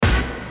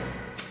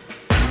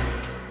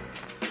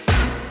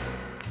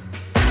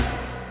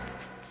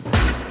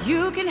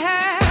You can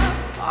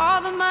have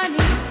all the money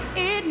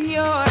in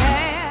your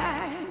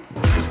hand,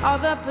 all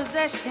the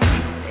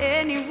possessions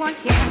anyone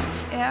can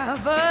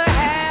ever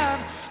have,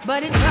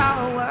 but it's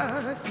all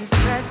worthless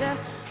treasure.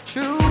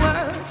 True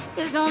worth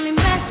is only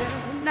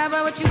measured not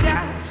by what you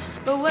got,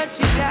 but what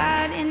you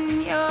got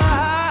in your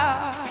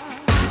heart.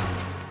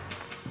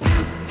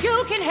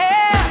 You can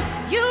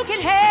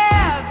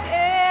have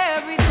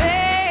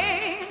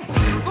everything,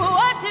 but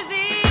what does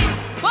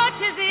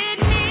it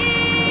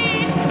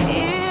mean?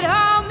 It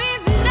all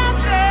means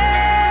nothing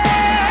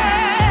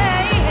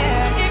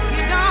if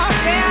you don't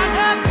stand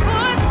up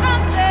for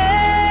something.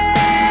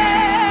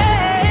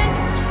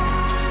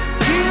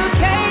 You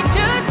can't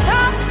just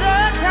top the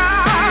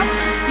top,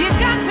 you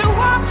got to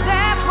walk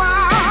that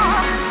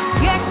walk.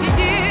 Yes, you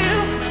do.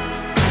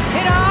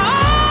 It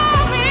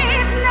all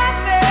means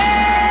nothing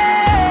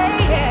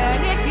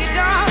if you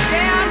don't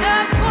stand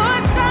up for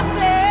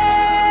something.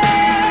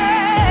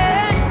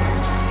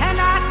 And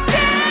I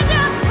stand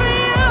up for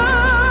you.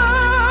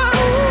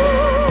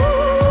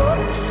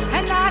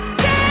 And I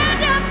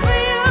stand up for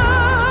you.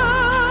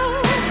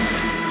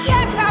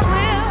 Yes, I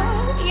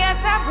will. Yes,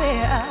 I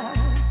will.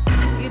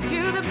 You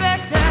do the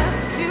best that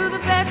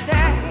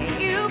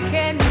you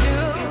can do.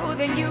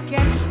 Then you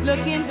can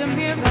look in the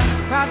mirror,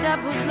 proud of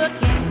who's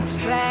looking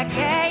back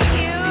at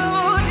you.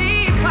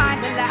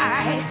 Define the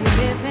life you're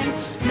living,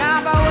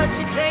 not by what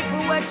you take,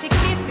 but what you're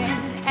keeping.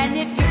 And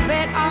if you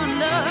bet on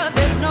love,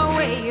 there's no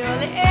way you'll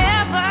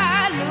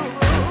ever lose.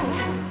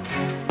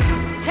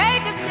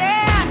 Take a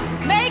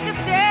stand, make a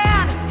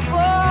stand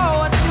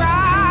for what's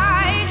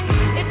right.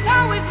 It's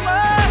always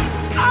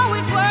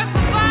worth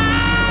the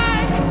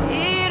fight.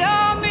 It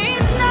all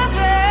means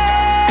nothing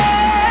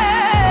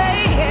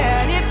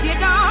if you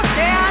don't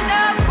stand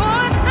up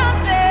for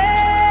something.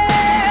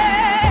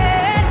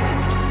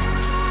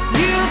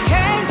 You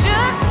can't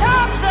just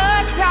top the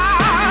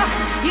top,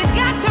 you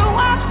got to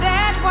walk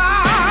that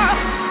walk.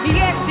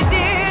 Yes, you do.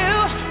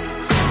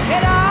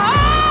 It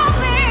all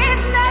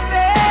means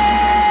nothing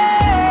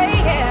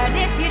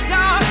if you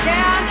don't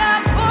stand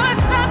up for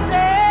something.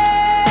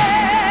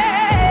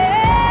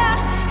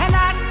 And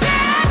I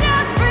stand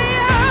up for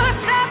you,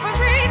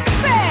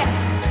 self-respect,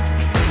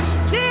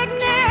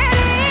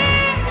 dignity.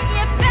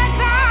 If that's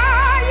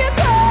all you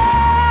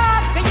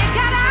got, then you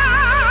got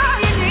all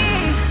you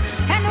need.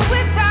 And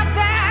without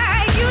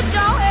that, you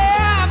don't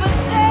ever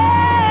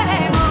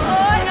say,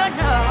 oh,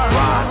 no.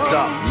 Rise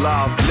up,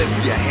 love,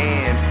 lift your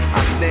hand.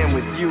 I stand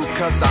with you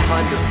cause I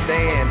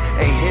understand.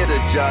 Ain't here to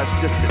judge,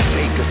 just to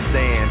take a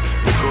stand.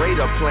 The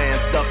greater plan's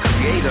the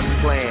creator's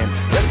plan.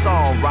 Let's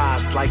all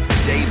rise like the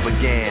day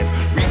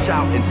began. Reach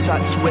out and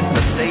touch with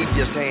the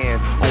Savior's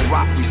hand. On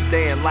rock we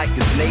stand like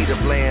his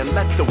native land.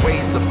 Let the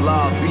ways of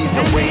love be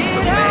the ways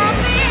of man.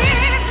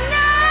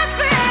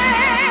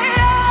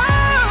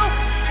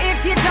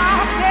 If you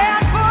don't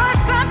stand for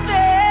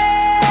something,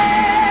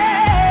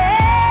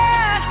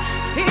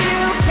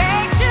 you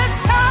can't just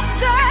talk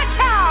the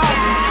talk.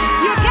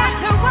 You got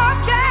to walk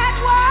that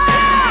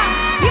walk.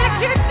 Yes,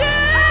 you do.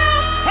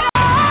 It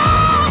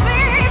all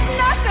means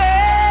nothing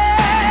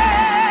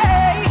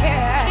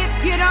if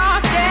you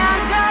don't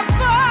stand up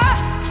for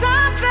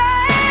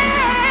something.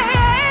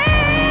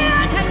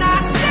 And I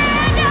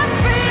stand up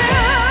for you.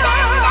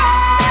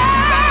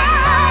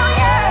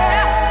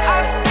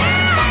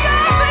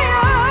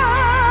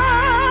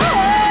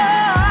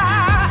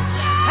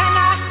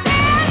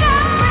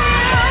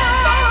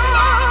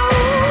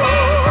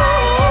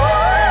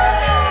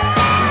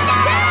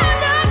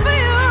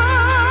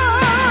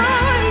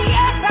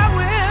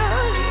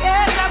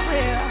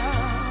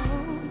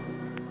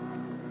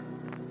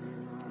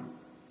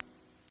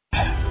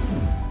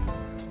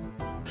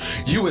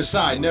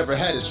 USI never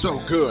had it so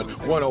good.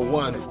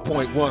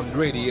 101.1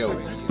 Radio,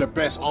 the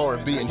best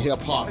R&B and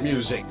hip-hop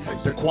music.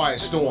 The Quiet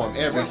Storm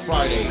every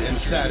Friday and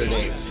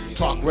Saturday.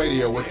 Talk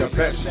radio with the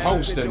best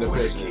host in the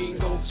business.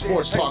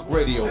 Sports Talk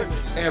Radio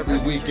every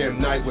weekend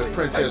night with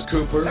Princess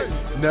Cooper.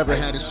 Never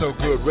had it so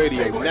good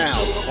radio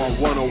now on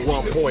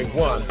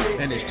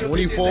 101.1, and it's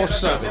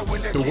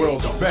 24/7. The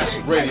world's best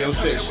radio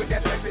station.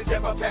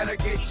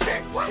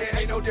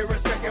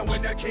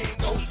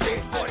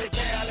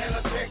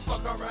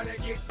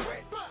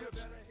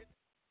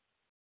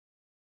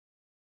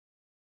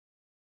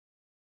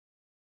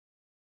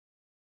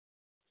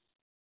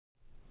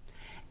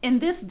 In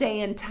this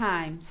day and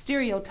time,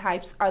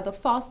 stereotypes are the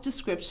false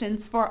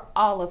descriptions for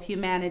all of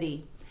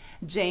humanity.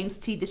 James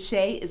T.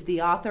 DeShay is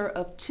the author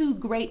of 2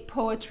 great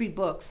poetry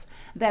books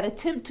that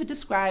attempt to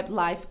describe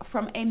life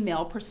from a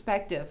male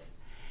perspective.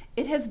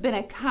 It has been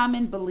a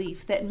common belief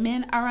that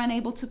men are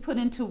unable to put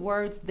into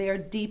words their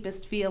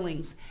deepest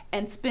feelings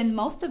and spend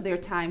most of their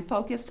time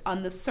focused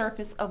on the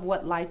surface of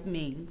what life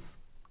means.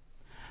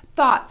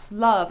 Thoughts,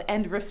 love,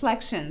 and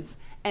reflections,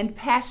 and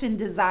passion,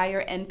 desire,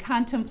 and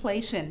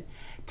contemplation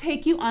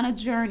take you on a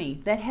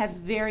journey that has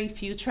very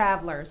few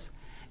travelers.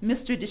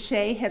 Mr.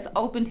 DeShay has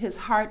opened his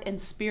heart and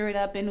spirit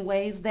up in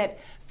ways that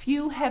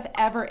few have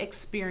ever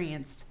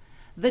experienced.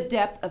 The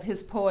depth of his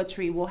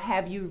poetry will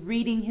have you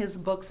reading his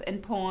books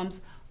and poems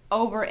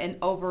over and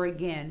over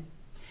again.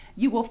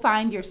 You will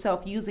find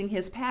yourself using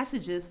his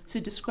passages to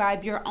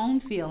describe your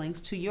own feelings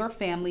to your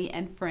family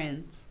and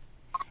friends.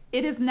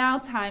 It is now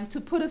time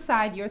to put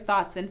aside your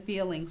thoughts and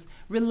feelings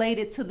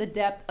related to the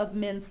depth of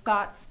men's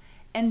thoughts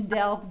and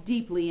delve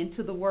deeply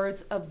into the words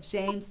of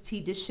James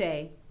T.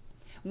 DeShay.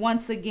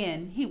 Once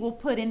again, he will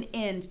put an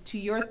end to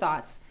your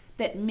thoughts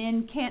that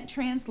men can't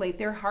translate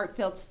their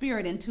heartfelt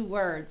spirit into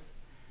words.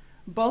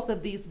 Both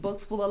of these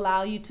books will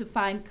allow you to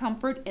find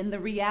comfort in the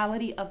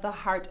reality of the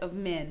heart of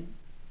men.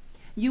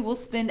 You will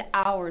spend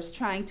hours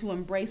trying to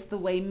embrace the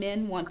way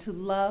men want to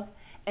love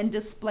and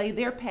display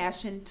their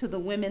passion to the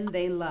women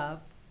they love.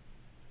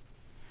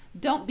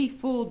 Don't be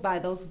fooled by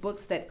those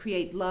books that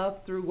create love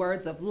through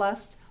words of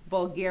lust,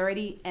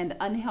 vulgarity, and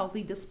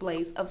unhealthy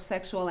displays of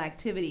sexual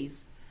activities.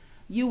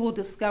 You will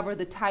discover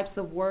the types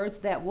of words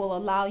that will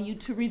allow you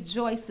to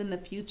rejoice in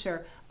the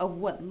future of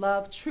what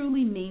love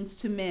truly means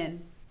to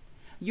men.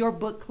 Your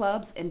book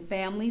clubs and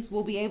families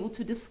will be able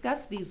to discuss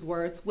these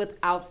words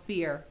without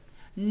fear.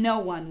 No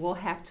one will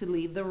have to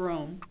leave the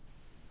room.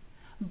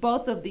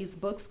 Both of these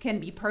books can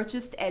be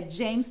purchased at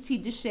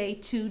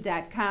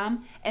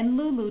jamestdeshay2.com and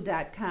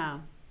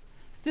lulu.com.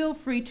 Feel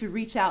free to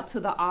reach out to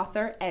the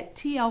author at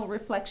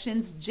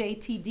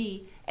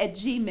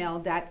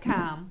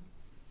tlreflectionsjtd@gmail.com.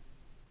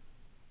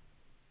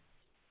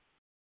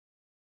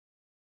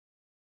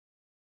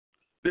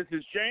 This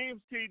is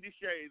James T.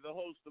 DeShay, the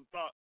host of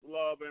Thought,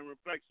 Love, and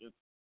Reflection,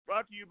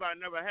 brought to you by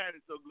Never Had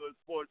It So Good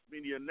Sports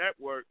Media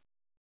Network.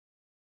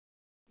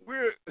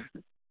 We're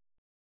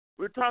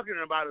talking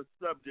about a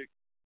subject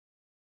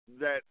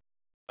that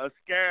a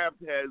scab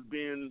has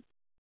been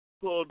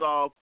pulled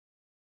off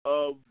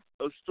of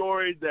a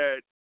story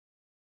that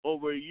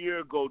over a year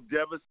ago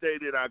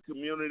devastated our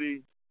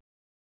community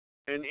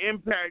and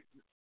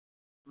impacted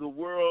the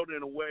world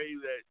in a way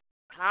that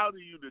how do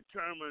you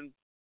determine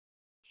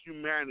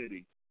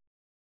humanity?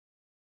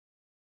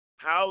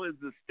 How is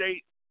the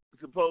state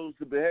supposed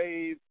to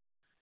behave,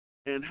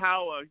 and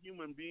how are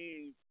human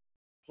beings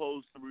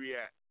supposed to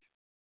react?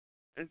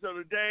 And so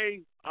today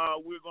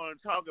we're going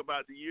to talk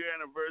about the year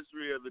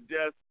anniversary of the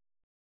death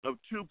of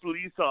two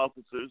police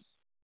officers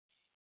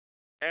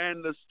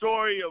and the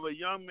story of a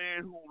young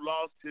man who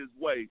lost his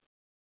way.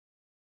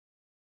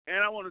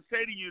 And I want to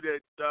say to you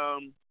that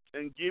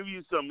and give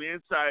you some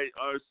insight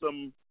or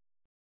some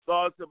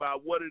thoughts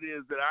about what it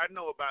is that I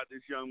know about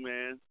this young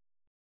man.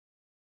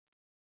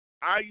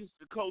 I used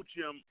to coach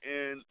him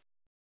in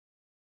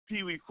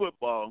Pee Wee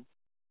football.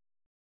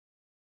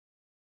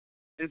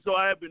 And so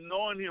I have been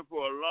knowing him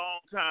for a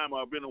long time.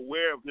 I've been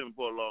aware of him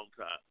for a long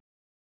time.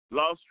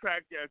 Lost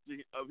track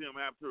of him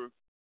after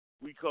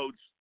we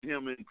coached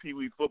him in Pee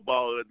Wee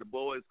football at the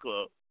boys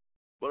club.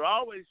 But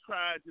always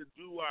tried to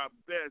do our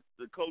best,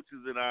 the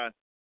coaches and I,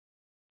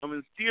 of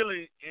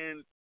instilling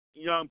in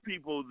young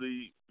people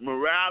the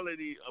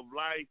morality of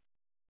life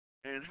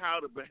and how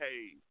to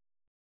behave.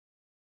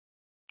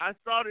 I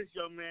saw this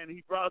young man.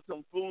 He brought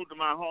some food to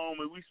my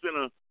home, and we spent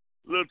a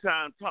little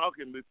time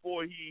talking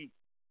before he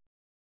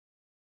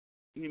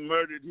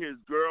murdered his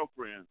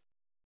girlfriend.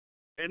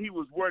 And he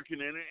was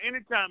working. And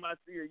anytime I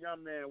see a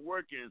young man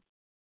working,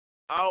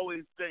 I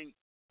always think,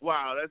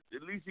 wow, at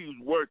least he was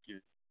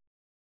working.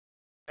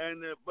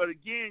 And but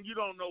again, you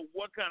don't know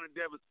what kind of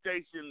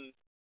devastation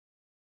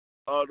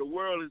the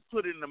world has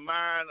put in the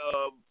mind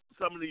of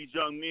some of these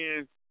young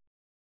men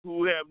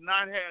who have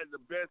not had the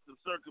best of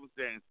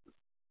circumstances.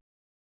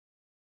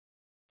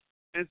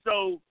 And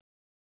so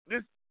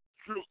this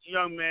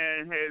young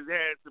man has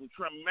had some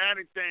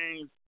traumatic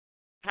things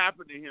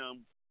happen to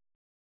him,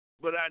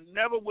 but I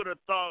never would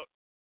have thought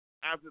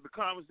after the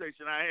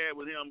conversation I had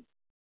with him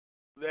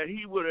that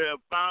he would have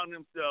found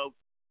himself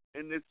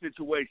in this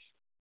situation.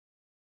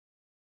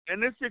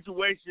 And this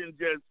situation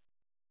just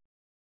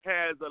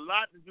has a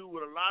lot to do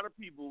with a lot of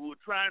people who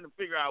are trying to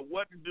figure out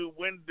what to do,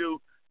 when to do,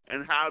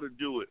 and how to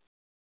do it.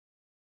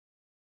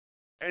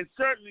 And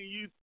certainly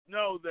you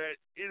know that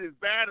it is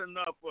bad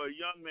enough for a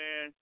young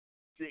man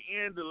to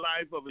end the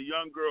life of a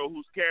young girl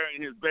who's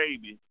carrying his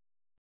baby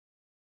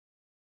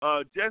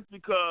just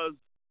because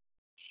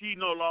she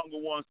no longer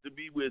wants to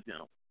be with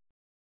him.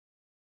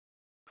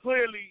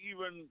 Clearly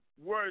even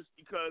worse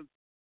because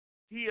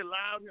he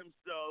allowed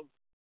himself,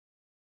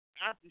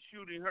 after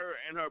shooting her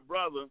and her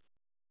brother,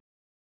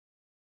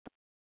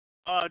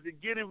 to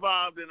get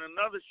involved in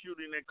another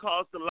shooting that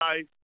cost the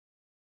life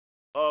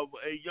of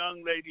a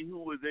young lady who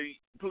was a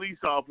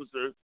police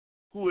officer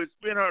who had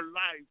spent her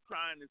life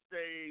trying to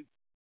save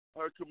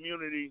her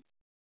community,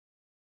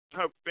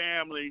 her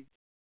family,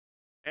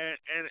 and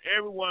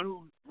everyone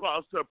who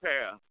crossed her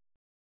path.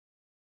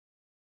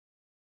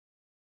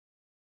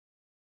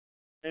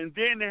 And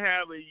then to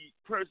have a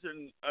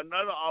person,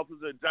 another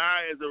officer,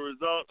 die as a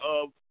result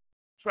of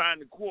trying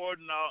to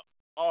cordon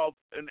off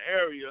an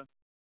area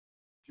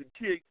to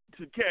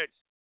catch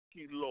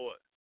Keith Lloyd.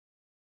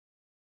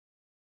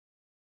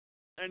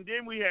 And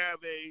then we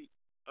have a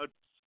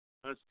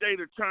state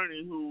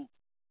attorney who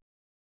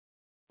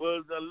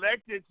was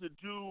elected to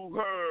do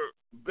her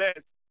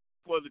best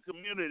for the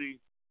community,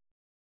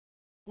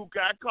 who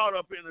got caught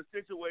up in a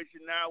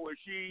situation now where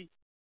she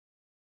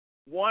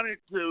wanted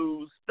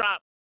to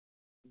stop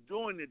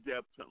doing the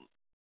death penalty,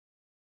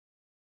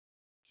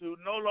 to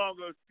no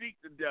longer seek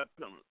the death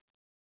penalty.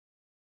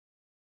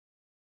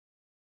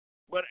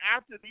 But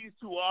after these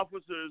two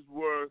officers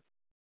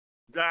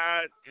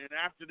died, and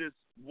after this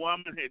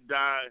woman had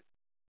died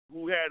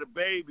who had a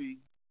baby,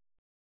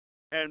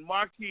 and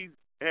Marquis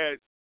had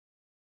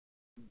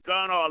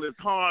done all this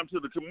harm to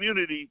the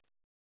community,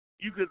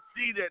 you could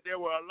see that there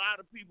were a lot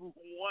of people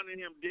who wanted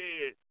him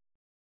dead,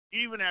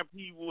 even after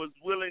he was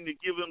willing to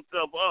give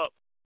himself up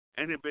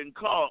and had been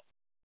caught.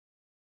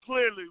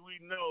 Clearly, we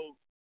know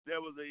there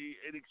was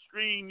an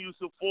extreme use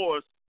of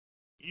force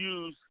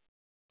used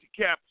to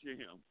capture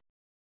him.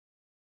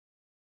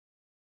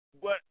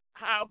 But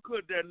how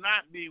could there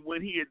not be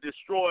when he had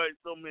destroyed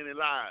so many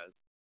lives?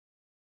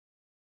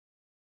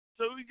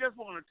 So we just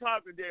want to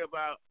talk today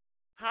about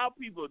how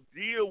people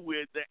deal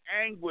with the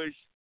anguish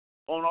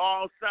on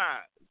all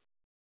sides.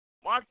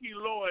 Marquis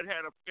Lloyd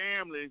had a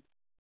family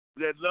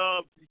that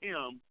loved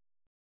him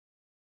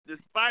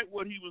despite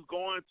what he was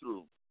going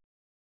through.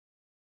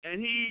 And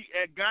he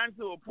had gotten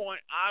to a point,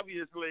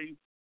 obviously,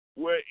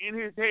 where in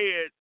his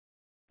head,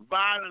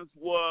 violence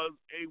was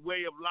a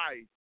way of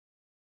life.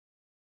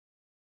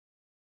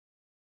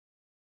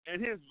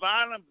 And his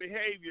violent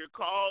behavior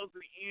caused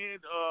the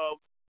end of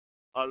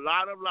a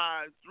lot of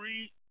lives,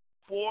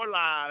 3-4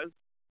 lives,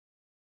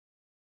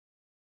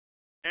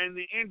 and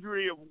the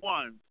injury of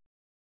one.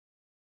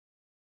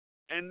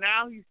 And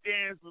now he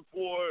stands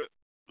before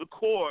the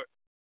court,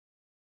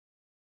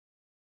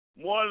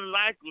 more than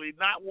likely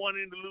not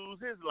wanting to lose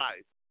his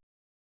life.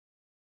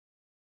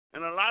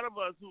 And a lot of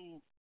us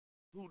who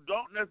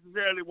don't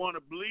necessarily want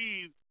to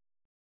believe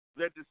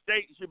that the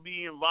state should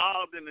be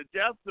involved in the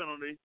death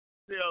penalty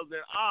themselves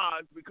at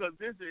odds, because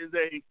this is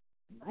a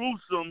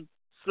gruesome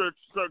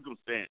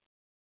circumstance.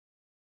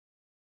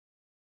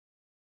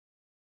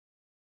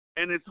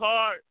 And it's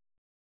hard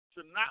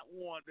to not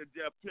want the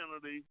death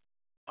penalty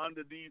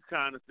under these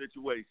kind of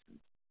situations.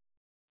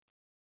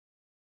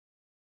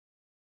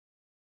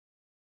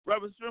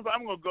 Reverend Smith,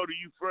 I'm going to go to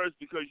you first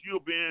because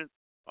you've been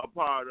a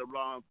part of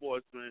law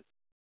enforcement,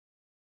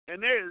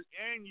 and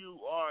you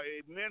are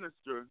a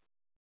minister.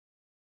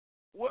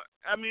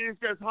 It's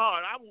just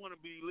hard. I want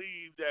to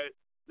believe that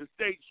the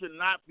state should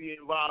not be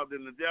involved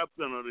in the death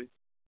penalty,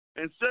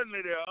 and certainly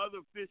there are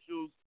other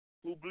officials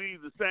who believe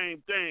the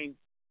same thing,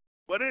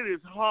 but it is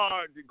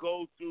hard to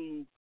go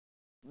through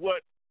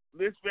what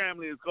this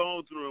family is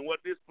going through and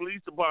what this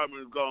police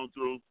department is going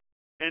through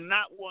and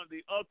not want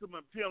the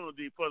ultimate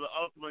penalty for the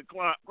ultimate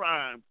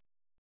crime.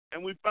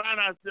 And we find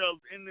ourselves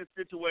in this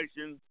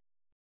situation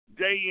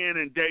day in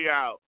and day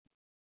out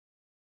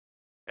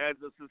as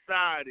a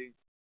society.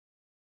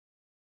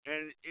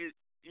 And here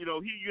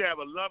you have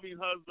a loving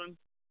husband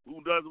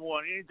who doesn't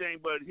want anything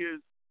but his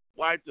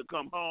wife to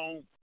come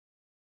home.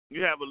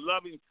 You have a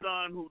loving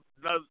son who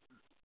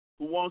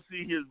won't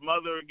see his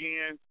mother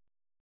again.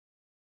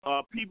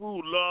 People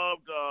who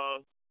loved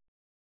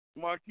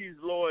Marquis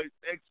Lloyd's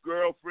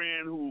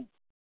ex-girlfriend,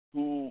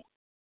 who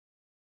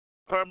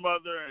her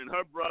mother and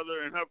her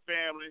brother and her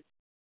family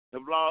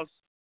have lost.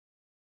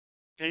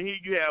 And here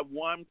you have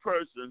one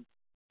person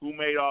who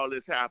made all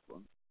this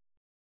happen.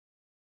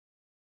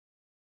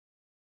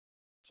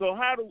 So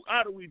how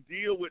do we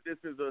deal with this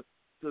as a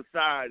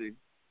society,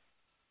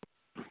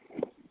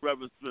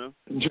 Reverend Smith?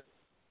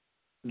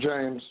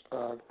 James,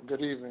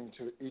 good evening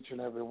to each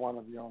and every one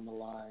of you on the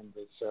line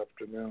this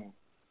afternoon.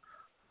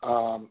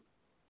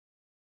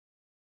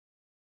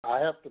 I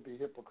have to be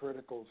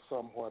hypocritical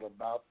somewhat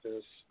about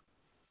this.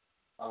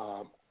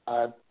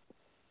 I've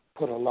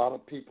put a lot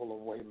of people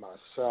away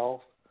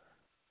myself,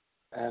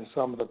 and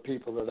some of the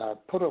people that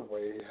I've put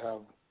away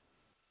have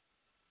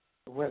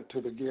went to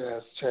the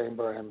gas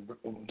chamber, and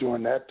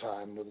during that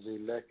time was the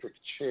electric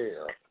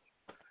chair.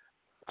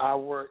 I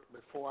worked,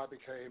 before I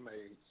became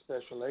a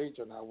special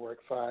agent, I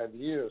worked 5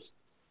 years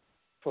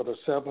for the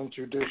 7th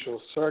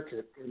Judicial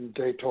Circuit in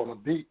Daytona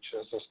Beach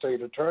as a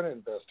state attorney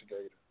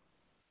investigator.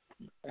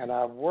 And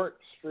I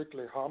worked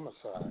strictly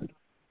homicide.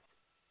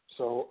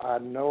 So I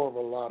know of a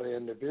lot of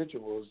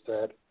individuals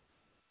that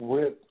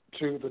went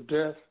to the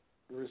death,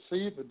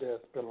 received the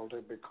death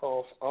penalty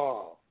because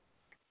of.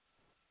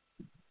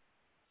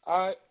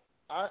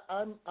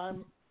 I'm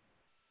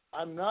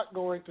not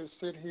going to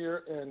sit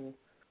here and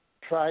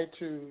try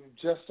to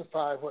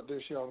justify what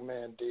this young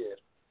man did.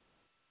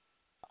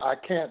 I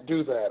can't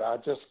do that. I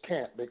just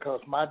can't, because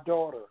my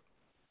daughter,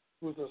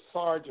 who's a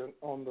sergeant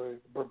on the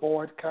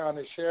Brevard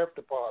County Sheriff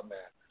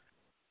Department,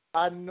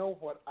 I know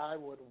what I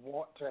would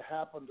want to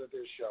happen to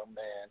this young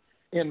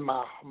man in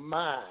my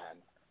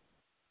mind.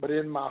 But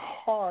in my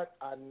heart,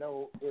 I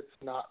know it's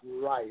not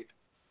right.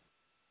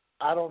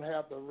 I don't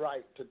have the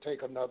right to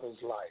take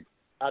another's life.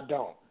 I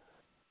don't.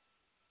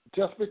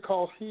 Just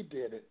because he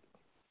did it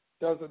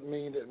doesn't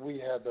mean that we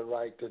have the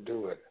right to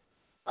do it.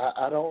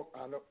 I don't.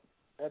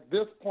 At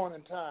this point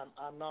in time,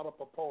 I'm not a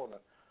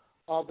proponent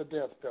of the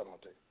death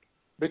penalty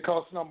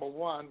because, number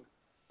one,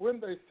 when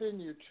they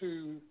send you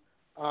to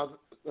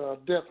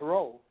death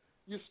row,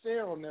 you stay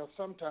on there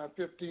sometime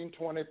 15,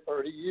 20,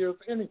 30 years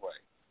anyway.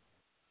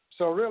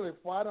 So really,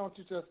 why don't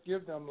you just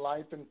give them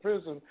life in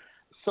prison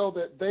so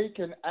that they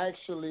can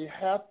actually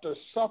have to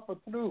suffer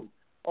through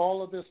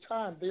all of this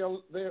time?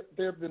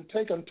 They've been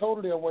taken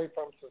totally away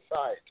from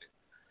society.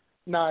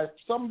 Now, if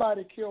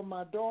somebody killed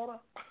my daughter,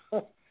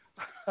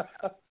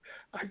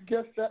 I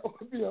guess that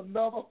would be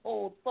another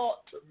whole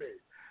thought to me.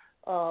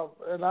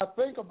 And I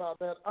think about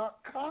that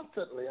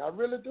constantly. I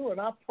really do, and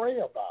I pray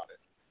about it.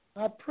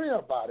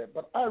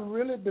 But I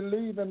really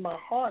believe in my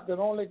heart that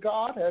only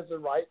God has the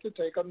right to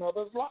take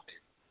another's life.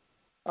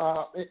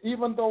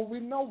 Even though we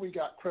know we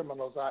got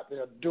criminals out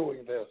there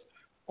doing this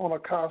on a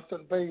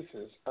constant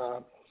basis.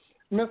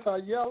 Miss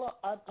Ayala,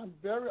 I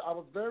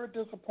was very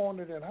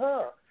disappointed in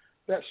her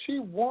that she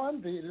won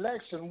the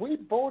election. We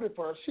voted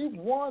for her. She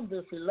won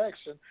this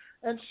election,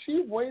 and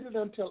she waited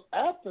until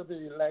after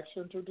the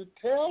election to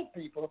tell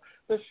people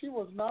that she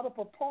was not a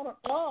proponent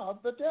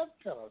of the death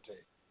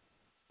penalty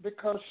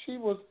because she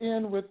was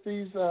in with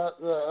these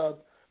the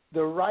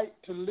right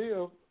to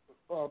live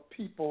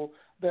people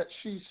that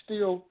she's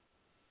still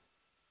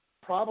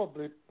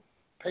probably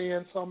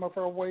paying some of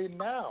her way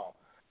now.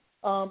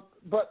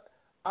 But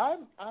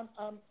I'm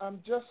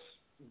just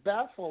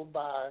baffled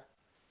by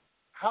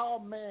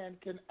how a man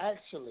can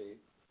actually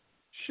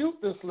shoot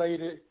this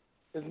lady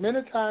as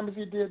many times as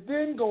he did,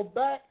 then go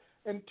back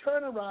and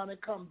turn around and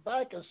come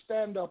back and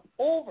stand up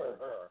over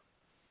her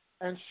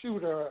and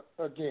shoot her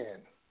again.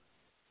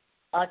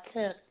 I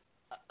can't.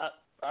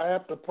 I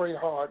have to pray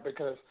hard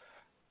because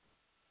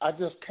I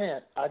just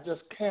can't. I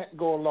just can't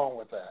go along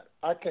with that.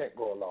 I can't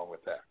go along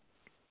with that.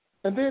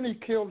 And then he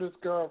killed his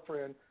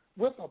girlfriend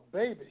with a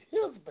baby,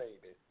 his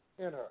baby,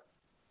 in her.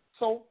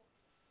 So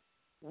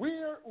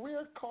we're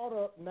caught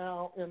up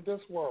now in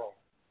this world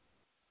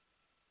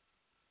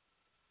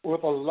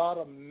with a lot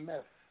of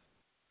mess.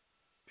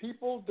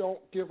 People don't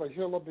give a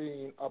hill of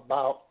bean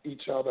about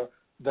each other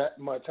that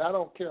much. I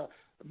don't care.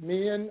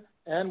 Men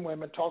and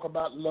women talk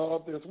about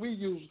love. We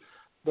use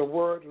the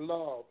word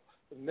love,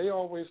 and they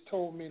always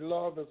told me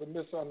love is a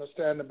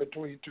misunderstanding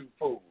between two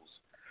fools.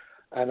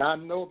 And I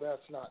know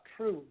that's not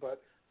true,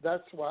 but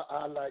that's why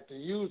I like to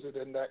use it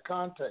in that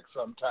context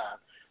sometimes.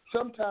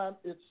 Sometimes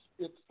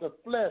it's the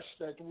flesh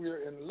that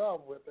we're in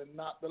love with and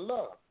not the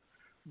love.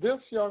 This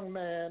young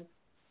man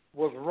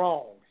was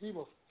wrong. He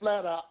was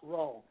flat out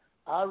wrong.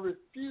 I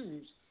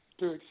refuse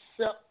to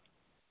accept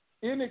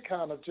any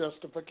kind of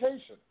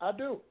justification. I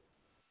do.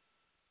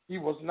 He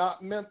was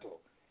not mental.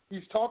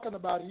 He's talking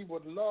about he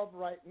would love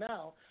right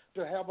now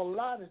to have a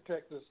lie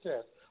detector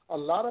test. A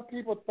lot of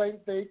people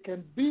think they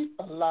can beat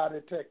a lie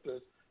detector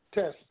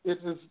test.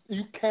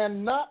 You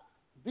cannot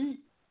beat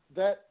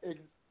that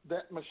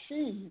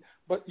machine,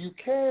 but you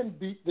can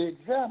beat the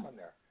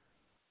examiner.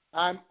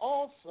 I'm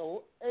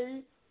also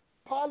a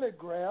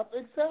polygraph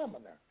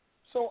examiner,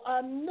 so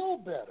I know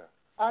better.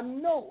 I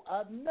know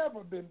I've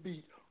never been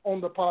beat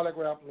on the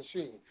polygraph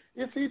machine.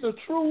 It's either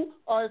true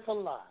or it's a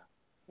lie,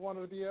 one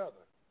or the other.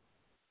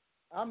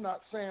 I'm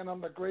not saying I'm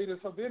the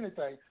greatest of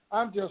anything.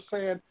 I'm just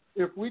saying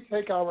if we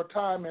take our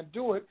time and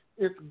do it,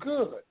 it's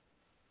good,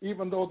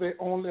 even though they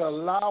only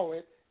allow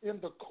it in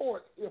the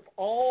court if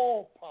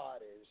all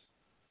parties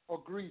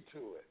agree to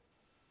it.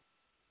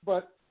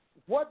 But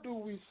what do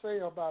we say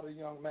about a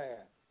young man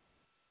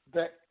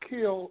that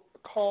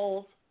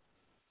caused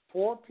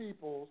 4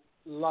 people's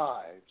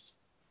lives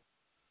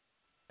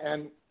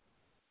and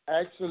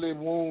actually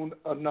wound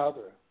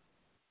another?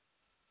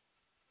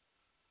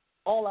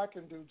 All I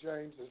can do,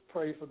 James, is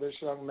pray for this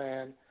young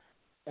man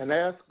and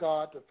ask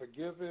God to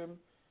forgive him,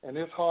 and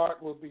his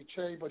heart will be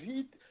changed. But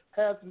he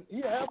hasn't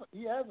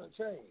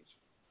changed.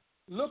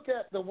 Look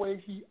at the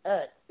way he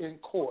acts in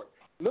court.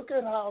 Look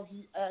at how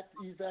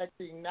he's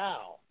acting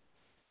now.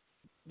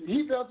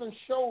 He doesn't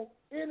show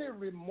any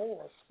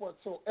remorse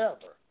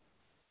whatsoever.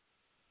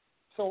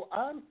 So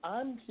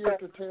I'm here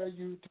to tell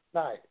you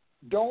tonight,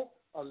 don't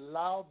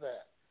allow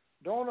that.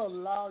 Don't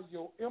allow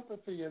your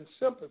empathy and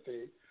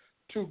sympathy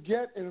to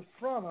get in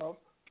front of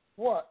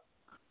what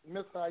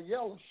Miss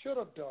Ayala should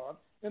have done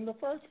in the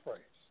first place.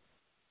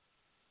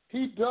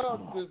 He does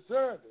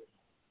deserve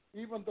it.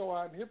 Even though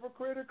I'm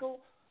hypocritical,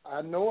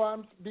 I know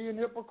I'm being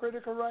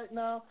hypocritical right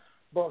now,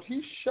 but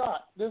he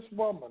shot this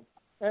woman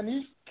and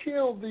he's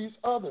killed these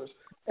others.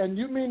 And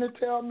you mean to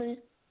tell me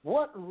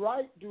what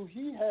right do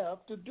he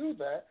have to do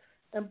that?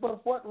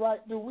 But what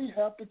right do we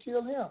have to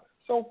kill him?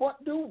 So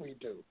what do?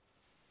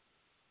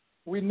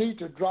 We need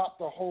to drop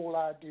the whole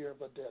idea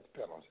of a death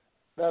penalty.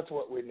 That's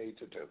what we need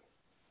to do.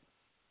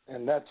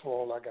 And that's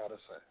all I got to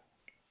say.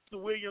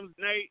 Mr. Williams,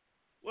 Nate,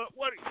 what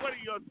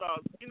are your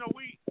thoughts? You know,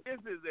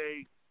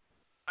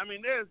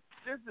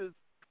 this is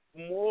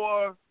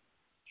more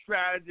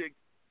tragic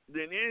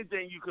than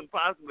anything you can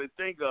possibly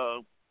think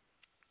of.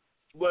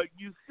 But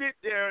you sit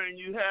there and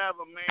you have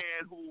a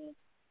man who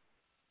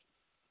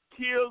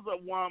kills a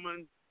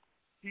woman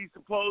he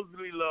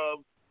supposedly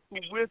loves, who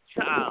with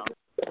child,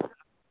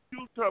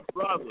 shoots her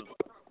brother.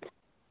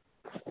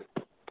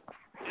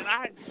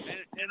 And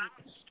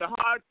the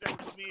hard thing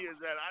for me is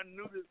that I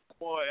knew this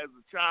boy as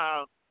a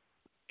child,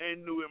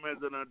 and knew him as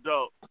an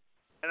adult.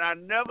 And I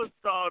never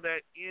saw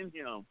that in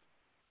him.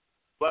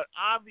 But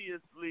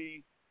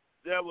obviously,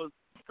 there was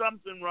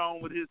something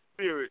wrong with his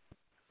spirit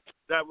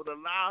that would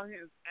allow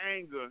his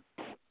anger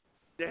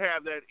to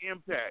have that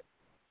impact.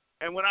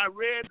 And when I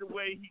read the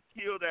way he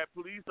killed that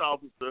police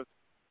officer,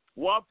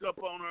 walked up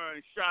on her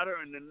and shot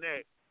her in the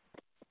neck,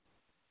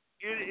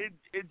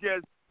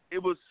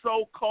 it was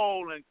so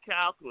cold and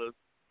calculus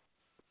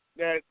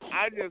that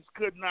I just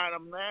could not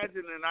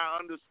imagine, and I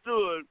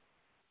understood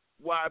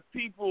why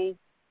people,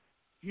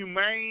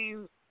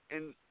 humane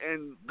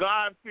and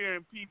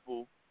God-fearing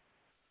people,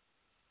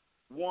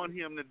 want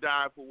him to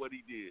die for what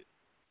he did.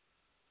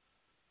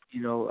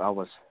 You know, I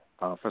was,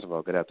 first of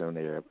all, good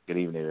afternoon, good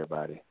evening,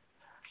 everybody.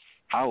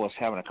 I was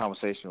having a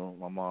conversation with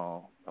my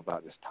mom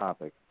about this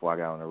topic before I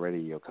got on the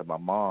radio because my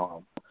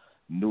mom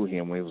knew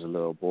him when he was a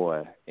little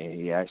boy,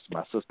 and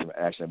my sister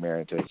actually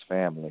married into his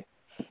family.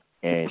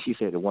 And she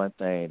said the one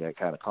thing that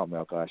kind of caught me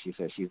off guard, she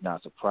said she's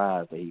not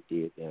surprised that he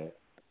did that.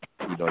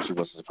 You know, she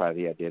wasn't surprised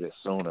he had did it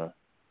sooner.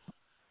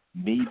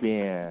 Me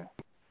being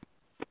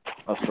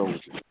a soldier,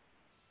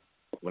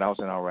 when I was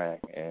in Iraq,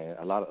 and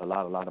a lot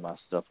of my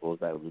stuff goes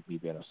back with me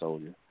being a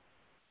soldier.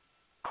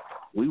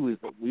 We would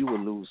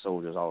lose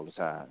soldiers all the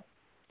time,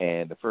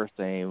 and the first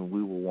thing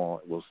we would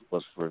want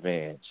was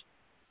revenge,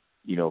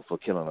 you know, for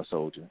killing a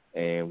soldier,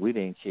 and we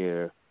didn't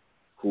care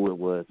who it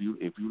was.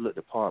 If you looked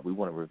the part, we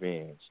wanted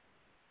revenge.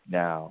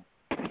 Now,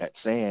 at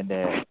saying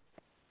that,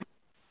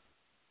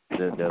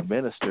 the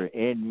minister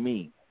in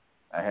me,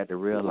 I had to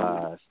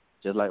realize,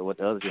 just like what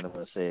the other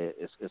gentleman said,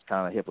 it's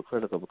kind of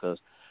hypocritical because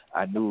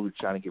I knew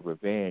trying to get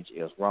revenge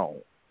is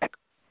wrong,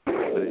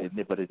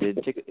 but it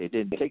didn't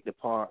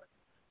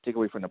take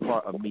away from the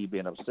part of me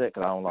being upset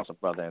because I don't lost a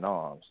brother in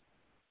arms.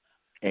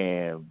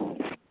 And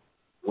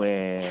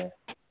when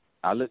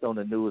I looked on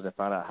the news and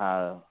found out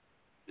how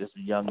this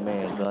young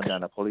man gunned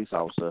down a police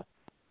officer,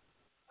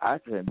 I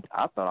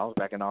thought I was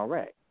back in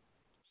Iraq.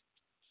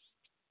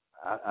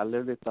 I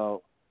literally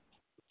thought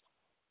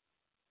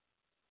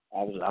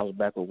I was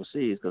back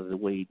overseas because the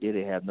way he did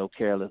it, had no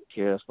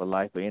cares for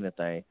life or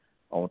anything.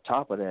 On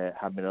top of that,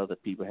 how many other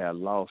people had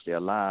lost their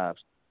lives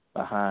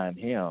behind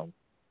him,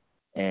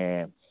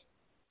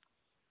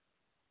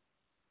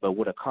 but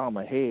with a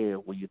calmer head,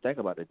 when you think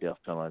about the death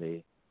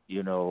penalty,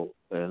 you know,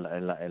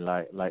 and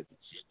like the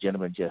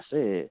gentleman just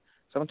said,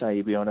 sometimes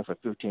you be on there for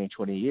 15,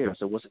 20 years.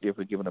 So what's the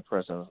difference giving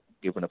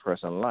a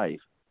person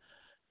life?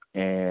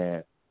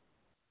 And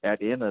at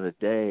the end of the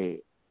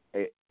day,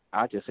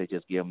 I just say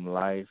just give them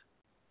life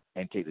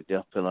and take the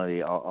death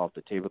penalty off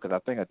the table, because I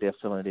think a death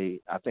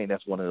penalty, I think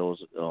that's one of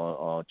those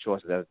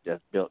choices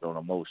that's built on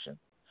emotion.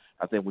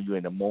 I think when you're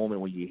in the moment,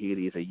 when you hear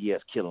it, you say,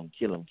 yes, kill him,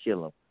 kill him,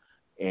 kill him.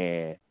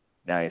 And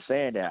now in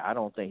saying that, I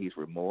don't think he's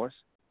remorse.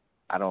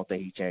 I don't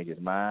think he changed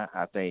his mind.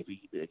 I think if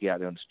he get out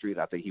there on the street,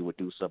 I think he would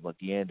do something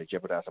again to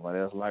jeopardize somebody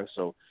else's life.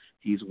 So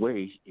he's where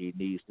he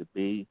needs to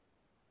be.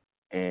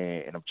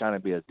 And I'm trying to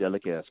be as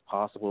delicate as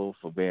possible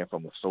for being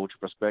from a soldier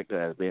perspective,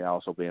 as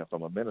being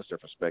from a minister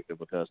perspective,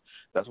 because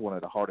that's one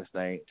of the hardest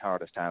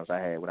times I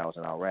had when I was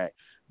in Iraq,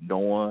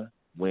 knowing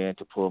when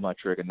to pull my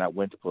trigger, not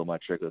when to pull my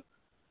trigger.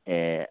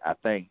 And I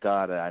thank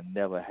God that I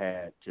never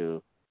had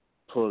to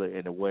pull it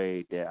in a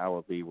way that I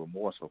would be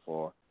remorseful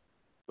for,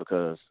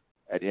 because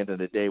at the end of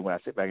the day, when I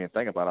sit back and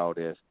think about all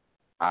this,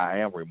 I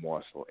am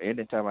remorseful.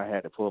 Anytime I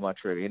had to pull my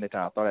trigger,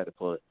 anytime I thought I had to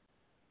pull it,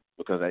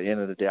 because at the end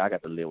of the day, I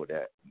got to live with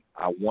that.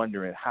 I'm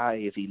wondering, how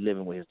is he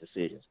living with his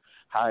decisions?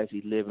 How is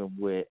he living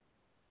with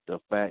the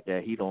fact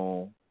that he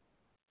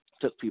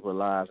took people's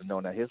lives and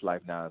knowing that his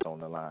life now is on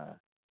the line?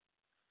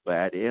 But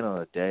at the end of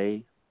the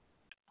day,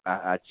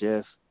 I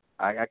guess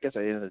at the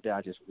end of the day,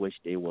 I just wish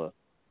they would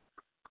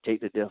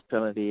take the death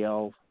penalty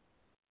off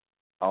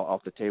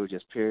the table,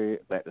 just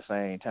period. But at the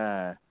same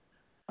time,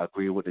 I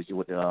agree with the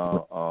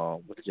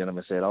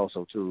gentleman said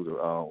also too.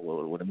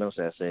 What the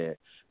minister said,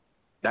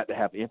 not to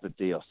have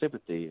empathy or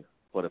sympathy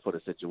for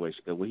the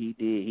situation, because what he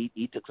did,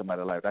 he took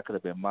somebody's life. That could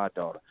have been my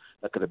daughter,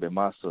 that could have been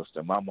my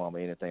sister, my mom, or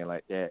anything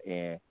like that.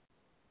 And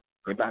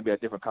it might be a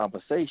different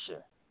conversation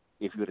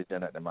if you would have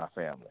done that to my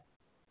family.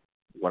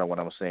 What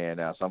I'm saying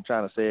now, so I'm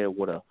trying to say it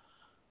with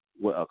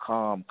a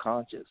calm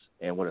conscience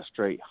and with a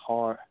straight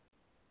heart,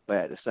 but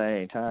at the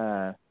same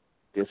time,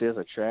 this is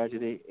a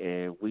tragedy,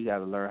 and we got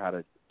to learn how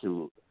to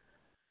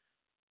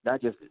not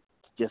just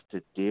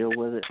to deal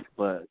with it,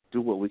 but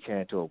do what we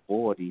can to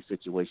avoid these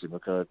situations,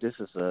 because this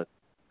is a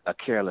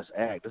careless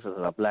act. This is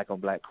a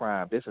black-on-black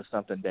crime. This is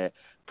something that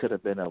could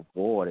have been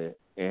avoided.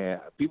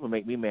 And people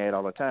make me mad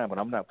all the time, but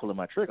I'm not pulling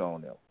my trigger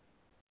on them.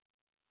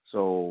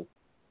 So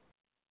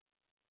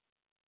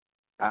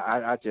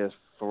I just,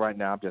 for right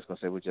now, I'm just going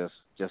to say we just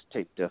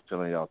take death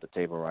penalty off the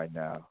table right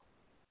now.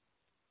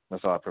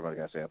 That's all I pretty much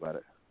got to say about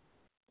it.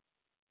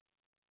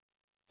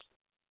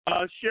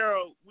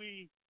 Cheryl,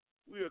 we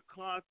are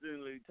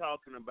constantly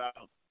talking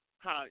about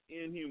how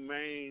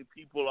inhumane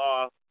people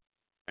are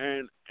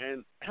and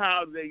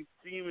how they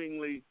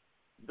seemingly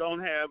don't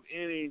have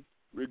any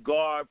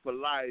regard for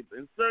life.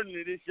 And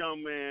certainly this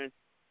young man,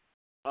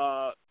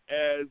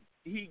 as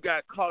he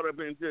got caught up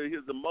into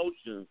his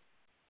emotions.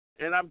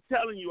 And I'm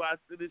telling you, I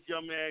see this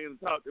young man and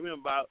talked to him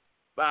about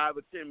 5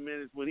 or 10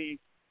 minutes when he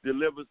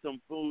delivered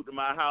some food to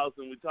my house,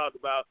 and we talked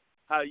about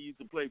how he used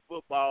to play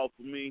football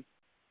for me.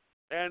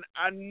 And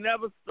I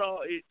never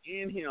saw it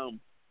in him.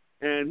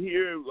 And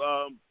here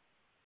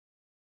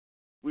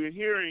we're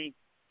hearing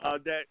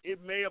that it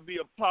may be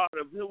a part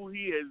of who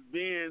he has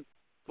been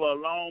for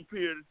a long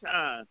period of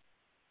time.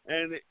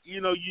 And,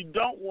 you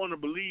don't want to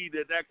believe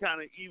that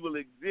kind of evil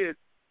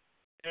exists.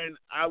 And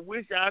I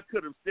wish I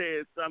could have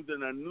said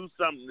something or knew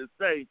something to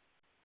say,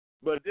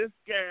 but this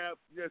scab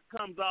just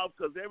comes off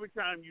because every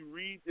time you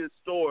read this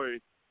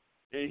story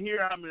and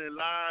hear how many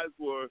lives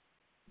were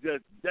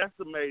just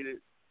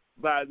decimated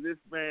by this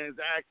man's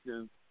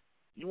actions,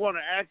 you want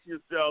to ask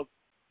yourself,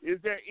 is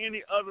there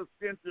any other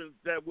sentence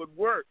that would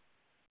work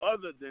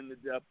other than the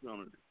death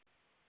penalty?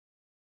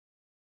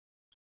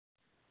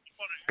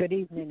 Good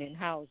evening, and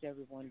how's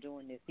everyone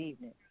doing this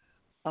evening?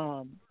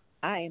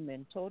 I am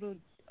in total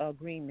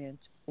agreement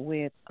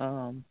with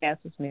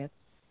Pastor Smith,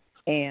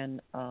 and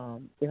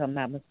if I'm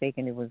not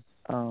mistaken, it was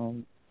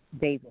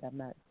David. I'm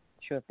not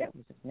sure if that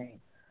was his name,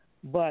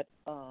 but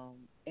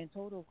in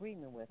total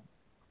agreement with him.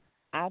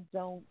 I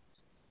don't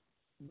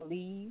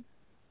believe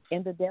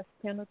in the death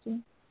penalty.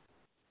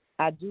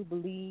 I do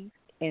believe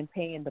in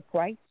paying the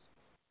price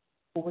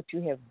for what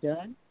you have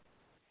done,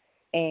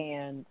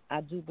 and I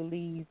do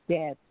believe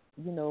that,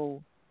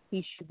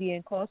 he should be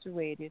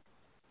incarcerated,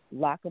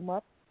 lock him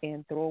up,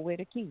 and throw away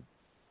the key.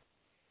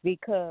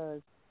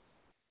 Because,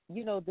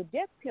 the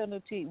death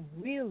penalty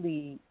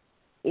really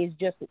is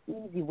just an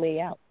easy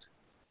way out.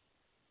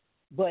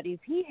 But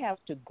if he has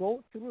to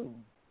go through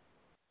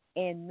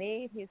and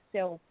made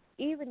himself,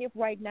 even if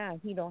right now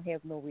he don't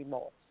have no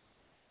remorse,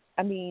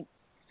 I mean,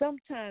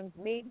 sometimes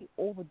maybe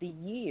over the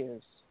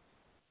years,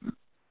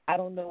 I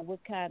don't know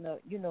what kind of,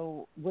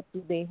 what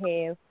do they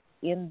have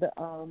in the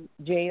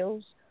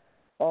jails,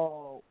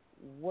 or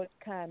what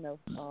kind of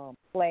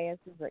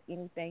classes or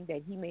anything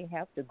that he may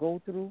have to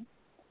go through.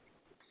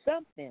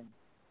 Something,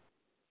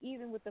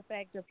 even with the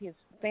fact of his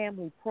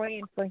family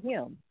praying for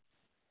him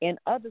and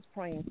others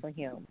praying for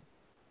him,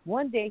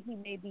 one day he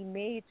may be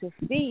made to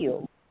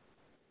feel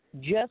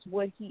just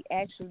what he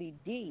actually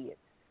did.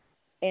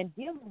 And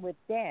dealing with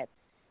that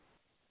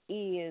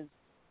is,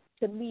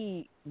 to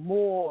me,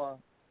 more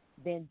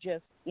than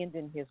just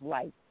ending his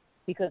life,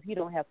 because he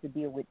don't have to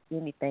deal with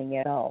anything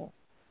at all.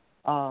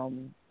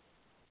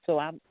 So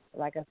I'm,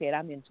 like I said,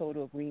 I'm in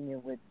total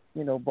agreement with,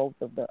 both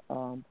of the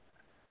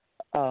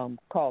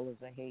callers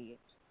ahead.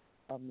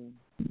 I mean,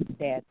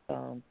 that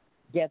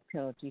death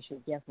penalty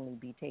should definitely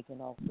be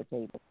taken off the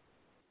table.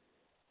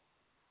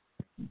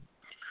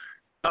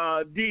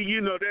 D,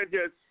 there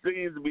just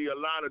seems to be a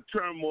lot of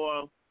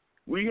turmoil.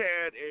 We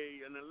had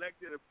an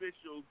elected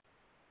official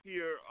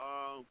here,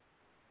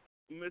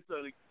 Miss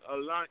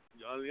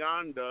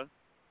Alanda,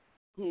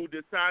 who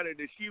decided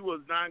that she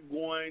was not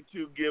going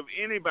to give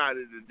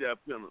anybody the death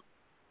penalty.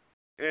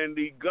 And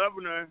the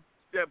governor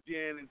stepped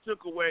in and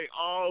took away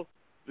all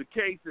the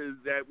cases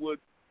that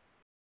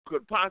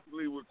could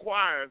possibly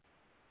require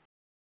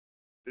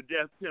the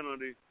death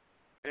penalty.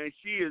 And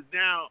she is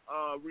now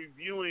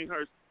reviewing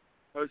her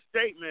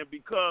statement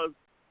because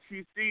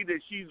she sees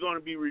that she's going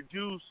to be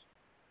reduced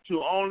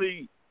to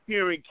only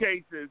hearing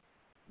cases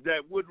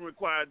that wouldn't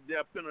require the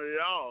death penalty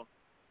at all.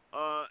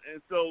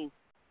 And so,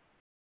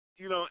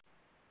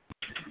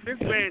 this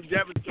man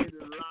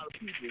devastated a lot of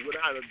people,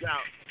 without a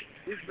doubt.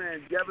 This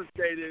man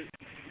devastated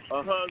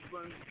a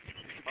husband,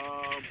 a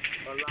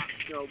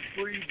lot,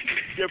 3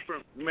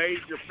 different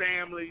major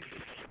families.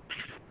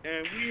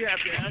 And we have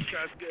to ask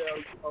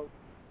ourselves,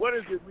 what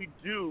is it we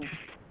do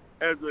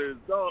as a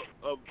result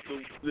of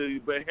the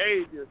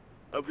behavior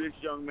of this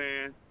young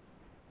man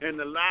and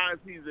the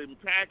lives he's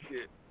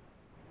impacted,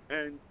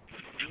 and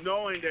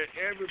knowing that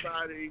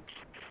everybody,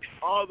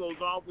 all those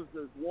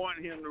officers want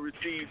him to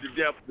receive the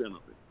death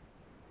penalty?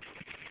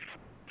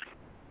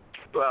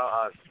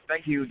 Well,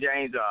 thank you,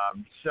 James.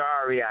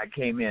 Sorry I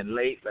came in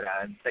late, but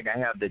I think I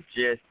have the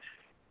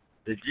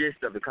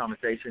gist of the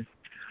conversation.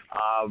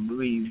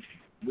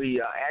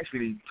 We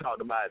actually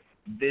talked about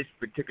this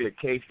particular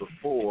case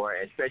before,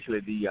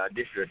 especially the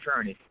district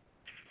attorney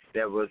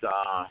that was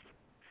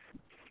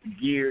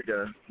geared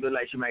to look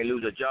like she might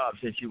lose her job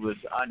since she was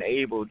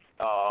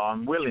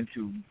unwilling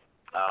to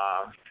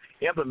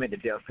implement the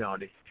death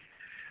penalty.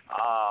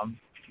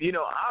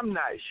 I'm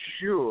not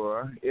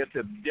sure if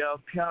the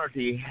death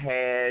penalty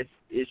has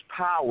its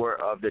power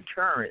of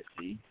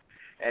deterrency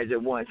as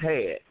it once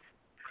had.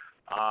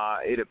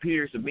 It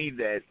appears to me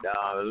that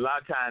a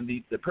lot of times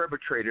the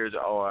perpetrators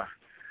are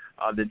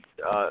the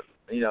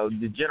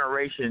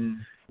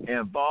generation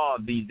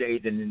involved these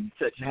days in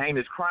such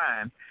heinous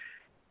crime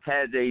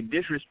has a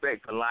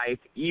disrespect for life,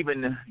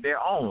 even their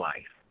own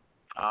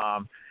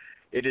life.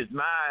 It is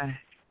my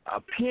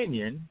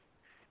opinion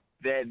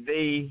that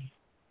they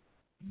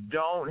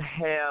don't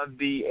have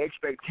the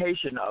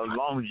expectation of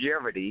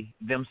longevity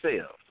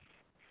themselves.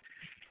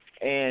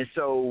 And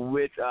so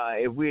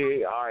if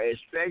we are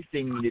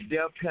expecting the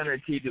death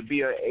penalty to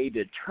be a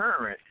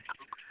deterrent,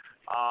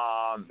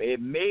 it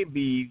may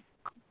be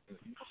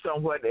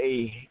somewhat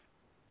a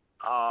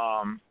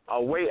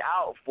way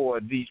out for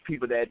these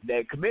people that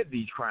commit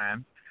these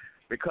crimes,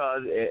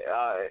 because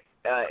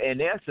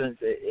in essence,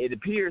 it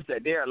appears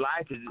that their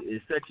life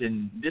is such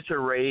in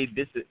disarray,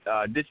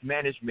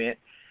 dismanagement,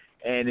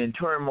 and in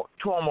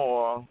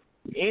turmoil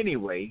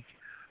anyway.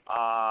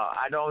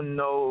 I don't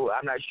know.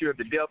 I'm not sure if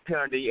the death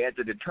penalty as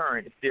a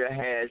deterrent still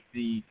has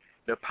the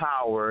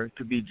power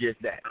to be just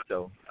that.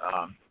 So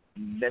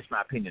that's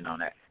my opinion on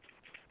that.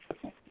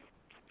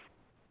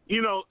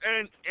 You know,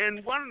 and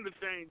one of the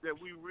things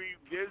that we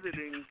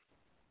revisiting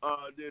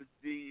this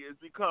is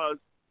because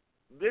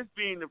this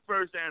being the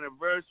first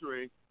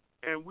anniversary,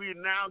 and we're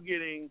now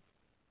getting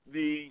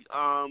the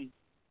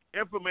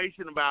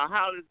information about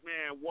how this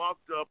man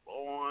walked up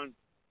on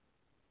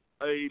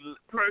a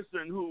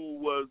person who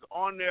was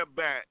on their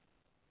back.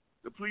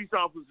 The police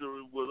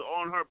officer was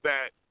on her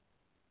back,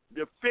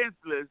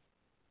 defenseless,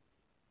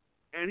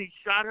 and he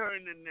shot her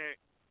in the neck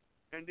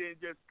and then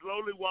just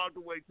slowly walked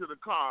away to the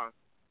car.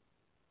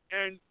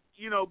 And,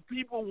 you know,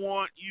 people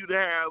want you to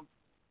have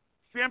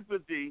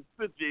sympathy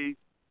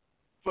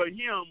for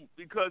him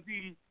because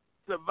he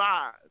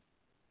survived.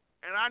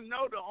 And I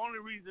know the only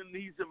reason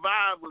he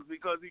survived was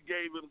because he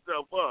gave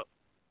himself up.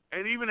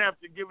 And even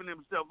after giving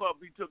himself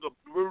up, he took a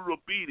brutal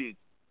beating.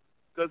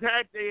 Because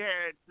had they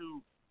had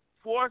to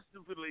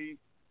forcibly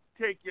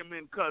take him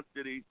in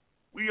custody,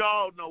 we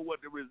all know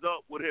what the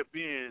result would have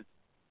been.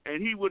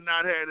 And he would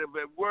not have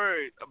been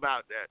worried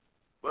about that.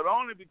 But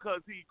only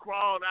because he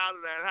crawled out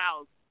of that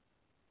house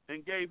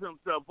and gave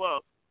himself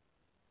up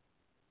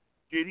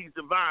did he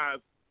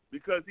survive,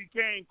 because he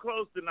came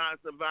close to not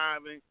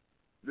surviving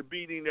the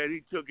beating that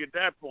he took at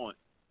that point.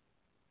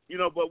 You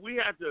know, but we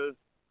have to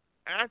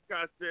ask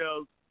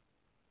ourselves,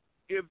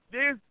 if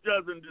this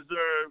doesn't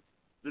deserve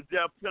the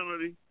death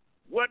penalty,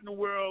 what in the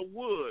world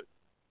would?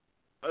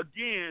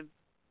 Again,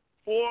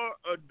 3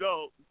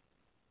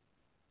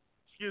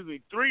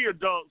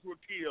 adults were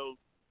killed.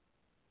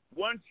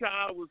 1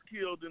 child was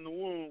killed in the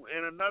womb,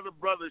 and another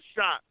brother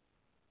shot.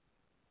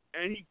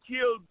 And he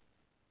killed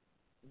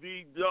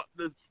the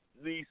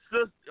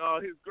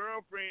sister, his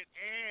girlfriend,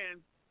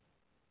 and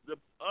the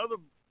other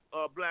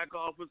black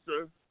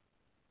officer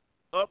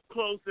up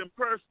close and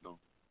personal.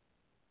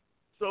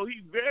 So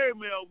he very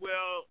well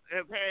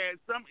have had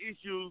some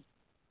issues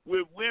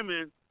with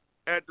women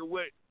at the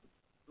way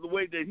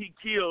that he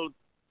killed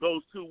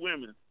those 2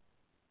 women.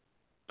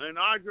 And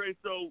Andre,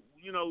 so,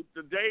 you know,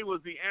 today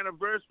was the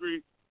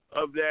anniversary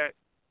of that,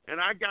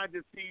 and I got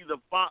to see the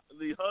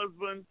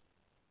husband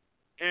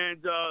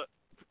and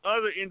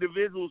other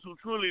individuals who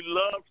truly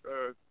loved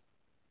her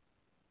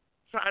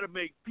try to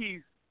make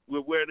peace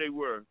with where they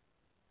were.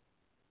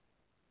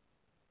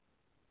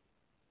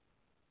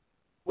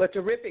 Well,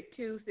 terrific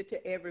Tuesday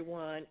to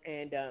everyone,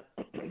 and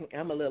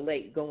I'm a little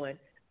late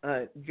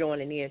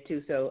joining in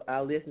too, so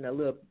I'll listen a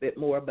little bit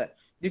more. But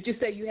did you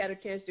say you had a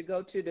chance to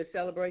go to the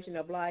celebration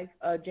of life,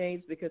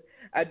 James? Because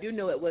I do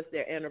know it was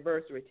their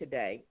anniversary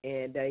today,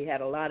 and they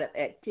had a lot of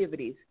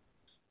activities,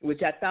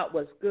 which I thought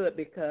was good,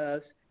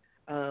 because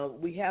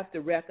we have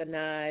to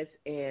recognize,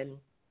 and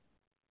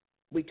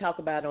we talk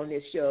about on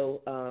this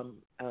show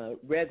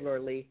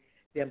regularly,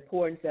 the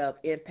importance of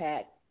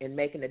impact and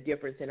making a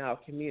difference in our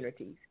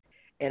communities.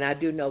 And I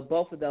do know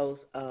both of those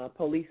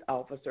police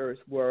officers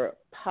were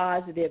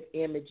positive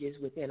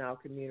images within our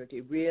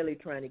community, really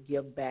trying to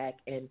give back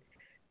and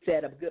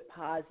set a good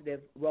positive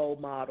role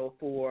model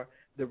for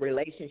the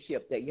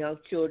relationship that young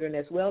children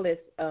as well as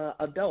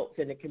adults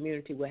in the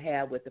community will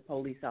have with the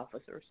police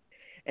officers.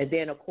 And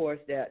then, of course,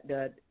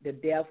 the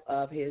death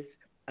of his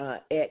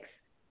ex,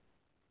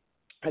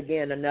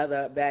 again,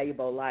 another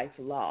valuable life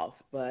lost.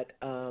 But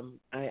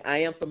I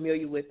am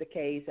familiar with the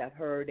case. I've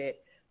heard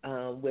it.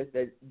 With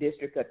the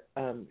district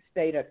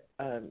state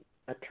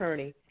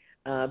attorney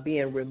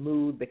being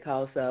removed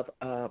because of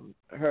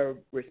her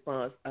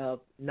response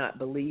of not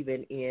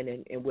believing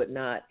in and would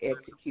not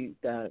execute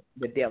the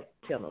death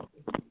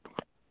penalty.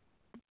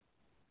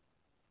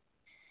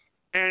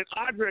 And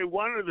Andre,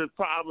 one of the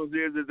problems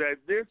is that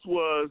this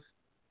was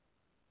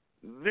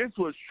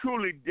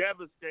truly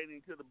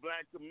devastating to the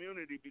black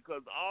community,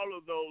 because all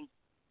of those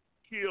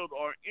killed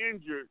or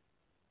injured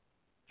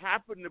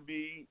happen to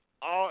be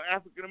all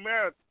African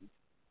Americans.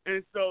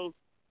 And so,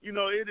 you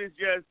know, it is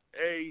just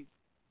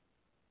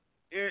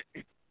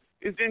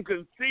it's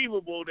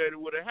inconceivable that it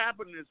would have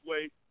happened this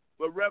way.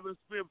 But Reverend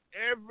Smith,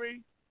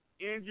 every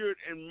injured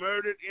and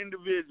murdered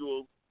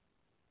individual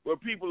were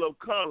people of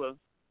color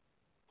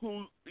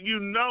who, you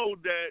know,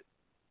 that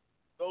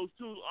those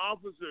 2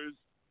 officers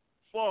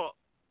fought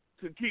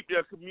to keep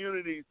their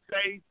communities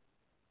safe.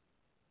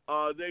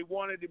 They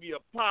wanted to be a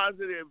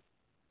positive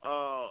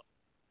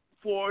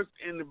force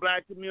in the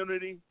black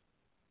community.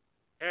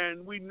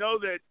 And we know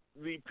that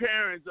the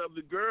parents of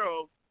the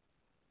girl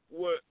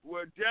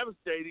were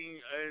devastating,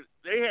 and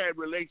they had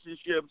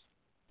relationships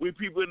with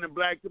people in the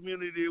black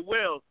community as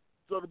well.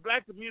 So the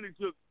black community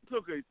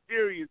took a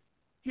serious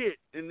hit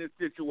in this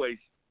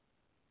situation.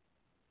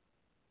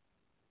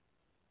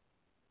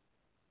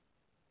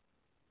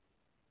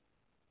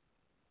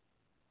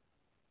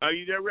 Are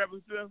you there,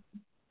 Reverend Smith?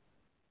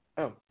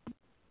 Oh.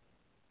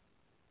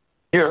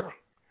 Here.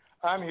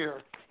 I'm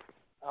here.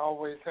 I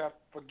always have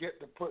to forget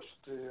to push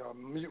the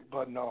mute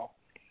button off.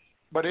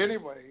 But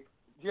anyway,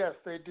 yes,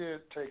 they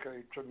did take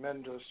a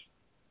tremendous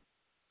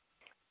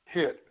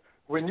hit.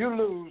 When you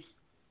lose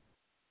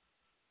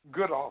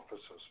good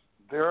officers,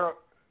 there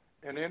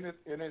in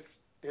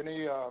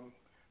any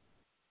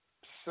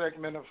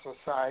segment of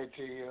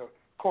society, or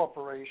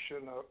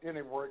corporation, or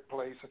any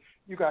workplace,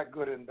 you got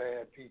good and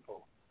bad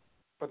people.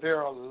 But there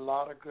are a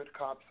lot of good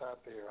cops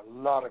out there,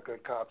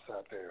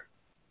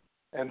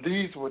 And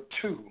these were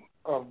two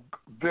of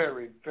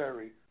very,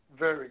 very,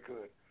 very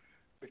good,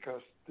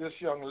 because this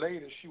young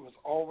lady, she was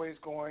always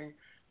going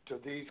to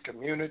these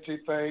community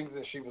things,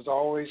 and she was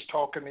always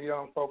talking to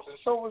young folks, and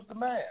so was the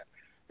man.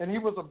 And he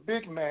was a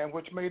big man,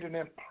 which made an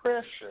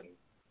impression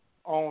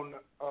on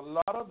a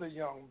lot of the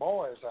young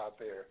boys out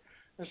there.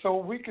 And so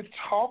we could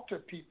talk to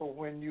people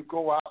when you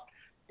go out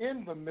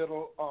in the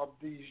middle of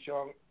these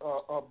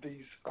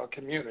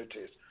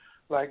communities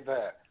like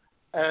that.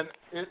 And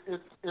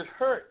it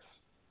hurts.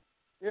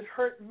 It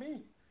hurt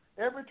me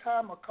every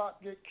time a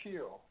cop gets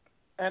killed,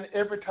 and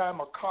every time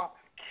a cop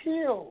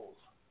kills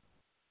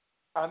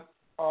an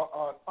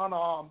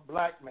unarmed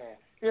black man.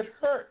 It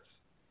hurts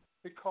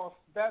because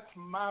that's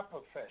my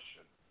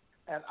profession.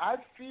 And I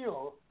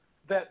feel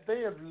that they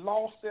have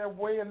lost their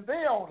way and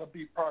they ought to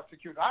be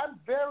prosecuted. I'm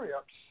very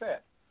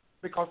upset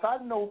because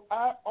I know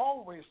I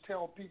always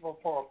tell people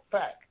for a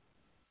fact,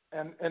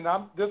 and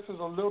this is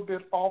a little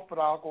bit off, but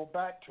I'll go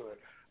back to it.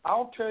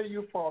 I'll tell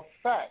you for a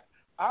fact,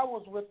 I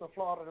was with the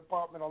Florida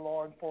Department of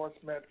Law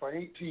Enforcement for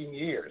 18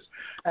 years,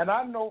 and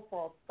I know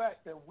for a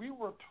fact that we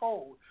were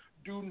told,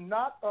 do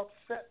not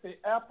upset the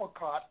apple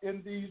cart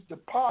in these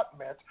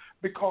departments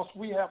because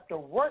we have to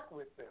work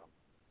with them.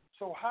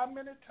 So how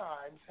many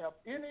times have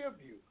any of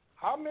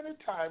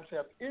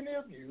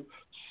you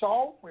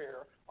saw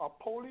where a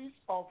police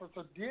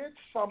officer did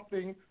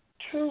something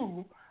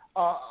to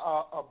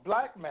a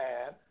black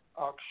man,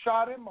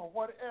 shot him or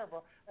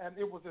whatever, and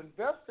it was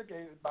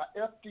investigated by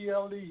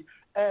FDLE,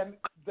 and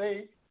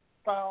they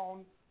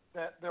found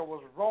that there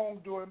was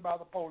wrongdoing by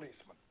the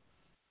policeman?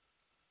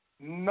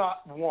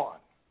 Not one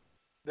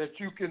that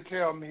you can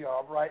tell me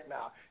of right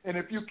now. And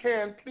if you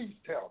can, please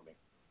tell me.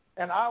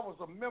 And I was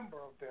a member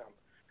of them.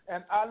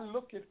 And I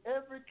look at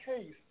every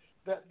case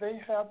that they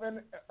have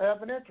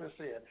an interest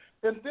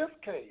in. In this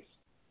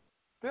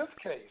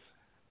case,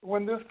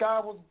 when this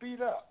guy was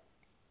beat up,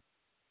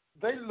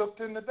 they looked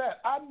into that.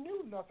 I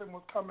knew nothing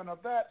was coming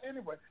of that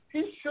anyway.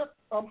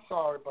 I'm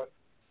sorry, but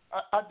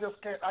I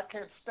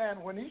can't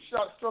stand when he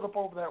stood up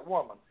over that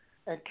woman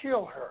and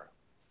killed her.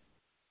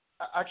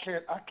 I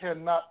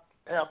cannot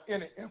have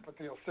any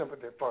empathy or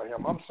sympathy for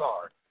him. I'm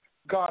sorry.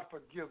 God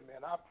forgive me,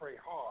 and I pray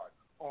hard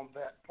on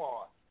that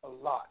part a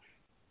lot.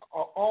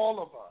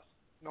 All of us,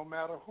 no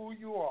matter who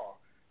you are,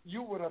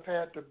 you would have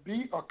had to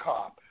be a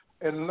cop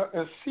and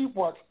see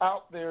what's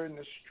out there in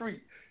the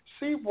street.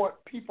 See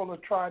what people are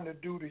trying to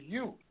do to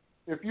you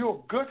if you're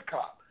a good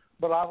cop.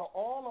 But out of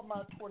all of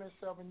my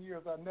 27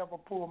 years, I never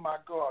pulled my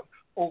gun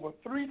over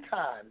 3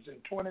 times in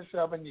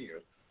 27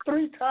 years.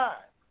 3 times.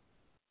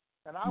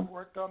 And I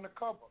worked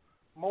undercover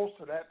most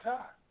of that time.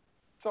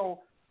 So,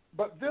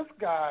 but this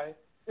guy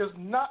is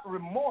not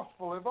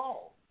remorseful at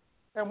all.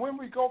 And when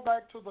we go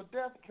back to the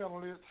death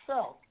penalty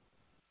itself,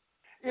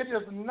 it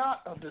is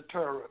not a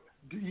deterrent.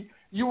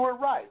 You were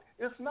right.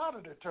 It's not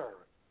a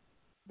deterrent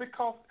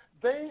because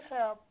they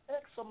have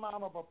X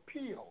amount of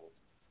appeals.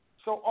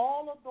 So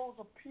all of those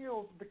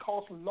appeals,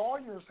 because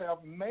lawyers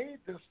have made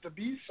this to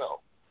be so,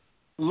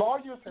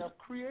 lawyers have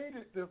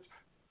created this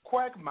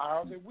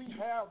quagmire that we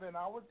have in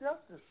our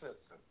justice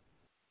system.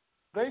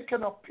 They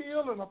can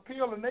appeal,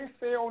 and they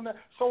say on that.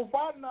 So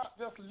why not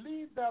just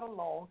leave that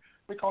alone?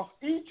 Because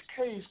each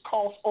case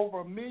costs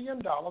over $1 million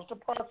to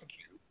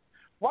prosecute.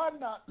 Why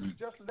not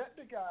just let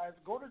the guys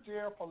go to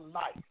jail for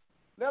life?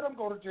 Let them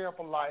go to jail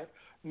for life.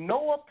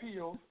 No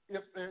appeals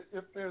if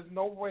there's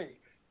no way.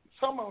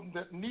 Some of them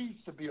that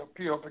needs to be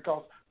appealed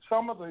because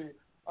some of the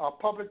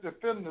public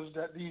defenders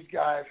that these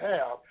guys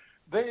have,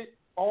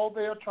 all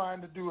they're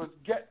trying to do is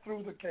get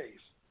through the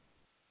case.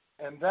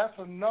 And that's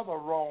another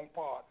wrong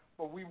part,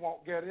 but we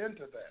won't get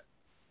into that.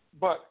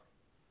 But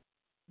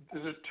the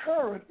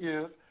deterrent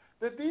is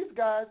that these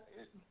guys,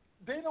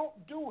 they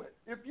don't do it.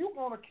 If you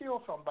want to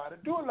kill somebody,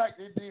 do it like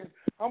they did.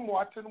 I'm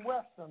watching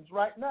Westerns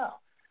right now.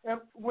 And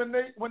when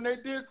they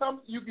did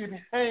something, you can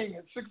hang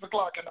at 6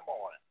 o'clock in the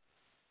morning.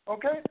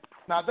 Okay?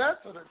 Now that's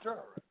a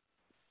deterrent.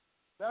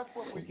 That's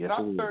what we not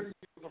 30 years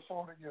or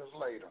 40 years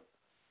later.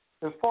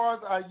 As far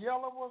as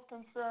Ayala was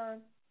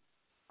concerned,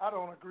 I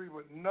don't agree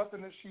with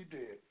nothing that she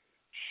did.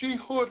 She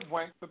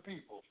hoodwinked the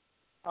people.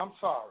 I'm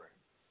sorry.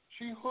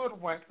 She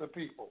hoodwinked the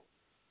people.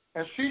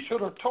 And she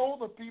should have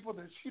told the people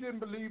that she didn't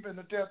believe in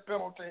the death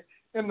penalty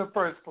in the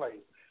first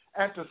place.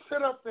 And to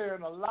sit up there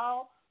and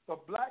allow the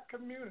black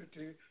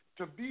community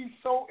to be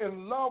so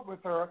in love with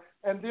her,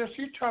 and then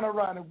she turned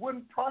around and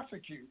wouldn't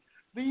prosecute.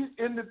 These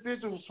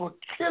individuals were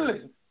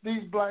killing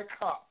these black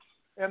cops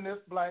and this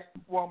black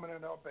woman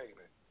and her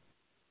baby.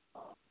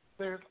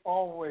 there's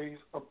always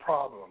a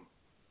problem.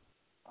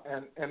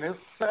 And it's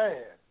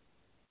sad.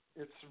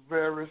 It's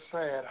very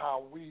sad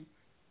how we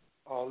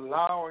are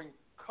allowing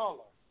color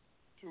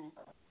to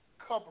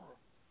cover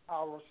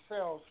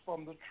ourselves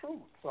from the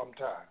truth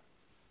sometimes.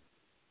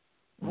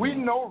 We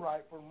know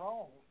right from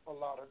wrong a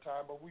lot of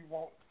time, but we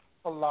won't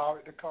allow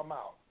it to come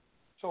out.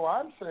 So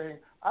I'm saying,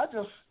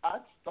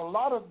 a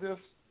lot of this,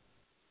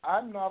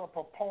 I'm not a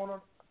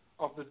proponent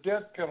of the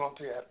death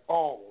penalty at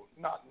all.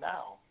 Not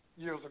now.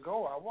 Years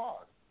ago I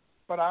was.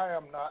 But I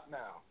am not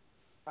now.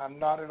 I'm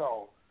not at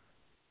all.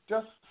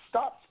 Just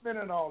stop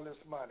spending all this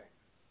money,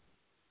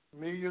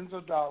 millions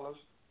of dollars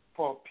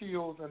for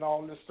appeals and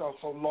all this stuff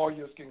so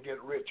lawyers can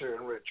get richer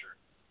and richer.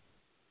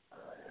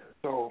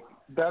 So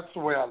that's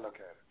the way I look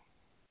at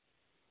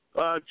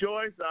it.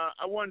 Joyce,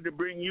 I wanted to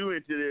bring you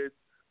into this.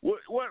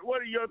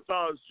 What are your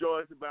thoughts,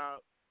 Joyce,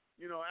 about,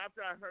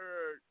 after I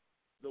heard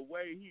the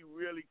way he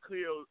really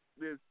killed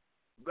this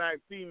black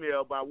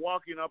female by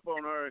walking up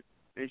on her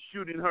and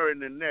shooting her in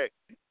the neck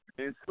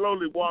and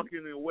slowly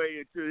walking away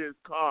into his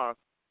car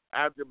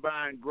after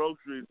buying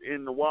groceries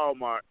in the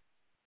Walmart.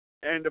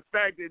 And the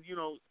fact that,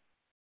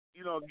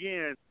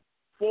 again,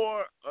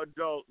 4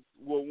 adults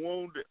were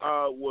wounded,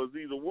 was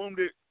either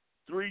wounded,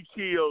 3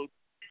 killed,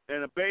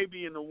 and a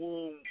baby in the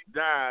womb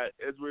died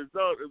as a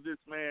result of this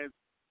man's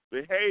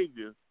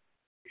behavior.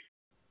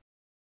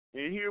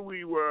 And here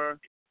we were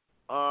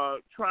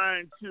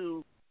trying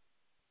to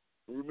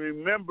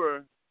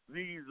remember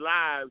these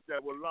lives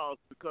that were lost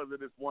because of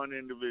this one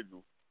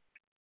individual.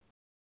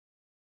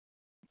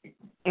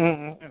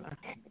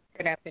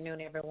 Good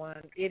afternoon,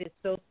 everyone. It is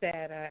so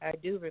sad. I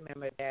do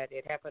remember that.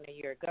 It happened a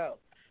year ago.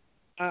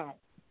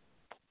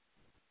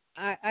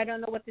 I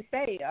don't know what to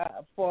say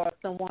for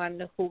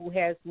someone who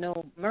has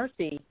no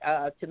mercy,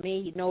 to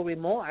me, no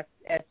remorse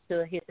as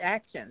to his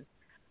actions.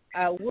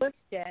 I wish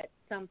that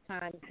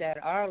sometimes that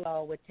our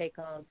law would take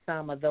on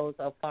some of those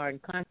of foreign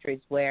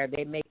countries where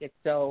they make it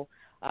so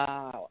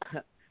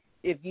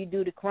if you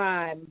do the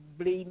crime,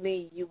 believe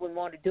me, you wouldn't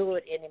want to do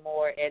it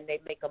anymore, and they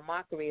make a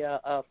mockery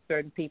of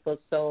certain people,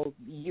 so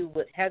you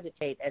would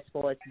hesitate as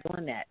far as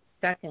doing that.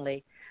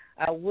 Secondly,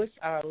 I wish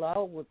our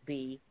law would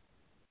be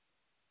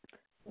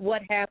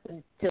what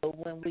happens to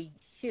when we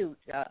shoot,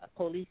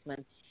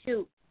 policemen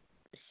shoot.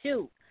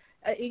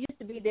 It used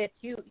to be that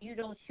you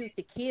don't shoot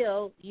to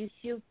kill, you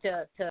shoot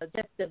to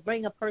just to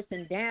bring a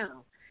person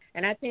down.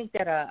 And I think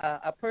that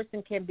a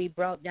person can be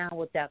brought down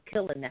without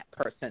killing that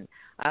person.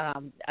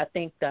 I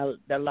think the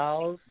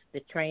laws,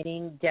 the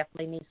training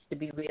definitely needs to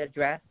be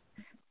readdressed.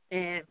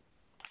 And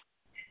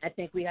I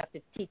think we have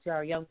to teach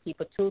our young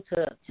people, too,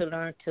 to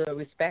learn to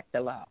respect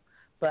the law.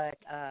 But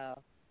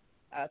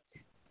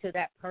to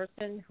that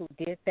person who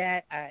did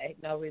that, I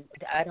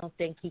don't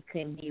think he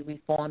can be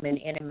reformed in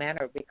any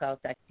manner, because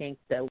I think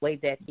the way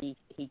that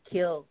he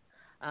killed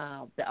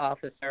the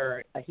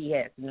officer, he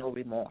has no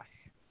remorse.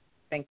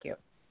 Thank you.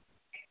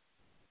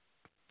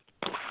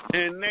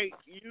 And Nate,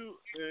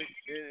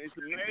 it's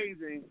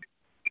amazing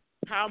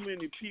how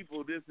many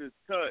people this has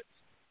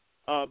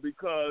touched,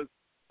 because,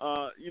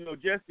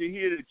 just to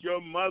hear that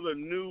your mother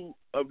knew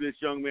of this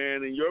young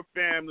man and your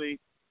family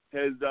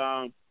has,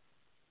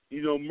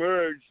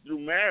 merged through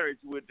marriage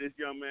with this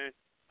young man.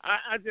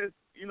 I just,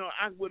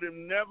 I would have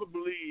never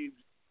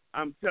believed,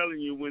 I'm telling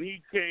you, when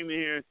he came in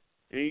here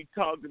and he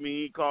talked to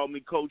me, he called me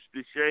Coach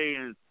DeShay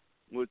and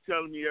was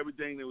telling me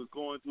everything that was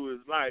going through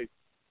his life,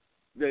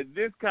 that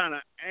this kind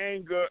of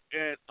anger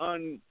and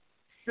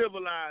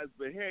uncivilized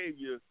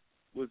behavior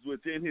was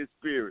within his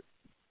spirit.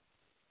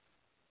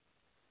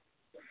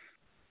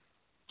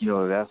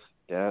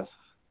 That's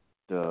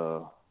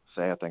the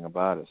sad thing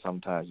about it.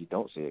 Sometimes you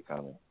don't see it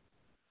coming,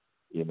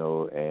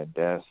 and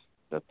that's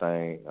the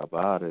thing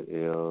about it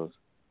is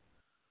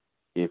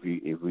if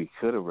we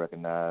could have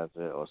recognized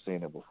it or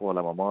seen it before,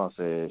 like my mom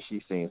said,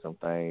 she's seen some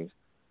things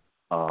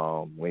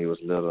when he was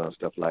little and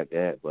stuff like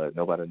that, but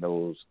nobody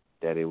knows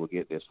that it would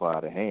get this far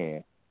out of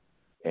hand.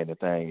 And the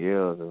thing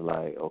is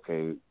like,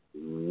 okay,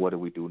 what do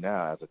we do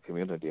now as a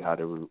community? How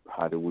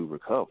do we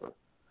recover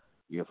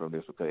from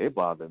this? Because it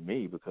bothered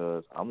me,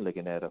 because I'm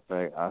looking at the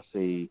fact I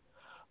see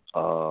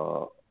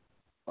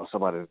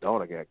somebody's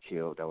daughter got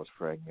killed that was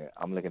pregnant.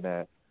 I'm looking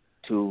at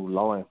 2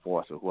 law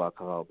enforcement who I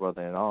call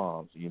brother in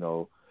arms,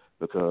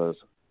 because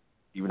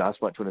even I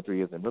spent 23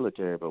 years in the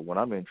military, but when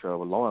I'm in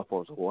trouble, law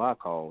enforcement who I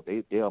call,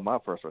 they are my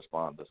first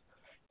responders.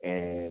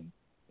 And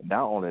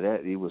not only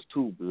that, it was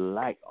 2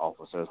 black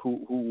officers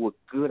who were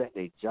good at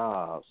their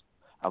jobs.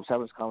 I was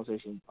having this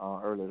conversation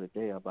earlier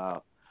today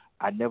about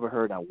I never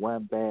heard that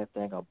one bad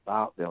thing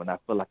about them, and I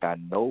feel like I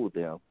know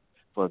them.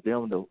 For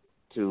them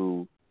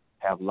to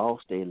have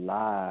lost their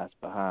lives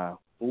behind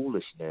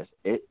foolishness,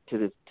 to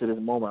this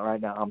moment right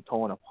now, I'm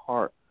torn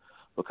apart,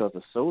 because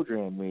the soldier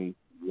in me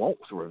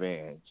wants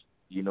revenge.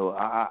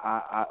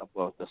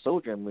 The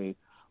soldier in me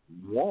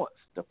wants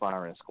the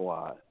firing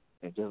squad,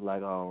 and just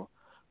like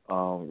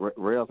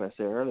Ralph had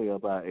said earlier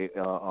about it,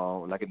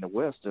 like in the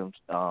Westerns,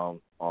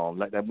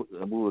 like that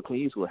movie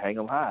Clint Eastwood, hang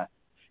 'em high.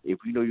 If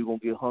you know you're going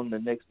to get hung the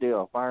next day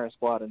or firing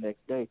squad the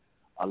next day,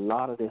 a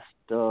lot of this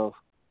stuff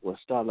will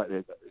start, like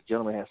the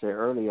gentleman had said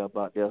earlier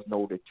about there's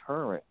no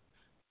deterrent,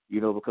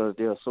 because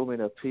there are so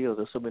many appeals,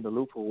 there's so many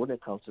loopholes when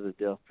it comes to the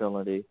death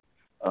penalty.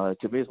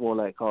 To me, it's more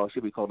like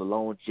should be called a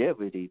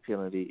longevity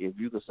penalty. If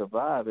you can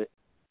survive it,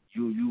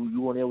 you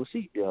won't ever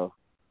see death.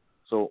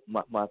 So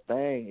my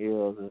thing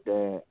is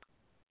that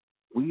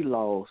we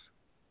lost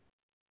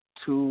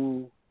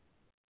 2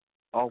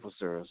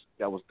 officers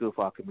that was good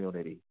for our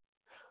community,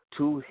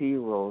 2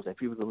 heroes that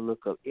people can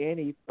look up.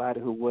 Anybody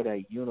who wear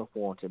that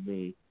uniform, to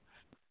me,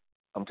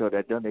 I'm telling you,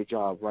 that done their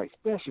job right,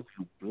 especially if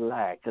you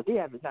black, because they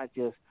have to not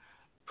just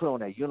put on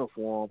that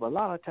uniform, but a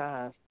lot of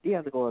times they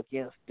have to go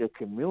against the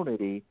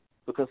community,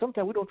 because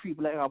sometimes we don't treat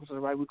black officers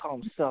right. We call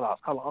them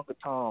sellouts, call them Uncle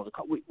Toms.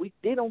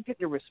 They don't get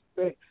the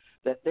respect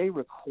that they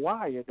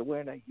require to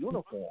wear that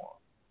uniform.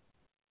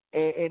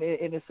 And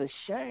it's a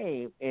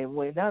shame. And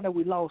now that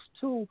we lost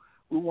 2,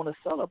 we want to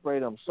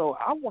celebrate them. So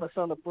I want to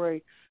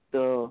celebrate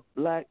the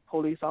black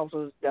police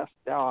officers that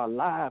are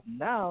alive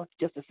now,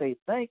 just to say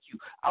thank you.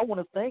 I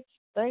want to thank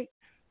that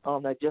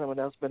gentleman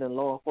that's been in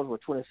law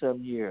enforcement for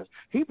 27 years.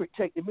 He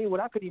protected me when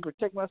I couldn't even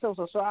protect myself.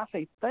 So I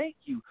say thank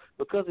you.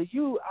 Because of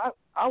you,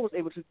 I was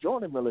able to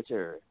join the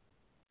military.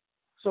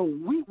 So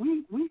we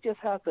just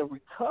have to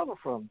recover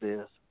from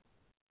this.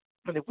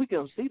 And if we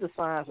can see the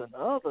signs in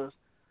others,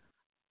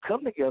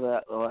 come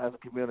together as a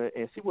community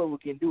and see what we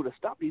can do to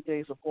stop these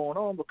things from going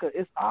on, because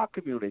it's our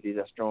community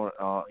that's throwing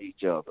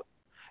each other.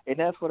 And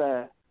that's what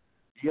the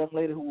young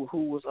lady who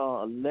was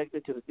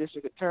elected to the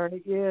district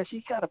attorney, yeah,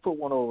 she kind of put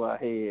one over our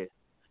head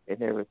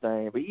and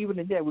everything. But even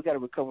in that, we got to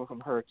recover from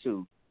her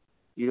too.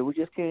 We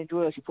just can't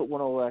do it. She put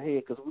one over our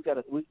head, because we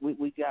gotta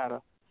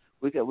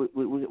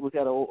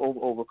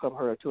overcome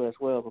her too as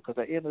well. Because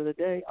at the end of the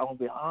day, I'm gonna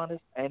be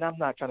honest, and I'm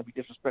not trying to be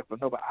disrespectful,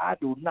 no, but I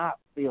do not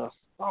feel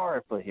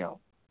sorry for him.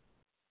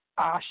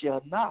 I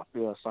shall not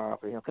feel sorry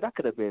for him, because that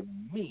could have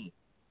been me.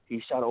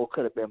 He shot, or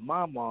could have been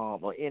my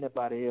mom or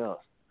anybody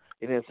else.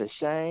 And it's a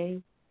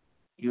shame.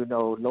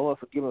 Lord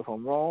forgive me if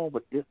I'm wrong,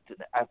 but this,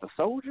 as a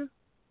soldier,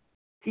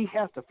 he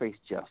has to face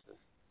justice.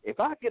 If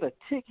I get a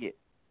ticket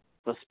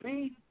for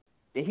speed,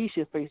 then he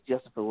should face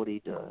justice for what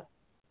he does.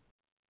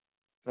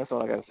 That's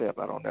all I got to say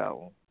about on that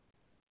one.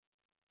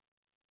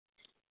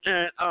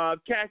 And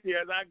Kathy,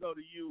 as I go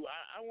to you,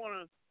 I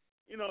want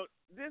to,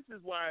 this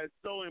is why it's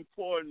so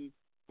important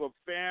for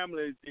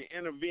families to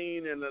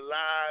intervene in the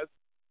lives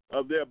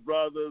of their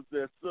brothers,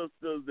 their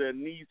sisters, their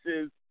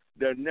nieces,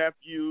 their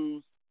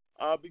nephews,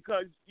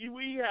 because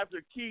we have to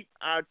keep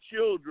our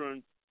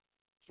children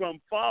from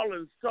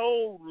falling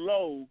so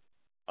low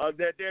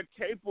that they're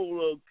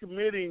capable of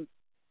committing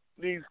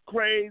these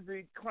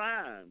crazy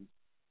crimes.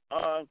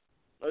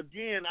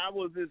 Again, I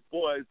was this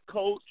boy's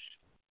coach.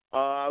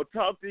 I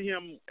talked to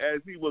him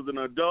as he was an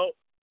adult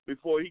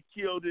before he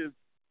killed his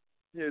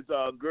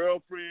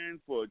girlfriend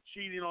for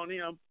cheating on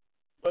him.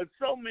 But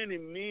so many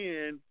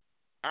men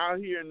out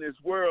here in this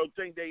world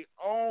think they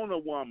own a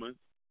woman,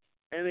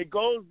 and it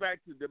goes back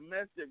to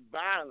domestic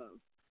violence.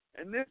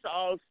 And this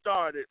all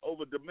started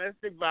over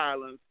domestic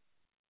violence,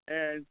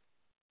 and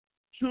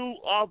 2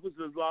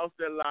 officers lost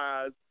their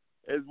lives,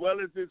 as well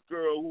as this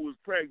girl who was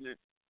pregnant,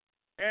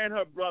 and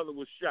her brother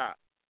was shot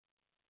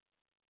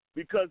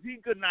because he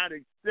could not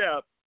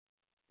accept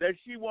that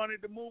she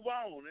wanted to move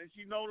on, and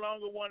she no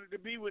longer wanted to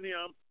be with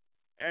him,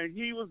 and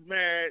he was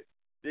mad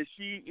that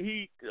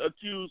he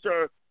accused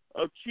her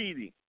of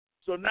cheating.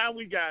 So now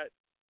we got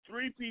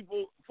 4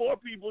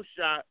 people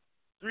shot,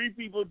 3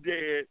 people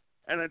dead,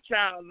 and a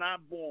child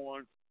not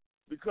born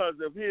because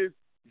of his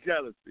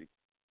jealousy.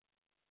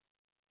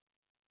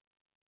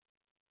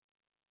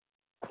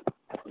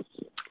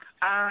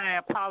 I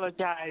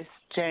apologize,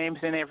 James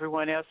and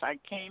everyone else. I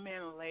came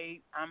in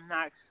late. I'm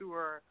not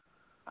sure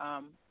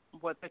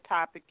what the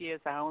topic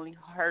is. I only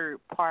heard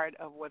part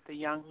of what the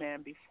young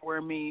man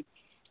before me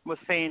was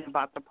saying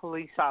about the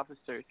police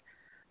officers.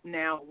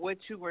 Now, what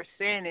you were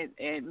saying,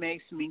 it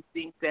makes me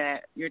think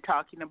that you're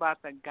talking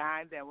about the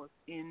guy that was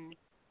in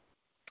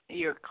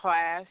your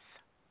class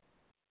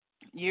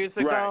years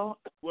ago.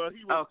 Right.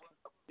 Well,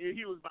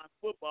 he was my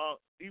football.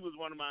 He was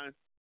one of my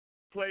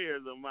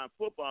players of my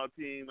football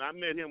team. I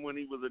met him when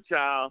he was a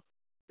child.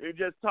 They're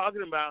just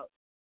talking about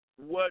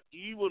what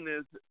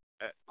evilness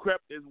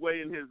crept his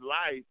way in his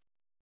life,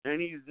 and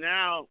he's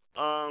now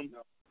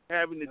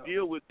having to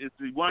deal with. It's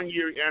the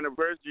 1-year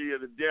anniversary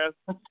of the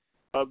death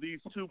of these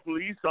 2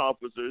 police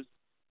officers,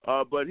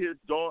 but his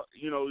daughter,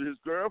 his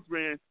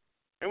girlfriend,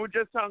 and we're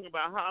just talking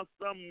about how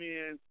some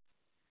men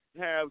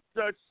have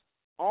such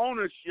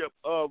ownership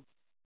of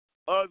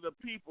other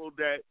people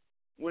that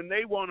when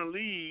they want to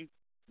leave,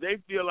 they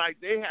feel like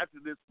they have to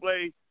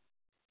display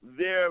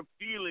their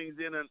feelings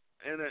in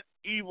an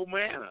evil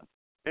manner.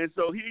 And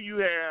so here you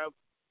have,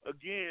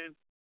 again,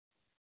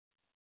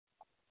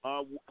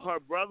 her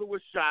brother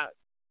was shot,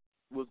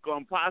 was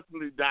going to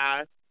possibly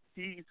die.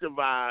 He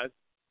survived.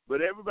 But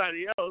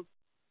everybody else,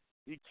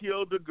 he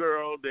killed the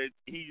girl that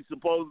he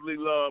supposedly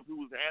loved who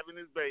was having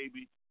his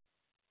baby.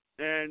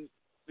 And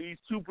these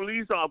 2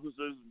 police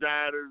officers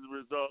died as a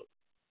result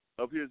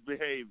of his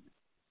behavior.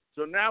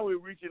 So now we're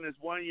reaching this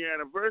 1 year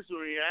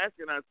anniversary and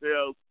asking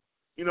ourselves,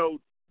 you know,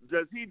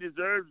 does he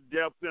deserve the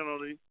death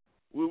penalty?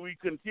 Will we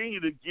continue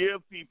to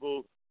give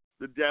people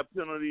the death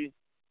penalty?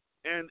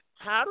 And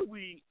how do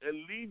we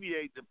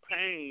alleviate the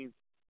pain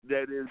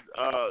that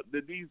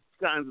these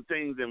kinds of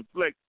things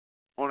inflict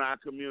on our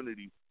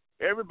community?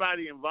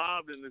 Everybody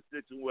involved in this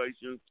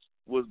situation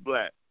was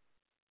black.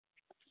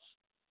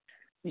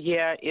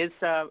 Yeah, it's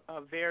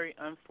a very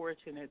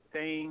unfortunate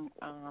thing,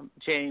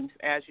 James.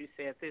 As you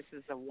said, this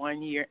is a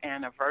 1 year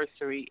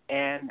anniversary,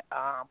 and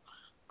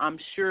I'm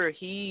sure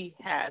he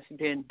has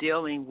been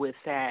dealing with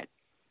that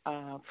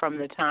from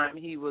the time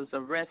he was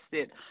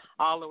arrested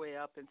all the way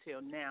up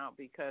until now,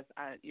 because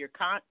your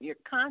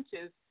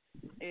conscience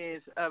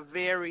is a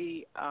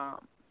very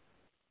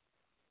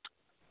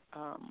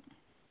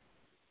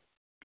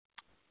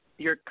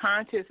your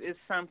conscience is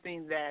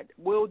something that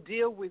will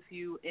deal with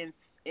you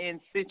in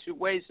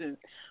situations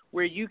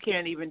where you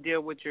can't even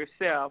deal with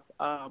yourself.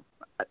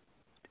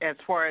 As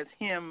far as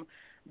him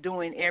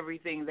doing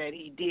everything that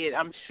he did,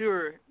 I'm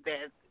sure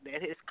that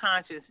his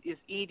conscience is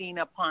eating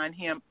upon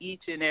him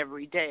each and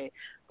every day.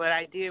 But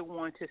I did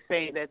want to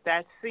say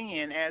that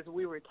sin, as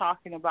we were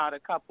talking about a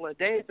couple of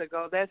days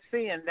ago, that's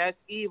sin, that's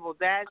evil,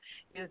 that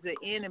is the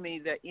enemy.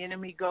 The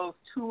enemy goes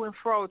to and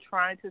fro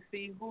trying to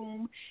see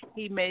whom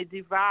he may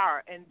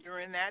devour. And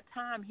during that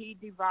time, he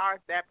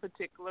devoured that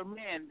particular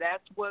man.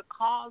 That's what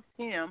caused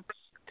him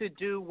to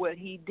do what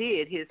he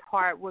did. His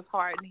heart was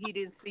hardened. He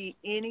didn't see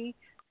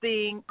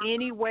anything,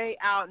 any way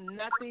out,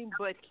 nothing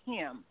but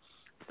him.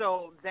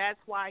 So that's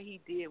why he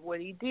did what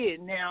he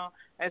did. Now,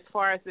 as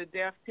far as the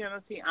death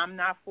penalty, I'm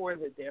not for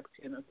the death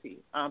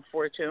penalty.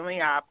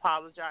 Unfortunately, I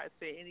apologize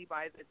to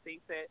anybody that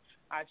thinks that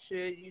I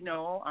should. You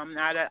know, I'm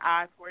not an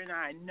eye for an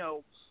eye,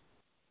 no.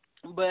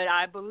 But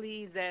I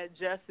believe that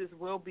justice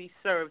will be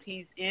served.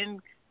 He's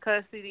in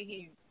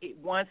custody.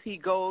 Once he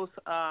goes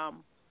up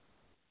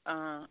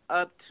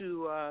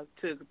to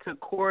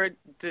court,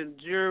 the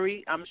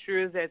jury, I'm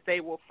sure that they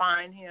will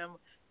find him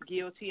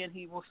guilty, and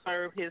he will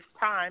serve his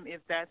time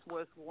if that's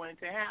what's going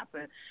to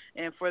happen.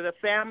 And for the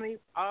family,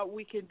 all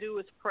we can do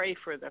is pray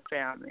for the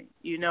family,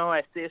 you know,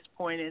 at this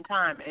point in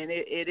time. And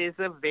it is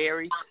a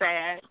very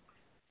sad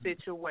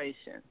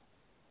situation.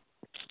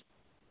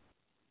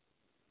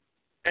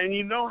 And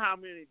you know how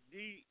many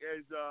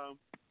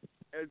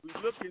as we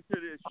look into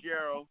this,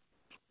 Cheryl,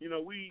 you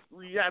know, we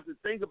have to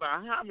think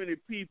about how many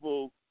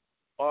people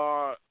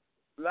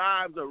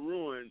lives are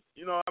ruined.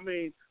 You know, I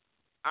mean,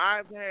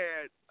 I've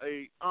had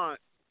a aunt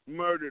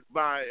murdered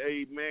by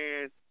a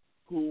man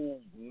who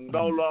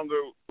no longer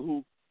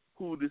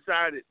who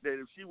decided that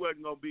if she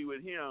wasn't going to be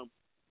with him,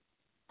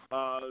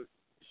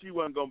 she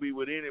wasn't going to be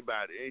with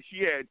anybody. And she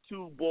had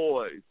 2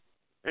 boys,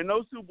 and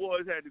those 2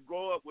 boys had to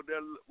grow up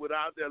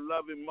without their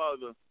loving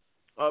mother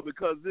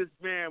because this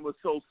man was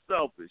so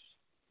selfish.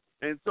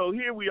 And so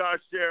here we are,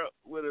 Cheryl,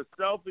 with a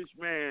selfish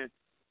man,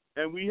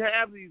 and we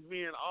have these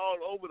men all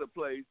over the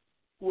place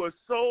who are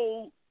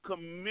so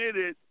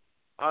committed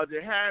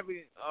to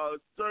having a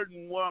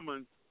certain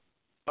woman,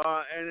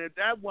 and if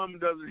that woman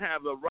doesn't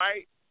have the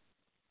right,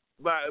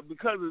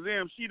 because of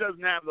them, she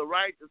doesn't have the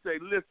right to say,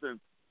 listen,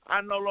 I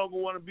no longer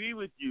want to be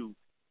with you.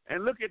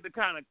 And look at the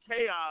kind of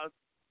chaos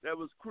that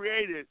was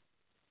created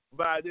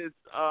by this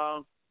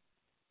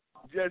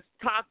just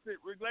toxic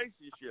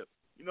relationship.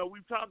 You know,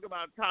 we've talked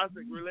about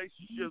toxic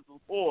relationships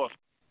before,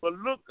 but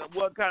look at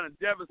what kind of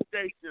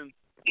devastation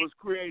was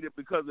created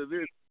because of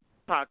this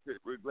toxic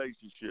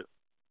relationship.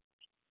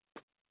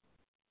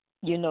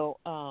 You know,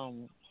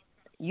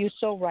 you're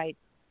so right,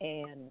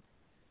 and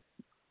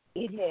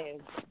it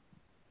has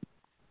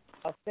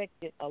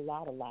affected a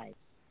lot of lives.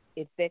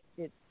 It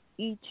affected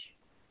each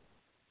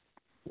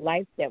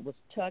life that was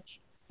touched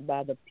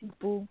by the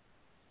people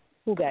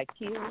who got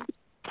killed,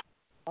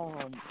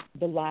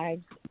 the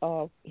lives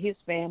of his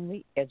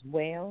family as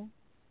well,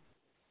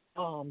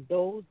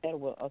 those that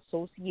were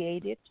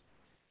associated,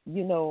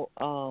 you know,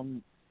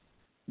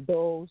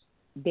 those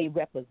they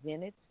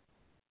represented.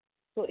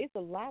 So it's a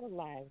lot of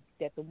lives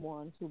that the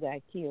ones who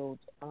got killed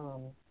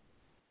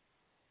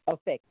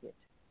affected.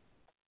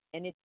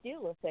 And it's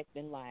still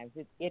affecting lives.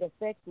 It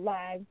affects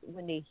lives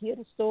when they hear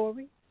the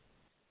story.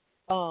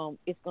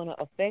 It's going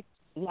to affect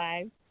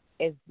lives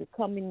as the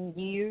coming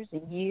years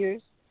and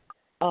years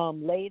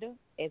later,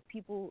 as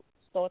people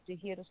start to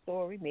hear the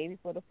story, maybe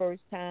for the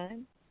first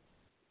time.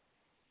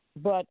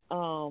 But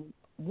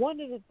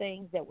one of the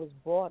things that was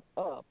brought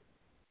up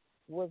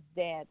was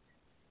that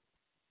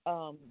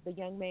the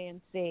young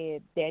man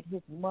said that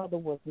his mother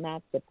was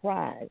not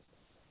surprised.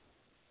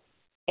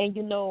 And,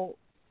 you know,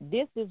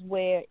 this is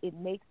where it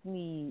makes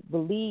me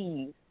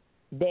believe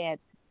that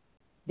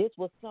this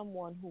was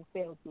someone who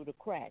fell through the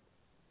cracks.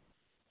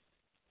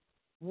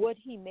 What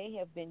he may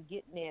have been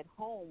getting at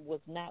home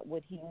was not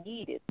what he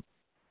needed.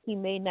 He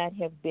may not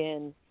have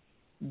been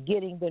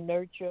getting the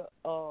nurture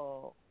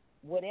or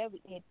whatever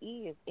it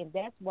is. And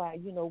that's why,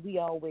 you know, we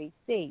always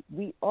say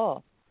we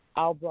are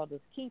our brother's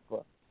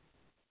keeper.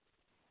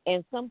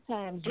 And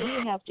sometimes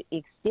we have to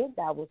extend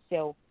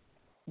ourselves,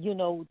 you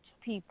know,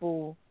 to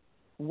people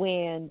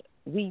when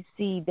we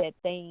see that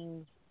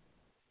things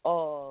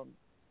are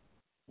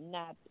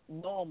not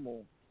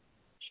normal,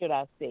 should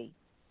I say.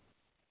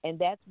 And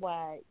that's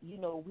why,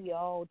 we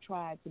all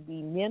try to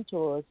be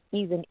mentors,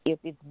 even if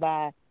it's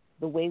by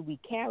the way we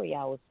carry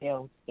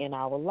ourselves in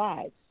our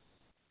lives.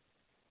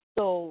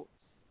 So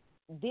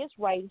this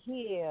right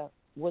here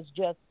was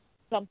just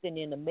something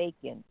in the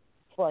making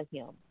for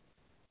him.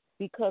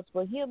 Because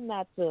for him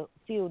not to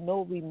feel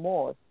no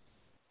remorse,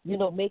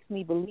 makes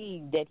me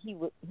believe that he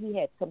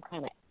had some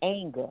kind of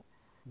anger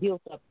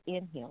built up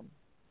in him.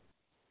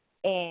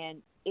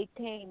 And it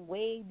came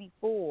way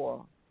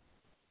before,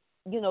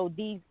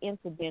 these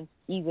incidents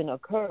even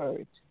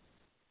occurred.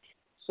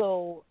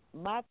 So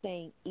my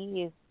thing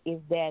is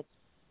that,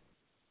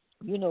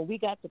 we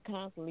got to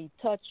constantly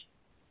touch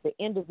the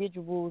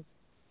individuals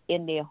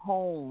in their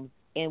homes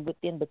and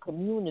within the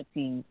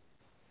communities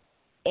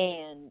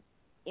and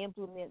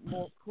implement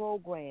more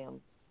programs,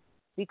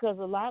 because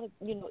a lot of,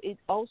 it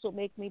also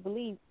makes me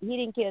believe he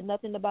didn't care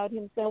nothing about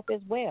himself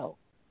as well,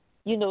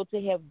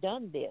 to have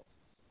done this.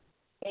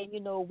 And,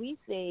 we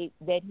say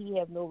that he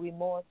have no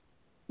remorse.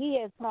 He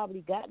has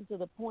probably gotten to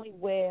the point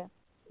where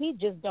he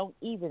just don't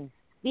even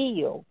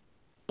feel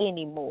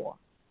anymore,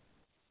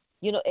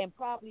 and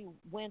probably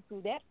went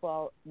through that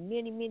for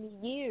many, many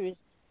years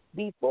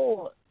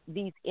before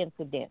these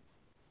incidents.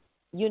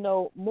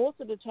 Most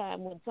of the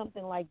time when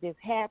something like this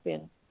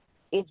happens,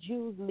 it's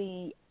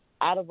usually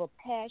out of a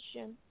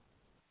passion,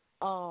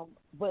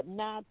 but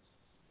not,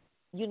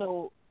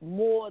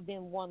 more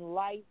than one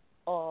life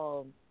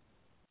of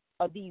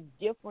these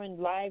different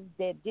lives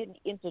that didn't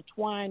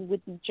intertwine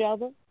with each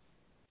other.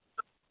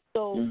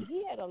 So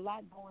he had a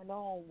lot going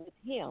on with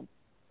him.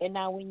 And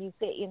now when you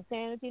say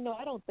insanity, no,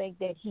 I don't think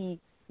that he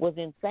was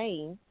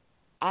insane.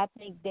 I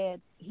think that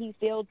he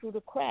fell through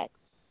the cracks,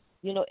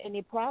 and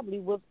it probably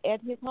was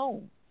at his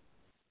home.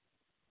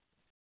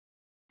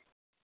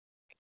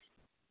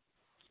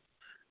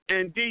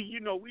 And D,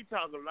 we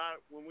talk a lot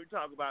when we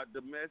talk about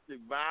domestic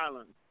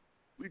violence.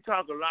 We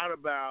talk a lot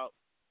about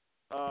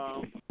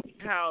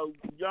how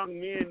young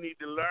men need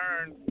to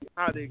learn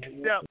how to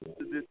accept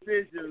the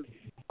decisions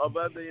of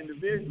other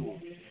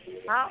individuals.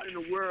 How in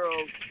the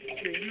world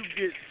can you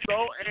get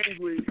so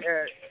angry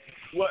at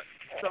what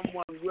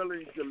someone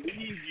willing to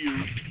leave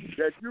you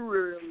that you're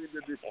willing to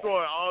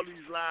destroy all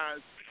these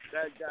lives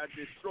that got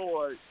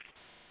destroyed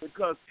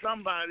because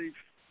somebody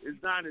is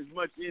not as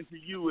much into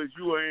you as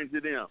you are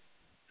into them?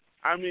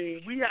 I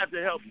mean, we have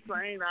to help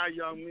train our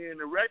young men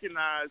to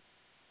recognize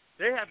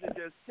they have to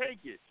just take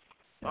it.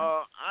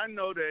 I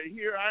know that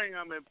here I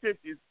am at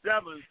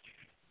 57,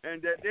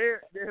 and that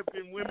there have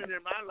been women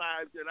in my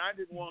life that I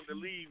didn't want to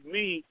leave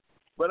me,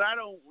 but I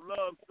don't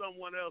love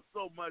someone else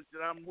so much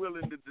that I'm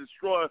willing to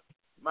destroy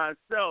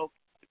myself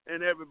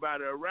and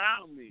everybody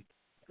around me.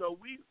 So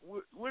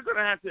we're going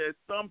to have to, at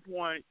some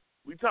point,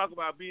 we talk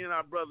about being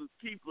our brother's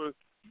keeper.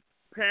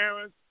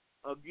 Parents,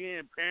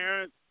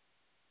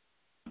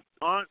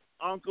 aunts,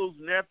 uncles,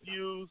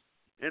 nephews,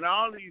 and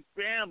all these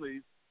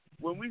families,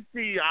 when we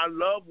see our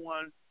loved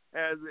one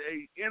has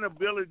a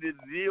inability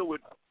to deal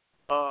with,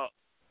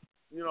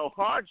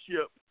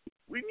 hardship,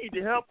 we need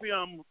to help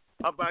him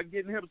by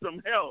getting him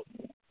some help.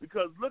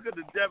 Because look at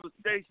the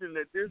devastation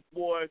that this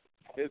boy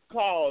has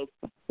caused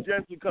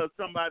just because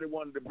somebody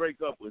wanted to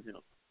break up with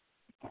him.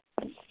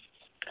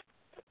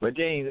 But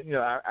James,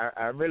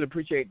 I really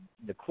appreciate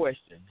the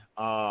question.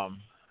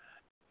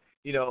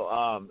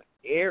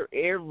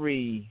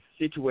 Every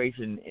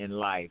situation in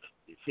life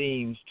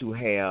seems to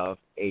have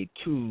a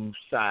two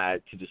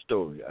side to the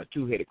story, a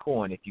two-headed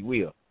coin, if you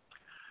will.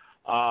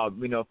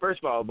 First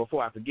of all,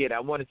 before I forget, I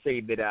want to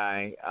say that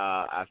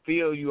I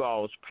feel you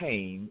all's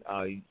pain,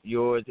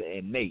 yours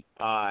and Nate,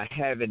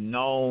 having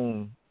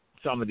known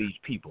some of these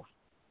people.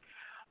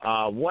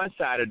 One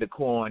side of the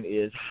coin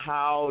is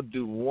how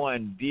do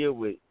one deal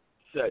with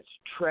such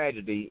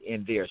tragedy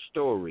in their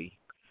story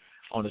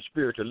on a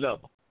spiritual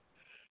level,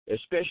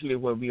 especially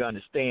when we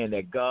understand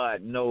that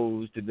God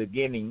knows the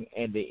beginning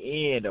and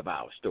the end of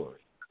our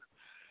story.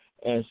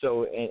 And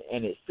so,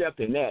 and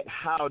accepting that,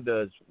 how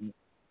does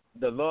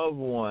the loved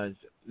ones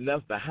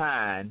left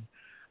behind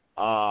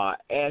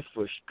ask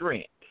for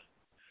strength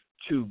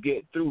to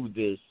get through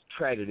this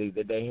tragedy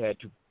that they had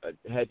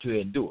to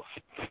endure?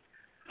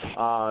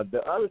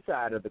 The other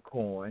side of the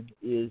coin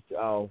is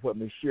what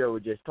Ms.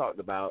 Cheryl just talked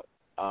about,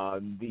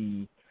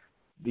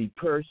 the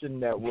person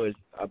that was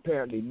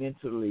apparently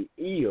mentally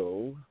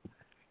ill,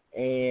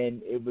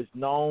 and it was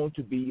known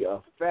to be a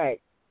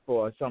fact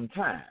for some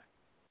time.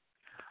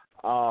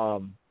 I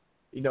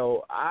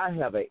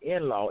have an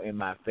in-law in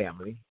my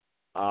family,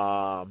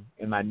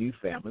 in my new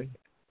family.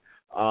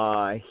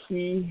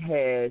 He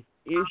has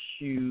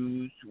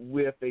issues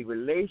with a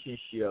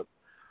relationship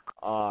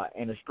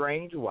and a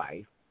strange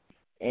wife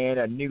and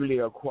a newly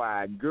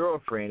acquired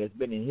girlfriend that's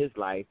been in his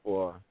life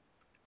for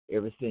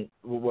years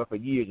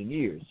and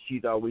years.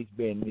 She's always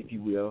been, if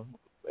you will,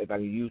 if I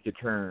can use the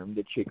term,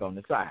 the chick on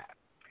the side.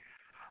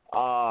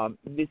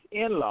 This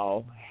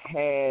in-law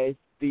has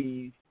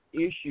these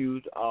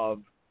issues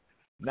of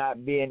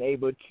not being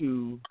able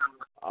to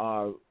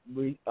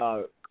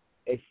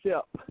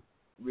accept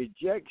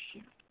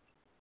rejection,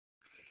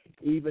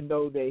 even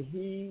though that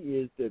he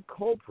is the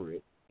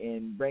culprit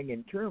in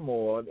bringing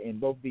turmoil in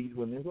both these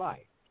women's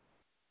lives.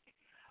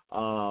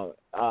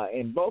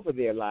 In both of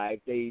their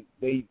lives, they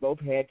both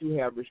had to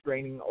have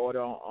restraining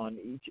order on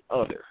each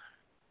other.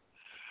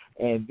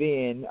 And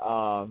then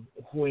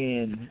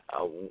when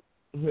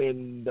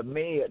the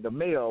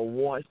male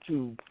wants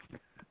to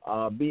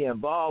be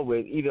involved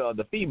with either of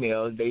the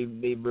females,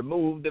 they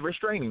remove the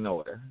restraining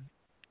order.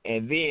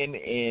 And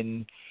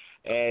then,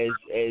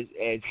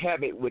 as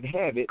habit would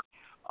have it,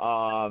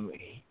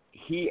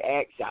 he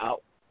acts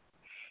out,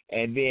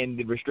 and then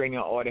the restraining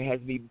order has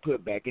to be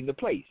put back into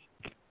place.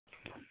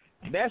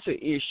 That's an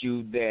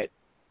issue that,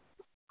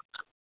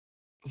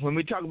 when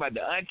we talk about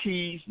the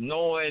aunties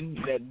knowing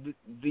that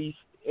these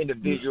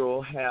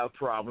individuals have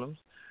problems,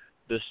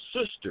 the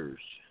sisters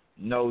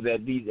know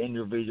that these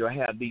individuals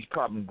have these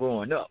problems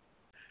growing up.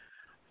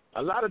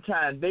 A lot of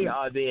times they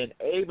are the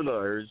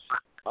enablers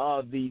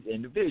of these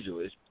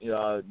individuals.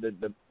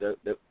 The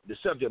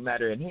subject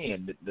matter in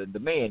hand, the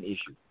man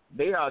issue.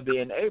 They are the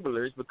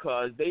enablers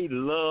because they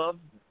love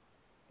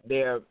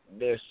their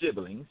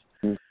siblings,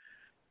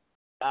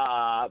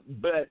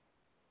 but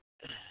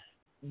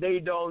they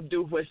don't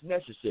do what's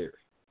necessary.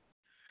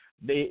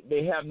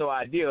 They have no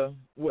idea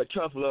what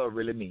tough love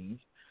really means.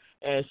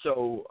 And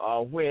so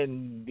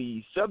when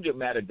the subject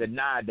matter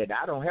denied that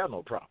I don't have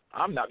no problem,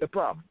 I'm not the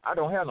problem, I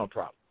don't have no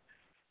problem,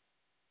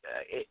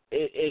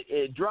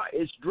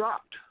 it's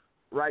dropped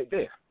right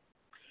there.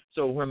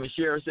 So when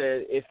Michelle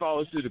said it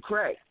falls through the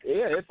crack,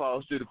 yeah, it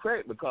falls through the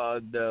crack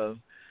because the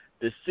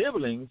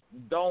siblings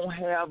don't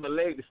have a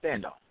leg to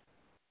stand on.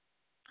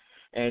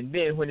 And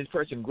then when this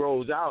person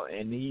grows out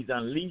and he's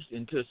unleashed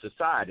into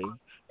society,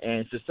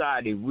 and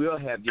society will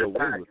have their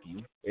way with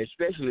you,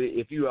 especially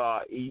if you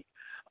are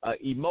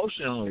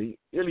emotionally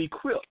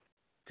ill-equipped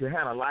to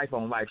handle life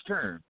on life's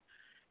terms,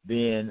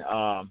 then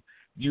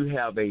you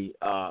have a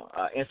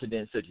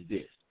incident such as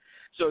this.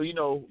 So,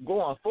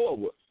 going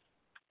forward,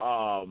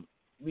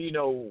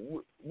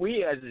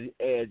 we as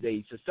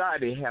a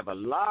society have a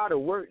lot of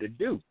work to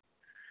do.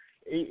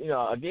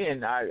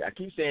 Again, I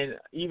keep saying,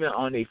 even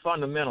on a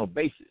fundamental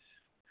basis,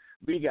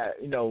 we got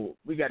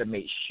to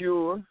make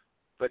sure,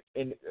 but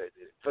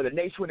for the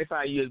next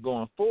 25 years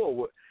going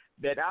forward,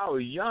 that our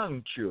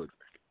young children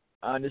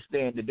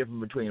understand the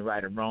difference between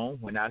right and wrong.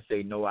 When I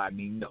say no, I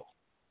mean no.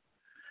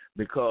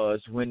 Because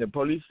when the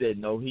police said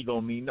no, he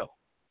gonna mean no,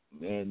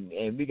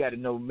 and we got to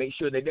make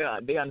sure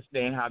that they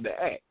understand how to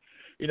act.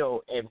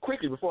 And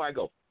quickly before I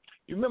go,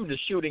 you remember the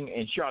shooting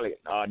in Charlotte,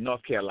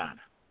 South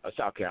Carolina,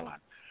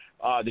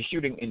 the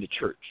shooting in the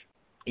church.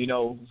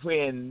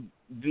 When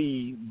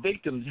the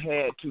victims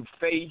had to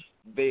face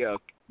the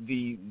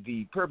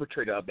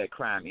perpetrator of that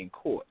crime in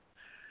court,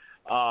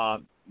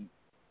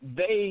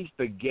 they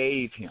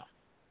forgave him.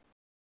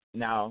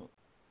 Now,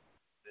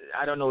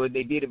 I don't know if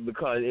they did it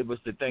because it was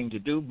the thing to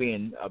do,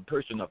 being a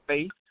person of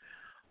faith,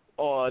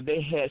 or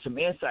they had some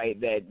insight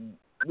that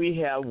we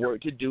have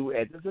work to do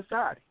as a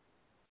society.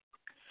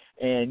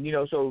 And,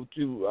 so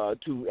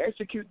to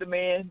execute the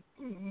man,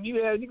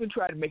 you can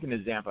try to make an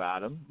example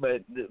out of him,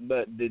 but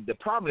the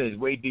problem is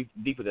way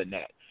deeper than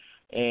that.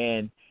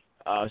 And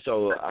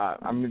so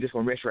I'm just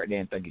going to rest right there,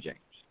 and thank you, James.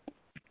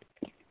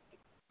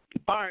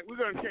 All right, we're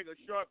going to take a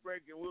short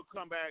break, and we'll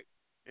come back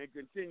and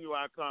continue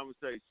our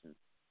conversation.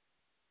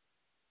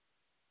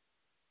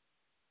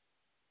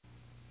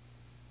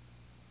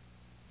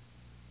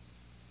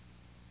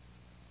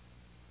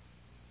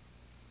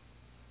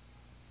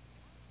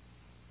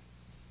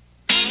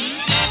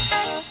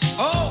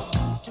 Oh,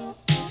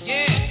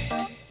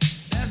 yeah,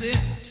 that's it.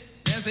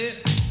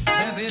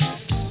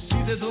 See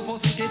this little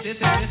folks get this,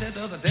 that's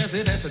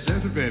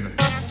it, baby.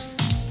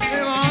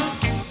 Hey, Mom,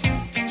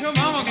 what's your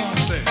mama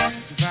gonna say?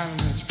 She's finding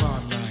that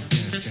spot like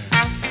this, guy.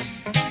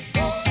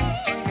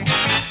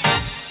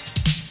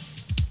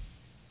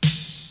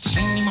 Does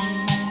anyone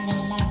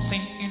wanna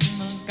sing in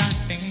the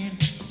garden?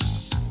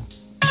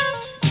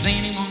 Does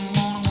anyone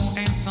wanna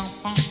dance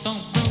up on the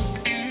roof?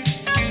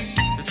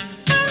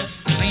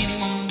 Does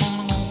anyone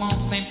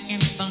wanna sing in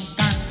the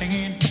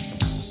garden?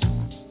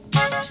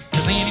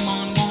 Does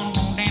anyone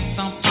wanna dance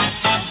up on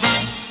the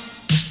roof?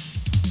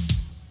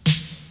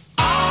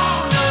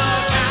 All the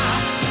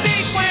time,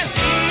 sequence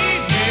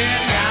easy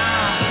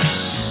down.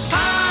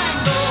 Time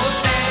goes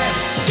fast,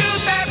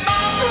 shoot that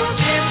ball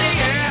in the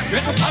air.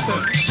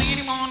 Does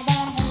anyone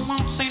wanna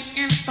sing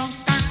in the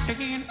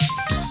garden?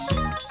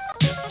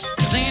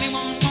 Does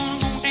anyone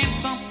wanna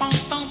dance up on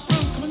the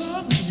roof? Come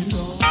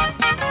on,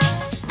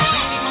 does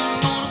anyone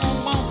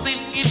wanna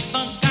sing in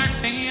the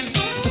garden?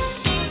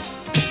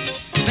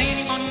 Does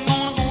anyone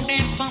wanna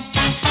dance up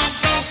on the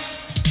roof?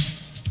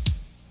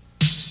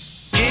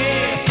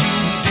 Yeah,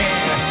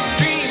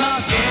 dream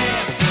of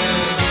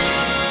yesterday.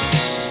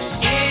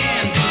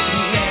 In the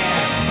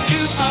air, do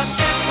a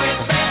step with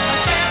better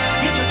step.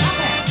 Get your top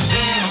hat. Does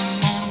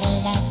anyone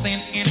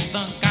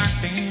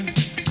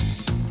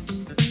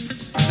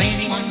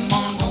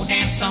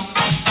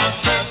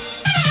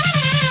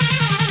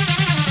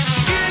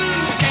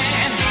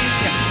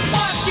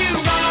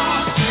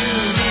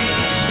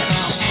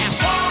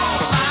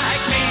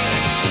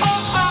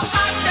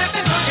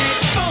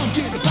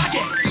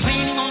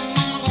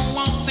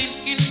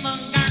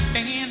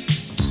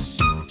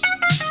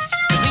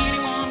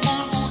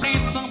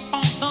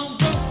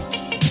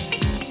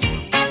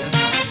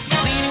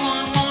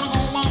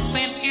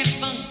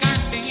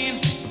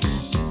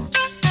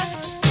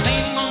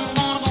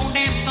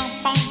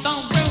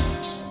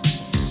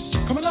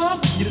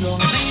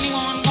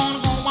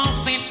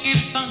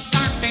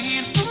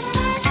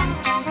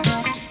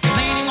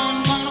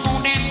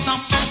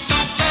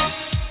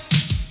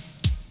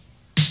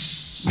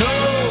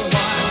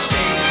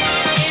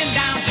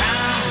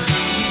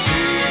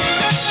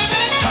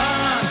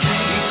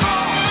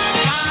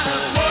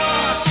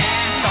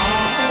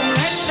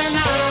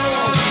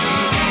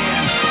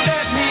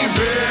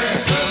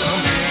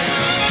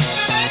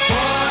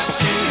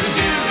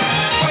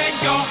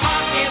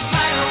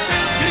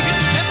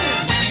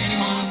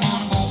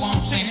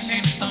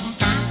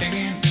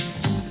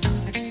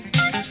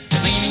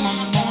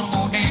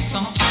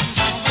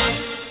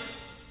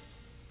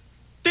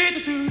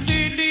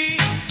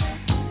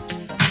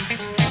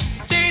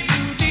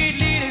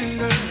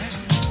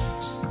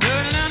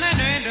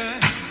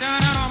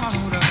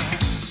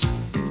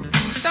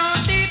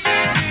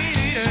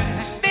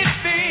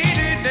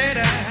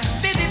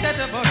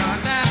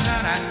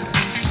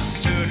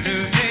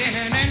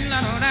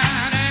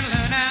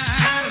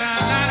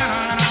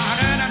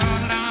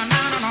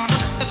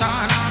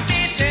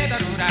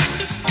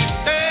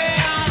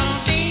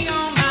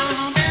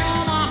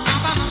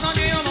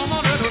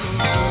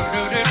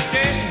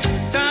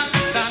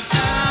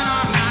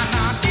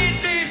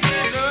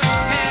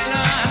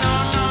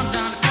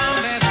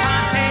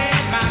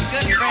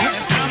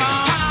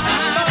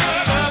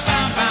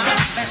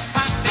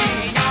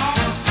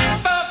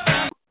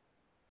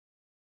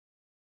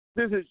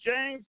This is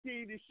James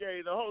T.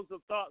 DeShay, the host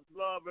of Thoughts,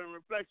 Love, and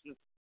Reflections,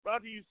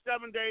 brought to you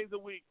 7 days a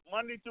week,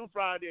 Monday through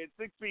Friday at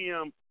 6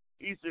 p.m.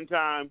 Eastern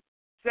Time,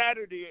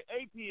 Saturday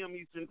at 8 p.m.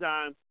 Eastern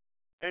Time,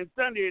 and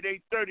Sunday at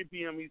 8:30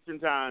 p.m. Eastern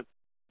Time.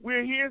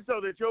 We're here so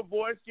that your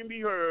voice can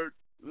be heard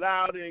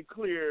loud and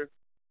clear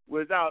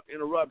without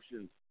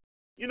interruptions.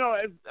 You know,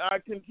 as I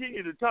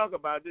continue to talk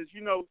about this,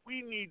 you know,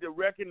 we need to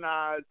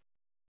recognize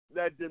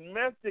that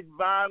domestic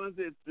violence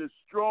is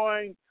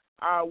destroying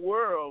our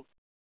world.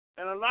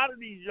 And a lot of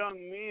these young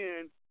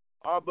men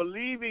are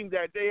believing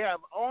that they have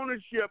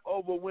ownership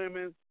over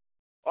women,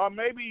 or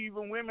maybe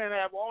even women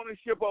have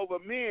ownership over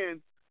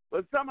men,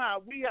 but somehow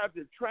we have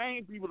to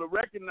train people to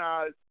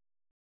recognize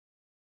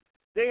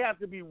they have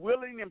to be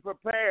willing and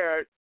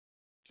prepared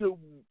to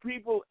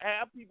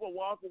have people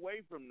walk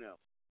away from them.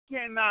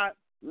 Cannot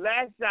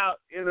lash out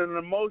in an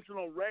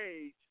emotional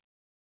rage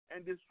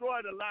and destroy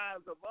the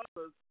lives of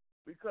others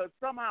because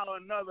somehow or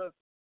another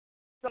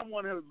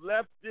someone has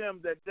left them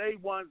that they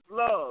once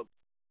loved.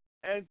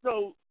 And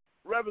so,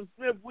 Reverend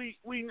Smith, we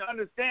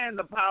understand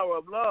the power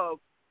of love,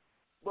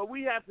 but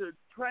we have to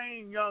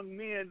train young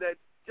men that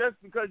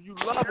just because you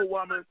love a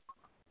woman,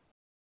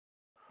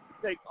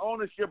 take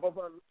ownership of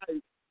her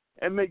life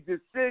and make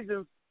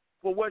decisions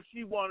for what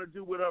she want to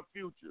do with her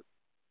future.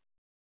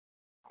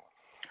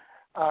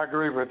 I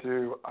agree with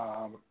you,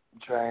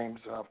 James.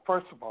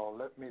 First of all,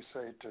 let me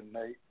say to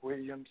Nate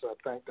Williams, I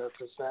think that's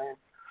his name,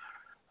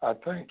 I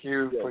thank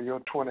you for your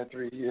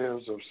 23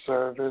 years of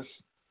service.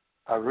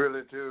 I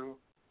really do.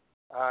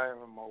 I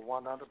am a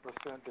 100%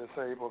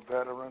 disabled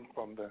veteran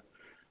from the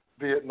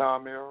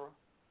Vietnam era.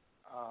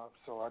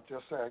 So I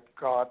just ask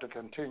God to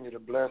continue to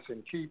bless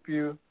and keep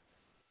you,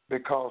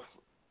 because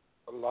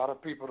a lot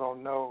of people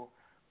don't know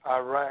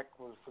Iraq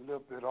was a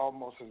little bit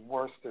almost as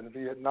worse than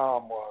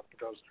Vietnam was,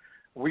 because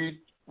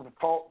we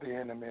fought the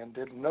enemy and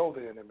didn't know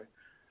the enemy.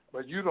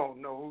 But you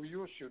don't know who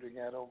you're shooting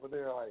at over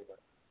there either.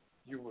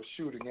 You were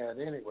shooting at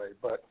anyway.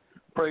 But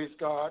praise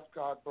God,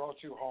 God brought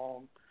you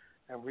home,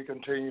 and we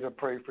continue to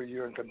pray for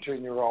you and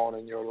continue on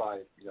in your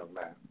life, young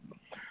man.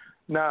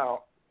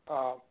 Now,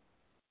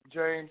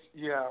 James,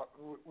 we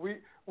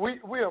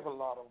have a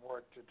lot of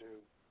work to do.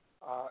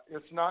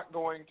 It's not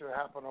going to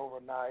happen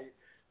overnight,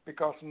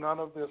 because none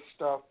of this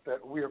stuff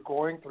that we are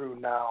going through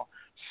now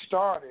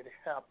started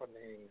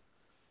happening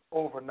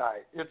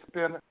overnight. It's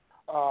been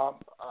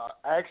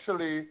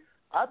actually,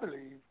 I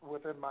believe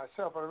within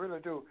myself, I really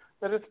do,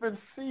 that it's been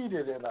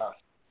seeded in us,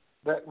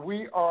 that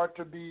we are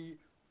to be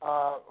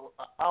our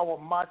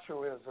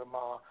machoism,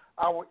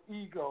 our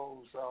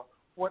egos,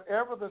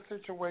 whatever the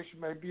situation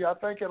may be. I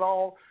think it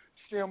all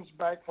stems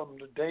back from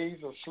the days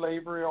of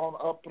slavery on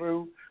up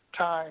through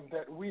time,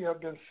 that we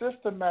have been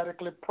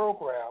systematically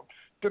programmed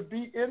to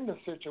be in the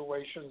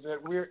situations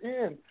that we're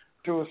in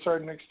to a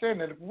certain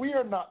extent. And if we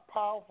are not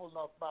powerful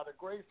enough by the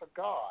grace of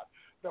God,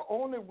 the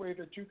only way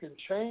that you can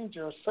change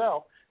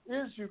yourself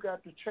is you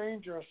got to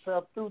change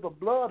yourself through the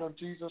blood of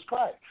Jesus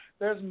Christ.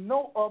 There's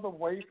no other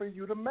way for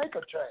you to make a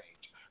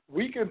change.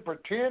 We can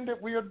pretend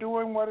that we are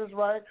doing what is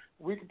right.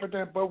 We can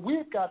pretend, but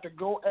we've got to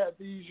go at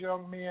these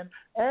young men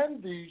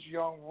and these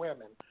young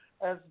women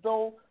as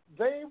though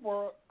they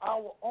were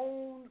our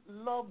own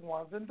loved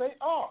ones, and they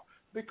are,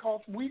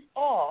 because we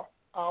are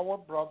our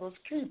brother's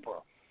keeper.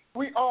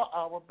 We are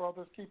our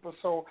brother's keeper.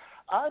 So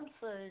I'm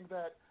saying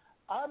that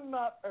I'm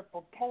not a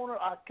proponent.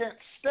 I can't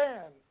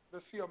stand to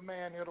see a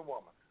man hit a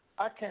woman.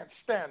 I can't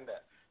stand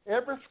that.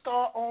 Every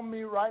scar on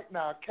me right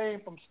now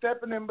came from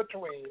stepping in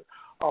between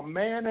a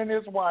man and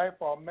his wife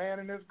or a man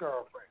and his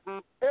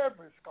girlfriend.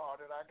 Every scar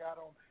that I got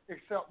on,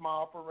 except my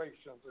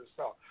operations and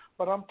stuff.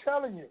 But I'm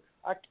telling you,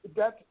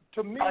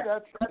 to me,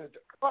 that's the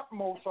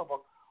utmost of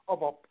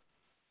a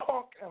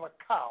punk and a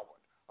coward.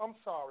 I'm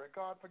sorry,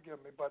 God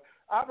forgive me, but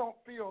I don't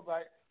feel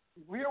like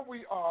here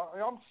we are.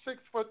 I'm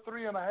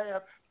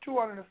 6'3.5",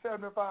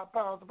 275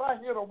 pounds. If I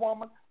hit a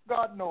woman,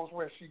 God knows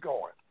where she's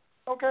going.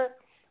 Okay,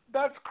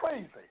 that's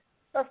crazy.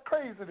 That's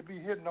crazy to be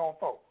hitting on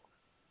folks.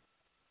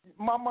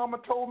 My mama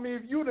told me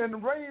if you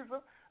didn't raise them,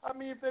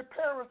 if their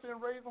parents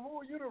didn't raise them, who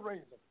are you to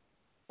raise them?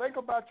 Think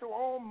about your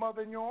own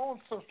mother and your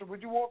own sister.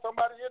 Would you want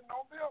somebody hitting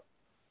on them?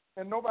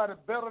 And nobody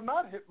better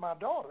not hit my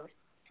daughters.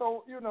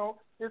 So,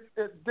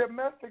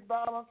 domestic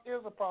violence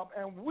is a problem,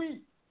 and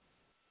we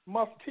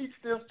must teach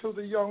this to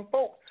the young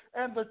folks.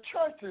 And the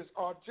churches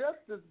are just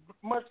as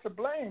much to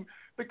blame,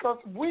 because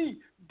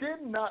we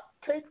did not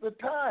take the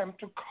time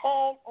to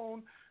call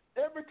on.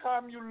 Every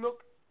time you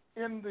look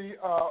in the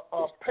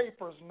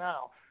papers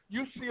now,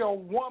 you see a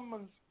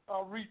woman's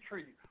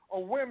retreat, a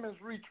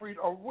women's retreat,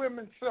 a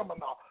women's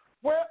seminar.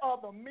 Where are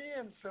the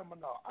men's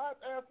seminar? I've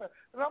asked that,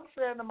 and I'm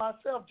saying to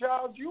myself,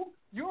 Giles,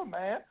 you're a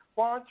man.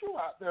 Why aren't you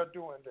out there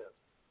doing this?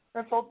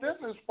 And so this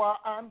is why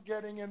I'm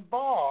getting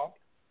involved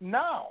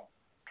now,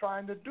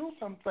 trying to do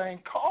some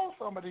things, call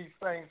some of these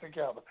things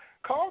together,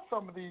 call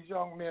some of these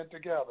young men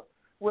together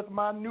with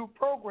my new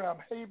program,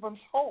 Haven's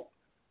Hope,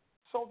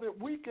 so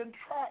that we can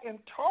try and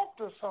talk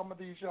to some of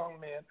these young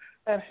men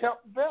and help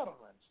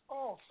veterans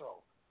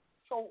also.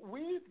 So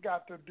we've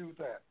got to do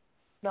that.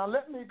 Now,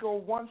 let me go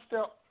one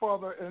step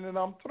further, and then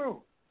I'm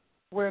through.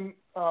 When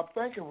I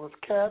think it was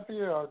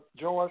Kathy or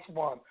Joyce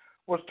one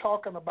was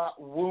talking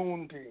about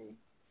wounding,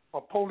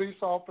 a police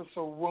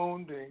officer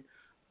wounding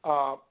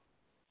a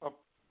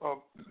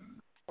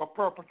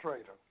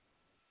perpetrator.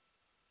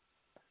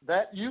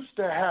 That used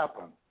to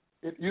happen.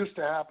 It used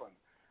to happen.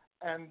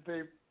 And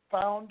they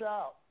found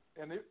out,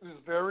 and it is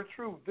very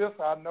true, this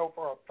I know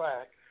for a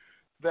fact,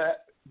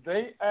 that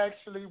they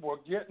actually were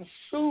getting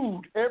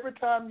sued every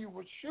time you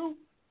would shoot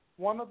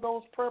one of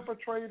those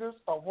perpetrators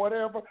or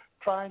whatever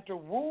trying to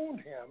wound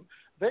him.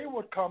 They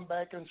would come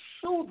back and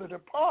sue the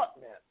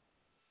department.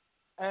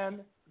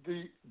 And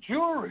the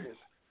juries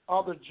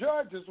or the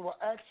judges were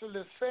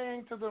actually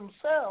saying to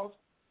themselves,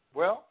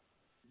 well,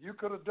 you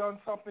could have done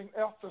something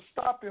else to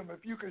stop him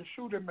if you can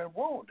shoot him and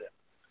wound him.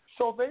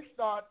 So they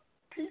start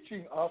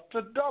teaching us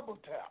to double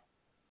tap.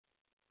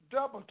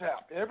 Double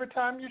tap. Every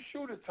time you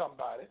shoot at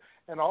somebody,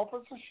 an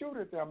officer shoot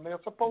at them, they're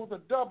supposed to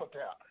double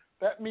tap.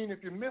 That means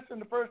if you miss him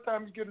the first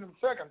time, you get him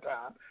the second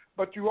time,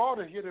 but you ought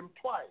to hit him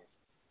twice.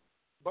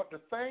 But the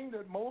thing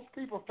that most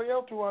people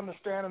fail to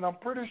understand, and I'm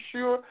pretty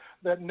sure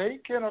that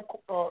Nate can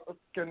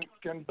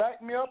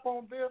back me up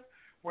on this,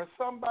 when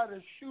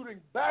somebody's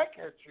shooting back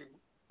at you,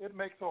 it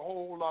makes a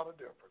whole lot of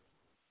difference.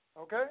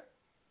 Okay?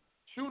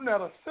 Shooting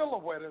at a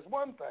silhouette is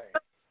one thing,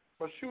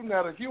 but shooting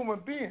at a human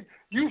being,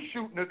 you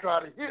shooting to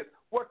try to hit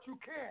what you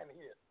can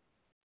hit.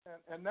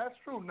 And that's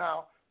true.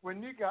 Now,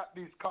 when you got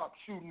these cops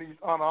shooting these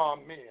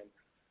unarmed men,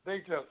 they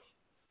just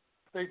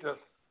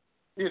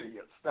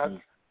idiots. That's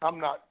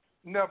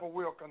never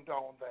will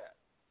condone that.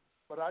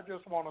 But I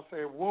just want to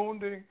say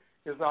wounding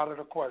is out of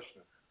the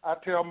question. I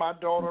tell my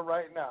daughter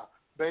right now,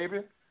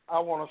 baby, I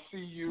want to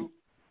see you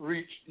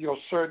reach your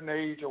certain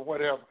age or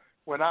whatever.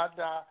 When I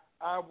die,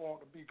 I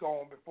want to be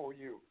gone before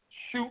you.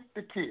 Shoot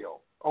to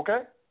kill,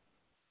 okay?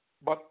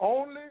 But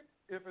only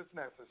if it's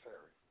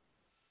necessary.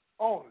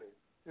 Only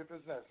if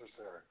it's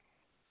necessary.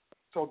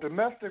 So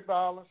domestic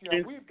violence,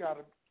 we've got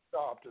a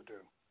job to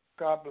do.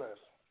 God bless.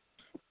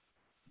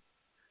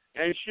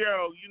 And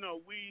Cheryl,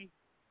 we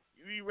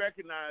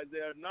recognize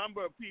there are a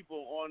number of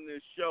people on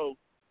this show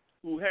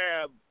who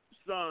have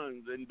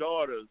sons and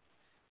daughters.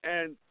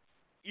 And,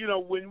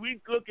 when we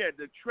look at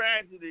the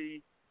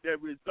tragedy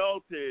that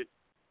resulted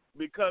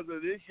because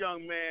of this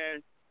young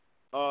man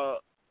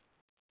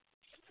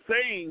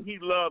saying he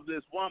loved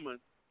this woman,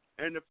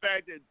 and the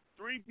fact that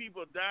 3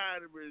 people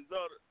died as a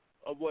result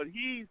of what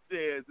he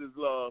says is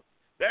love,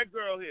 that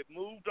girl had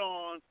moved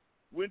on,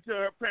 went to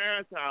her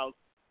parents' house.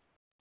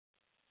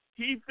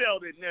 He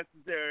felt it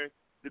necessary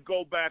to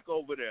go back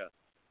over there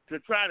to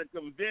try to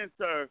convince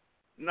her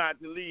not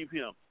to leave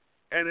him.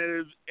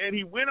 And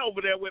he went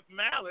over there with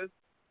malice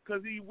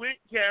because he went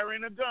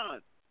carrying a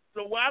gun.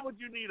 So why would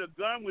you need a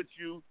gun with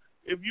you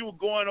if you were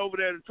going over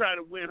there to try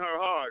to win her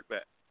heart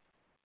back?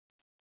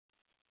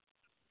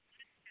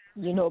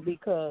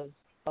 Because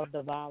of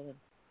the violence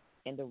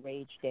and the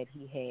rage that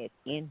he had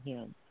in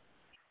him.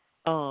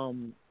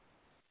 And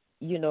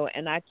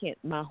I can't,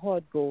 my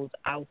heart goes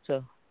out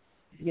to,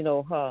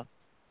 her.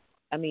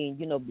 I mean,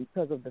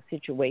 because of the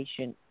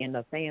situation in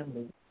the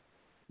family,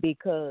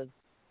 because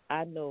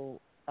I know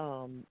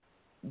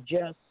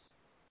just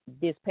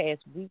this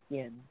past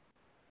weekend,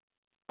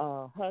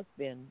 a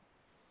husband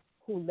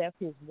who left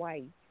his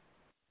wife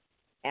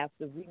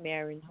after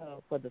remarrying her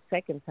for the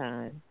second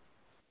time,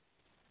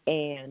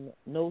 and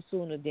no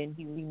sooner than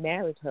he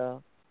remarried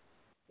her,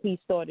 he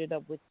started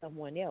up with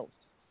someone else.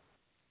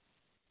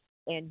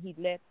 And he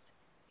let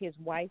his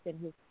wife and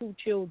his 2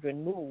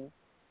 children move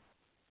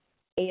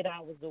 8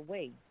 hours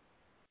away.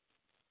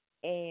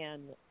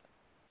 And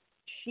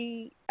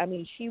she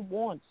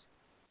wants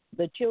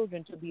the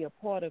children to be a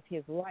part of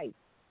his life.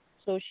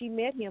 So she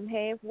met him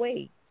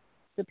halfway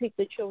to pick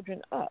the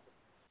children up.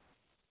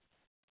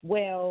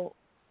 Well,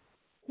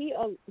 he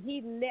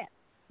left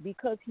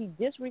because he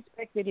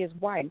disrespected his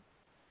wife.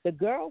 The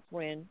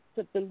girlfriend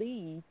took the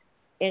lead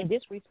and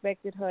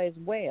disrespected her as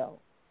well.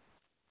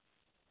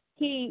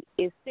 He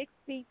is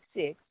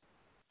 6'6".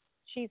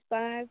 She's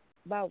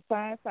about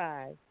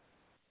 5'5".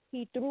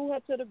 He threw her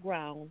to the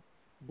ground,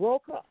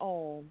 broke her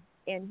arm,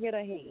 and hit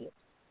her head.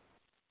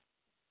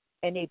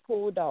 And they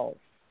pulled off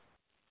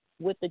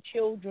with the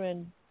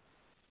children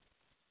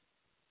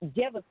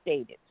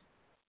devastated.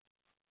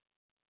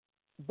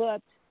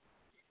 But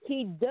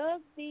he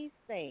does these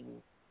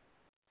things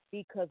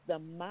because the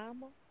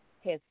mama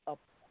has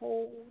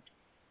opposed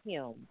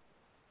him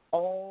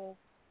all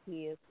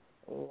his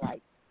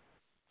life.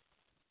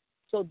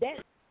 So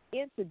that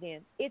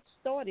incident, it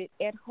started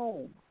at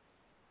home.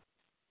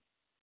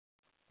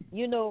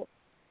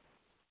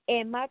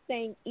 And my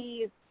thing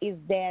is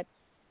that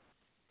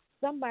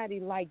somebody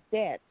like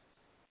that,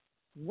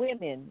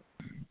 women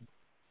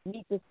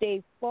need to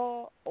stay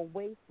far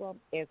away from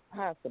as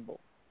possible.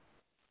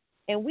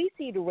 And we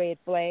see the red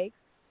flags.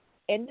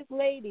 And this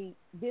lady,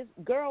 this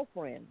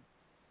girlfriend,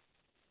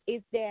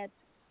 is that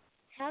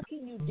how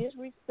can you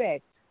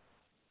disrespect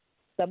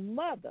the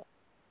mother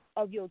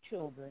of your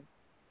children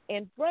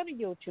in front of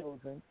your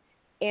children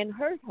and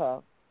hurt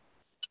her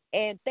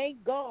And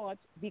thank God,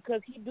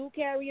 because he do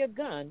carry a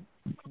gun,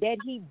 that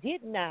he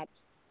did not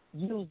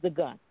use the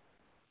gun.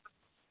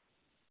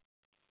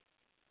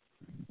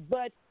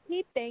 But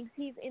he thinks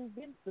he's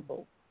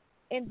invincible.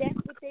 And that's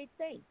what they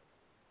think.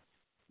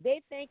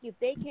 They think if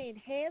they can't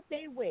have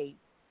their way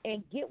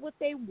and get what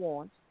they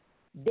want,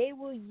 they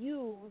will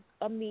use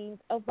a means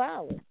of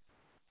violence.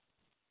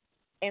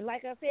 And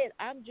like I said,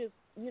 I'm just,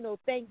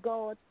 thank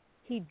God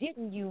he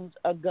didn't use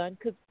a gun,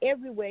 because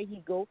everywhere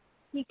he goes,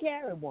 he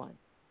carried one.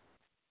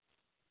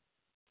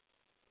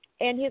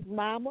 And his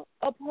mama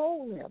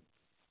uphold him.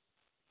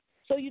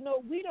 So,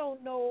 we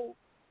don't know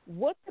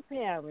what the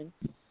parents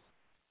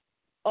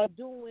are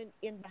doing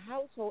in the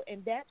household,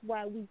 and that's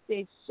why we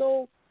say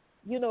so,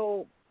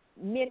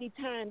 many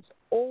times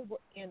over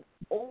and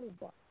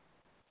over.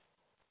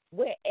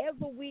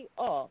 Wherever we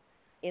are,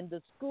 in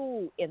the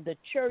school, in the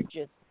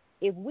churches,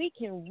 if we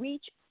can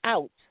reach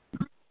out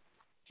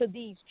to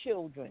these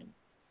children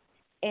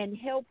and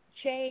help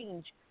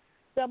change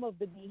some of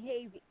the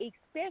behavior,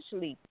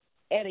 especially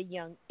at a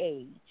young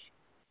age.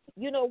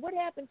 What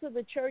happened to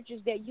the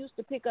churches that used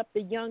to pick up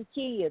the young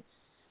kids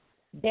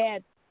that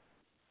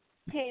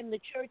came to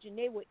church and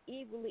they were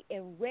eagerly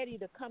and ready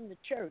to come to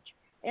church?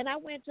 And I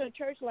went to a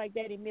church like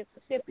that in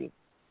Mississippi.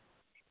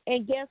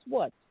 And guess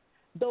what?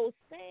 Those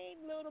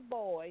same little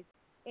boys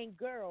and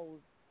girls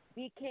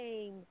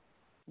became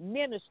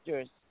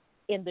ministers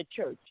in the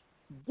church,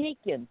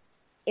 deacons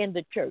in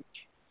the church.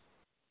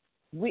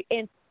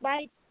 In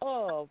spite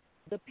of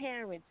the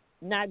parents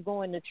not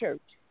going to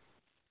church.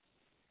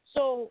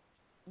 So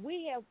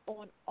we have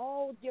on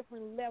all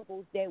different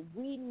levels that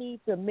we need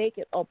to make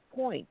it a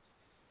point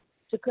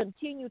to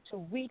continue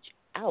to reach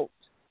out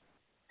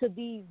to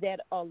these that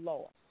are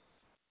lost.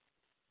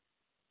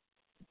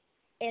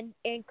 And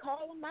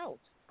call them out.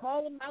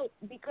 Call them out,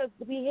 because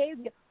the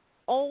behavior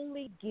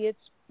only gets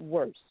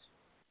worse.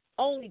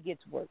 Only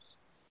gets worse.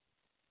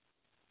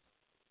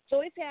 So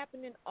it's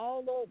happening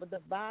all over. The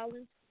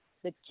violence,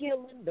 the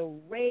killing, the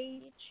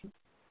rage,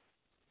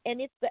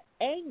 and it's the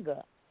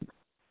anger.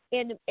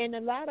 And a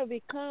lot of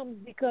it comes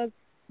because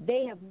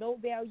they have no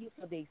value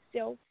for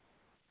themselves,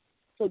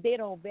 so they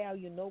don't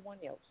value no one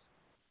else.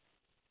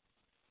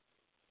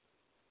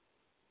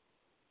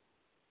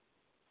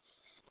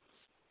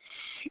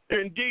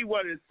 Indeed,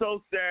 what is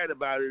so sad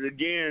about it,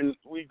 again,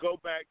 we go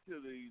back to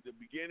the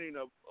beginning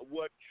of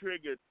what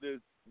triggered this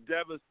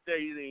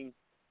devastating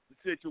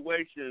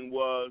situation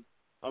was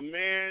a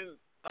man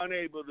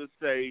unable to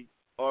say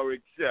or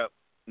accept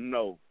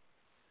no.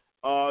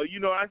 I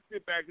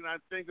sit back and I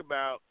think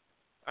about,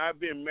 I've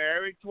been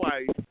married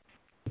twice.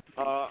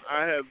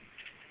 I have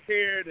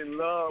cared and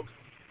loved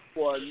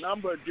for a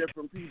number of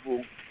different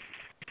people.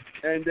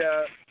 And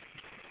at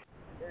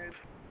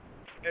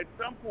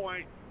some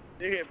point,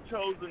 they have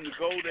chosen to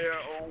go their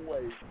own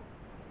way.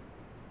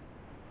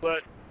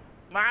 But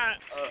my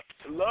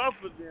love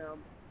for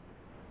them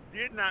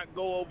did not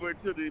go over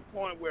to the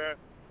point where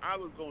I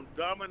was going to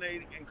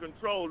dominate and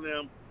control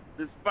them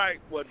despite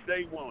what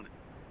they wanted.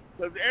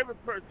 Because every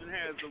person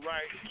has the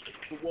right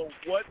to want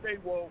what they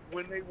want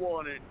when they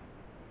want it,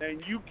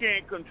 and you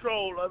can't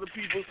control other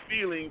people's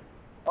feelings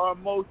or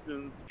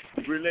emotions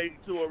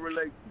related to a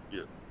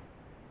relationship.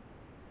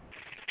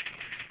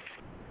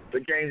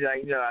 But James,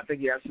 I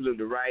think you're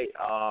absolutely right.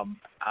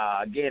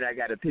 Again, I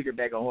got to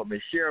piggyback on what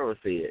Ms. Cheryl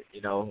said.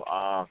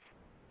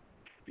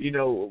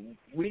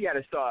 We got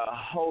to start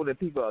holding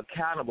people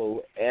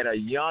accountable at a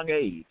young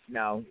age.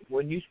 Now,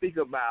 when you speak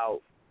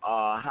about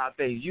how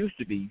things used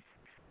to be,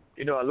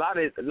 a lot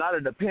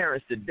of the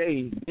parents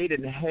today, they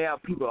didn't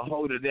have people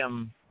holding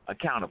them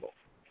accountable.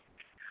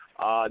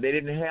 They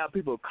didn't have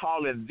people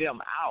calling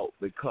them out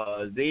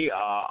because they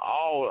are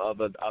all of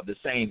the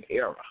same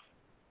era.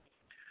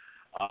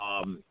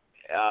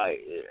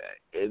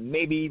 It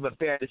may be even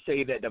fair to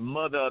say that the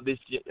mother of this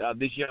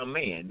young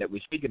man that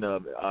we're speaking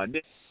of,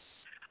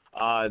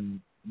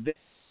 that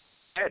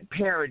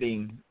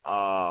parenting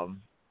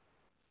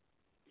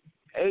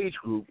age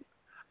group,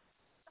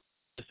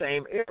 the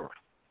same era.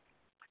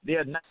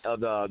 They're not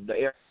the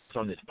era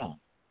on this phone.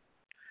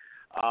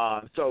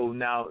 So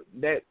now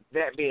that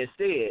being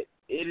said,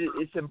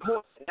 it's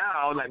important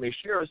now, like Ms.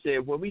 Cheryl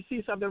said, when we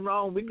see something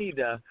wrong, we need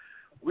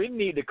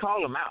to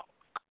call them out.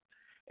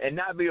 And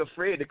not be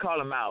afraid to call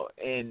them out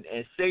and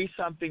say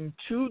something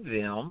to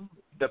them,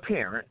 the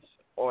parents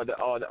or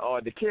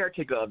the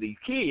caretaker of these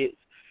kids,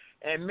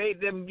 and make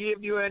them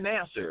give you an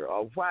answer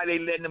of why they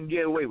letting them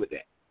get away with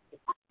that.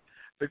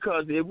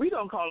 Because if we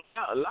don't call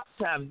them out, a lot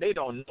of times they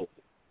don't know.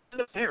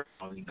 The parents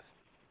don't know.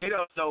 They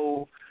don't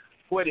know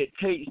what it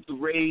takes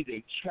to raise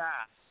a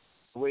child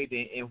the way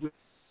in which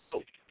they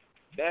go.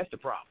 That's the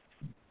problem,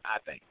 I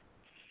think.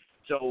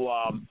 So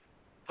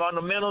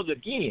fundamentals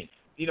again.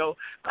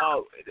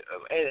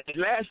 And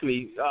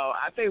lastly,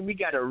 I think we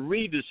got to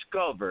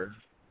rediscover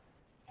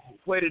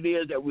what it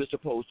is that we're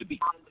supposed to be.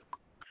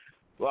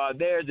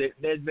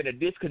 There's been a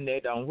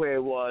disconnect on where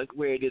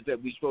it is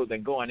that we're supposed to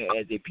be going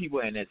as a people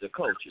and as a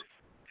culture.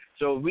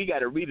 So we got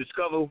to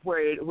rediscover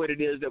what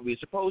it is that we're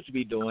supposed to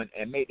be doing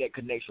and make that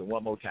connection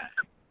one more time.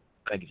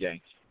 Thank you,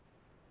 James.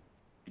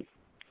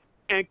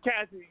 And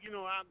Kathy,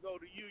 I'll go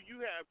to you.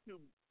 You have two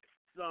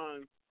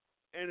sons,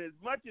 and as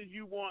much as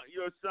you want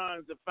your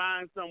sons to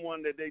find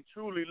someone that they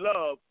truly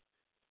love,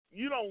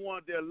 you don't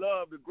want their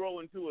love to grow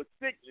into a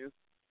sickness.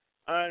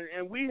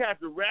 And we have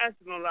to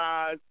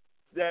rationalize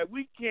that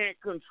we can't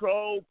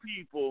control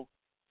people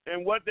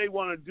and what they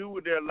want to do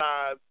with their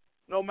lives,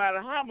 no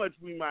matter how much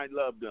we might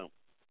love them.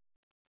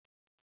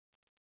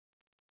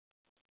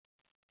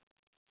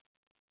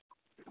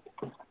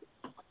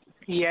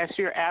 Yes,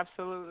 you're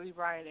absolutely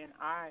right, and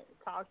I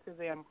talk to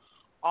them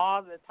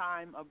all the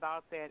time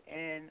about that,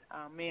 and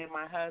me and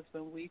my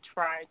husband, we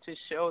try to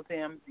show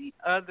them the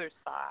other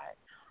side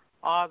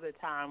all the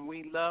time.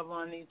 We love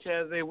on each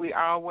other. We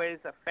always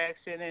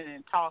affectionate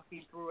and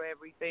talking through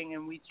everything,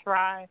 and we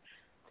try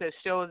to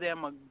show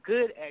them a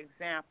good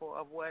example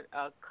of what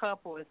a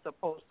couple is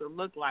supposed to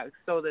look like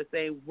so that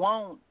they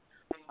won't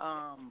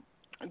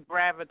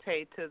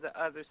gravitate to the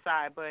other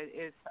side. But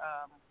it's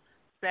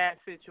sad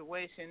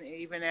situation,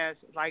 even as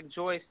like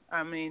Joyce,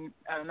 I'm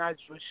not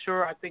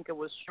sure, I think it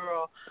was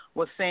Cheryl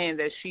was saying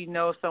that she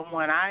knows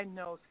someone. I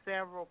know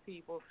several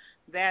people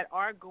that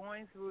are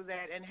going through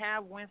that and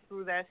have went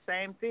through that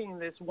same thing.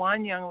 This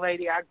one young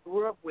lady I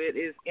grew up with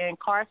is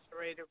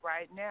incarcerated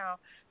right now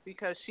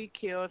because she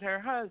killed her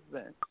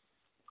husband.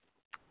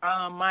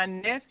 My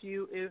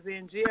nephew is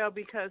in jail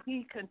because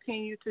he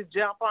continued to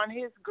jump on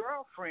his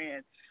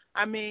girlfriend.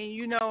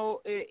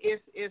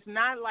 It's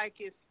not like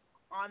it's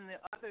on the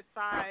other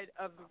side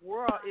of the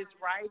world. Is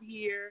right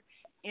here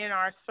in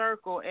our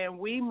circle, and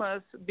we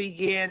must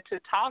begin to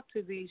talk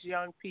to these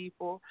young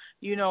people,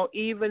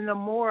 even the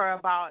more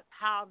about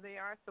how they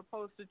are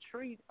supposed to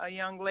treat a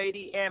young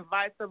lady and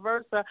vice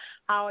versa,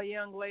 how a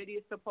young lady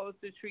is supposed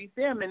to treat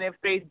them. And if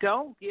they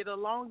don't get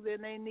along,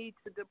 then they need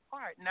to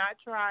depart, not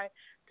try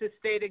to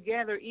stay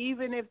together,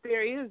 even if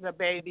there is a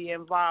baby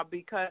involved,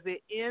 because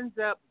it ends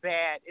up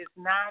bad. It's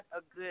not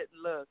a good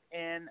look,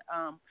 and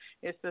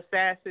it's a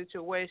sad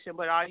situation,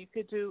 but all you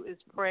could do is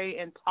pray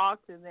and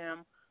talk to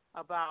them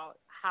about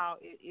how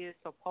it is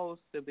supposed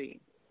to be.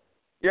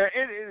 Yeah,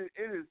 it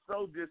is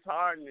so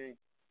disheartening,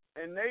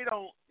 and they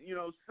don't,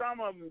 some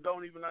of them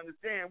don't even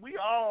understand. We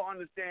all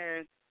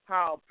understand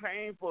how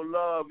painful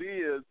love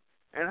is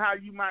and how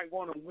you might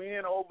want to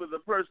win over the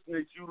person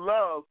that you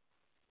love,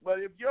 but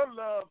if your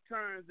love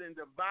turns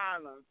into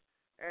violence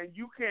and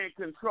you can't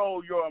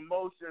control your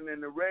emotion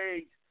and the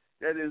rage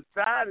that is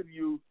inside of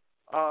you,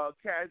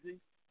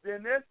 Cassie,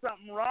 then there's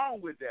something wrong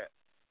with that.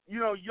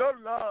 Your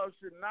love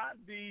should not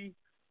be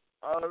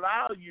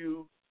allow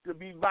you to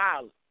be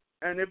violent.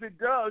 And if it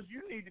does,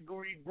 you need to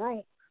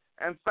regroup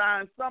and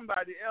find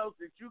somebody else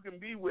that you can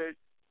be with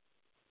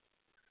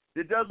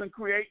that doesn't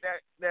create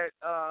that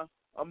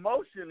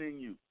emotion in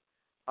you.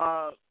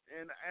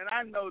 And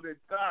I know that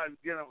God,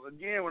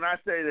 again, when I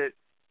say that,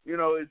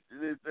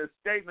 it's a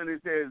statement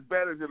that says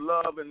better to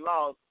love and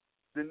lost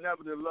than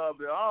never to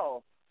love at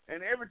all.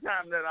 And every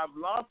time that I've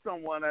lost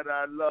someone that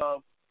I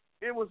love,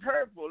 it was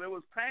hurtful, it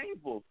was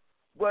painful.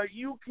 But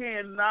you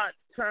cannot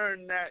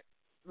turn that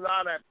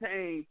lot of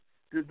pain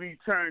to be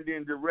turned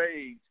into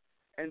rage,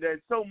 and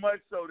that's so much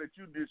so that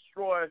you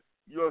destroy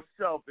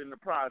yourself in the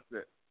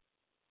process.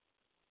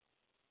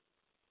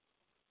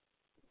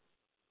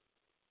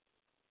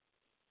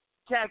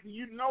 Kathy,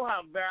 you know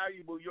how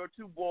valuable your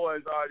two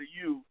boys are to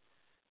you,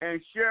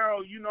 and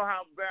Cheryl, you know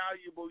how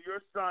valuable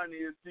your son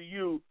is to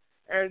you,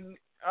 and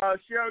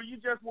Cheryl, you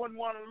just wouldn't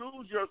want to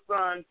lose your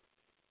son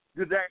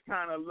to that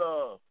kind of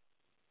love.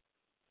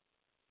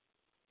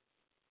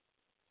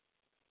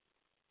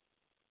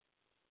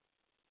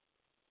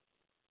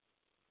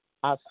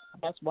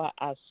 That's why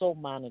I so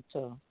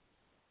monitor,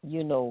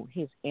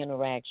 his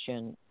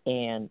interaction,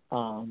 and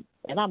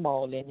I'm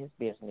all in his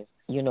business,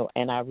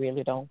 and I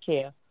really don't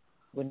care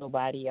what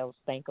nobody else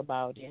think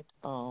about it,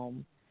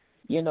 and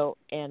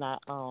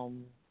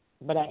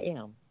but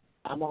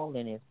I'm all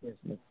in his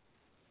business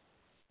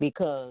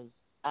because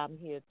I'm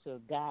here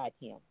to guide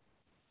him,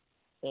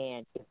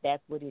 and if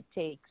that's what it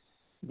takes,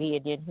 be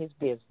it in his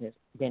business,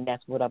 then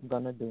that's what I'm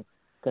gonna do,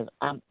 because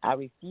I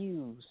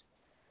refuse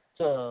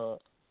to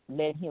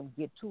let him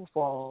get too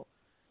far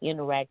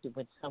interacting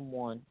with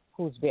someone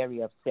who's very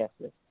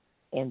obsessive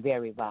and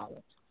very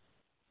violent.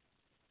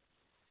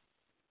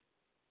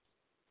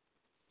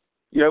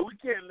 Yeah, we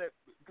can't let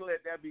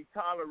that be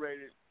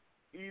tolerated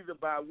either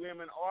by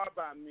women or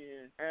by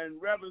men.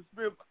 And Reverend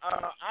Smith,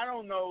 I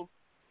don't know,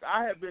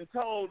 I have been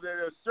told that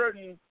there are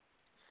certain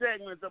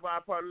segments of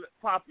our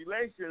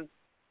population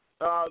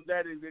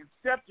that is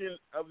accepting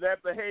of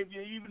that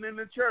behavior even in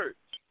the church.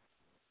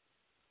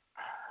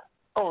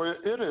 Oh,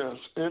 it is.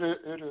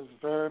 It is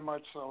very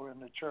much so in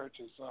the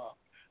churches.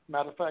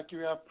 Matter of fact, you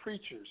have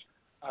preachers.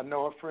 I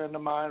know a friend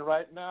of mine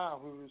right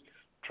now who's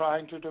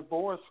trying to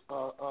divorce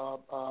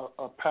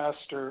a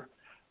pastor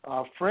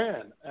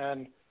friend,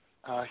 and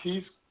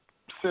he's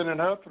sending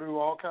her through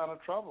all kind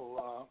of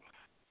trouble.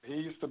 He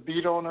used to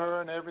beat on her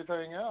and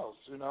everything else,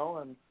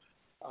 and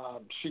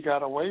she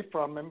got away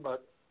from him,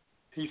 but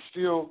he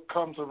still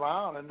comes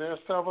around. And there are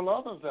several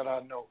others that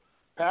I know,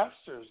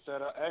 pastors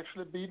that are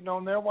actually beating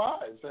on their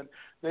wives, and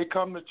they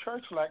come to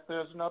church like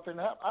there's nothing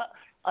happening.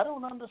 I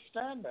don't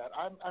understand that.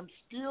 I'm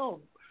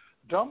still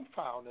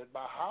dumbfounded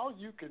by how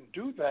you can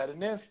do that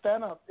and then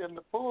stand up in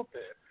the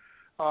pulpit.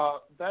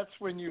 That's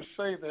when you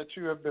say that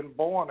you have been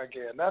born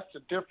again. That's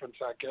the difference,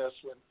 I guess,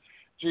 when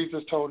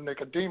Jesus told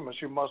Nicodemus,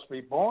 you must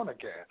be born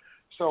again.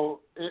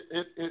 So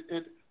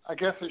I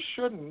guess it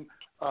shouldn't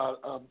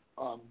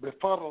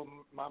befuddle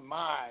my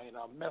mind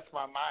or mess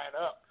my mind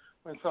up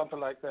when something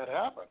like that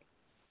happens.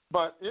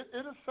 But it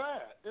is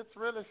sad. It's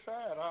really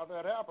sad how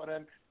that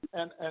happened.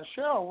 And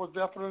Cheryl was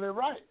definitely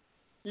right.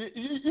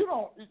 You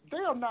don't.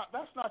 They are not.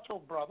 That's not your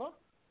brother.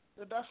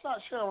 That's not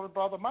Cheryl's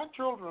brother. My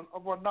children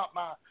were not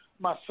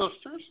my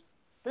sisters.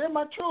 They're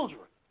my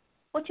children.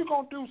 What you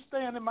gonna do?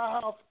 Staying in my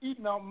house,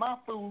 eating out my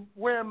food,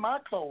 wearing my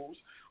clothes,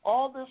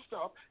 all this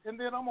stuff, and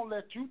then I'm gonna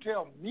let you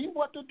tell me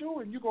what to do,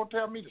 and you gonna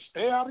tell me to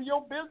stay out of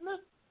your business?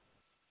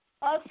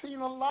 I've seen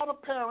a lot of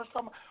parents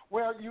come,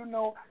 well,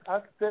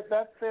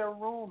 that's their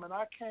room, and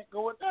I can't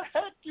go. What the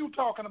heck you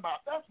talking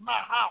about? That's my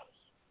house.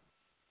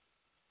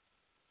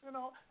 And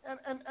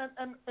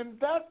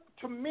that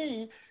to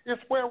me is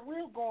where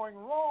we're going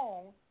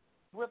wrong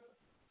with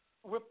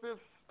this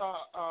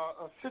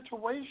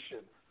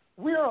situation.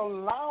 We're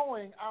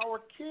allowing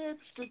our kids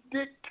to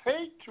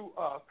dictate to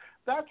us.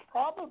 That's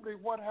probably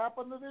what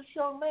happened to this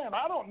young man.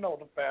 I don't know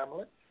the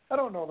family,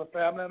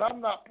 and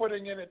I'm not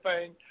putting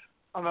anything,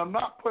 and I'm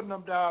not putting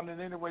them down in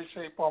any way,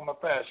 shape, form, or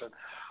fashion.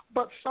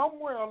 But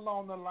somewhere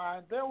along the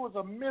line, there was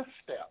a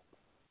misstep,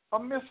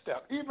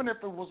 even if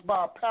it was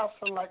by a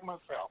pastor like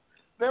myself.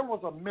 There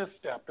was a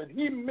misstep, and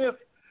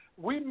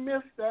we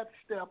missed that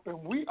step,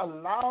 and we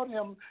allowed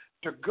him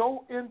to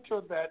go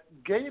into that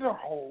gator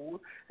hole,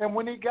 and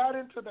when he got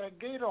into that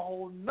gator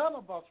hole, none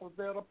of us was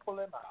there to pull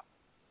him out.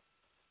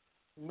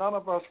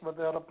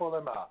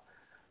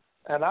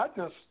 And I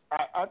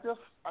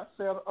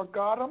said, oh,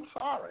 God, I'm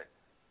sorry.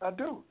 I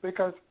do,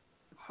 because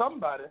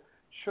somebody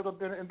should have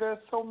been, and there's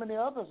so many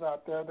others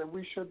out there that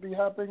we should be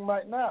helping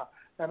right now.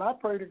 And I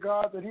pray to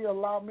God that he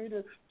allow me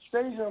to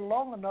stay here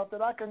long enough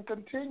that I can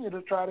continue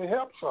to try to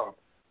help some.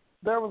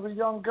 There was a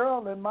young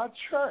girl in my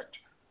church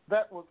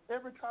that was,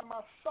 every time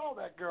I saw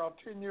that girl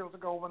 10 years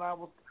ago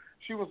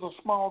she was a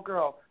small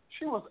girl,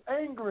 she was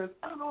angry as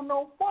I don't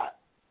know what.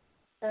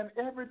 And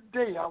every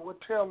day I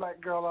would tell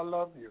that girl, I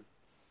love you.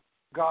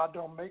 God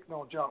don't make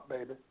no junk,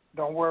 baby.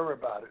 Don't worry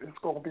about it. It's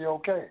going to be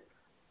okay.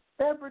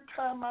 Every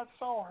time I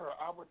saw her,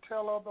 I would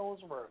tell her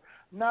those words.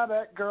 Now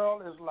that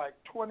girl is like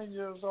 20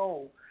 years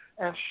old,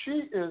 and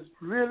she is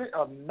really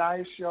a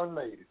nice young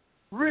lady,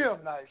 real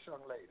nice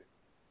young lady,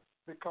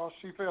 because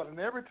she felt. And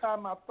every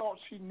time I thought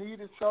she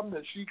needed something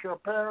that her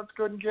parents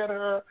couldn't get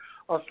her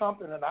or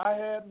something, and I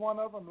had one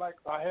of them, like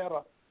I had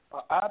an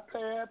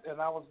iPad,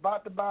 and I was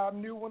about to buy a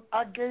new one,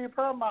 I gave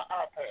her my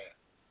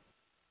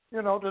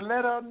iPad, to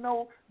let her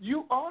know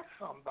you are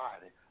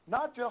somebody.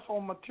 Not just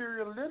on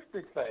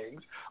materialistic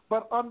things,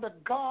 but under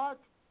God's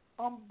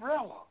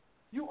umbrella.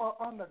 You are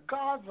under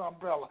God's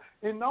umbrella.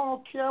 And I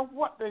don't care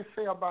what they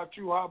say about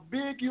you, how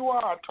big you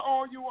are, how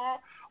tall you are,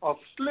 or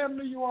slim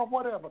you are,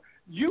 whatever.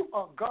 You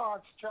are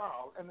God's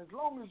child. And as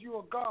long as you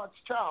are God's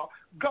child,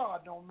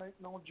 God don't make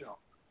no junk.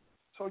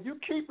 So you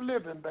keep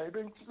living,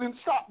 baby, and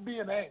stop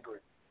being angry.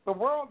 The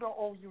world don't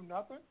owe you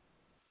nothing,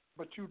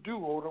 but you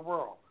do owe the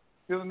world.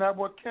 Isn't that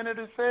what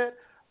Kennedy said?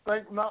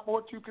 Think not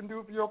what you can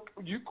do for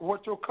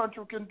what your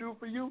country can do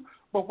for you,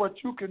 but what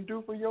you can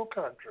do for your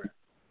country.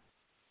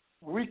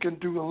 We can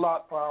do a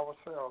lot for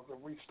ourselves if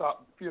we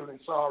stop feeling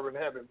sorry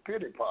and having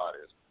pity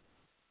parties.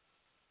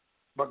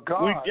 But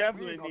God, we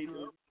definitely need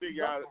to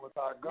figure out.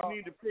 We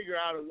need to figure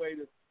out a way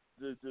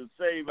to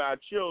save our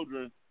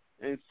children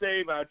and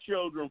save our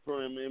children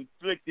from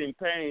inflicting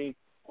pain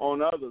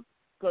on others.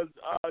 Because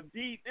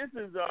Dee, this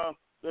is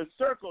the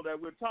circle that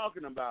we're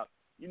talking about.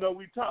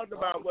 We talked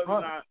about whether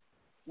or not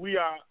we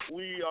are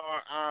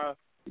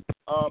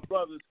our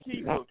brother's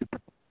keeper.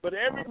 But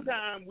every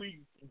time we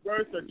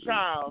birth a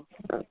child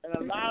and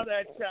allow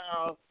that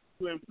child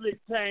to inflict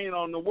pain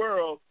on the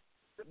world,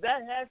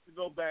 that has to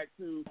go back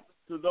to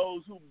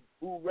those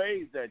who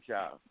raised that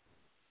child.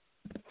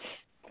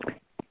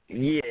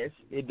 Yes,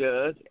 it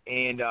does.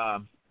 And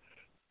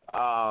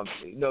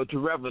to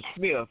Reverend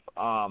Smith,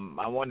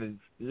 I want to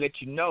let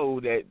you know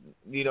that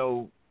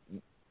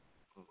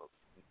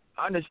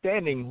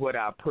understanding what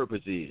our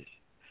purpose is.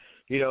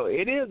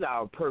 It is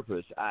our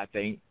purpose, I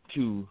think,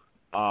 to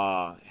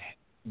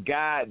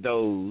guide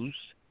those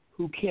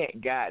who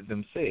can't guide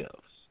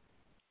themselves,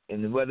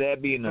 and whether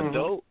that be an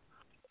adult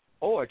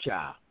or a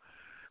child,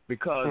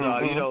 because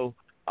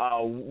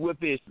with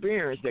the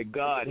experience that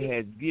God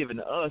has given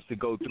us to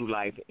go through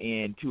life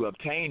and to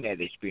obtain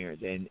that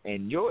experience,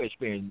 and your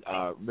experience,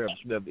 Reverend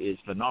Smith, is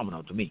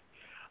phenomenal to me.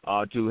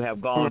 To have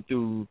gone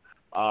through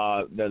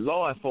the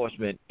law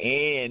enforcement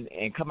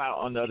and come out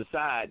on the other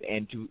side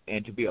and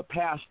to be a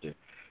pastor,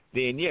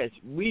 then yes,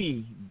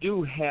 we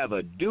do have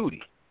a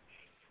duty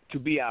to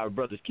be our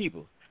brother's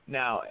keeper.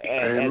 Now,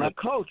 as a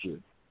culture,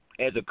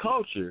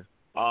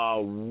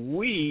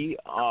 we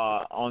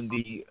on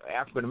the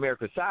African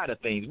American side of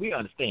things, we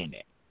understand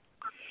that.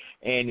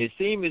 And it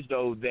seems as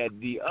though that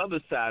the other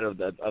side of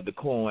the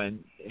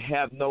coin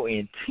have no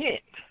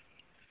intent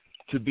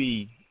to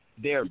be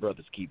their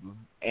brother's keeper,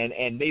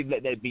 and they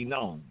let that be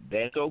known.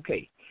 That's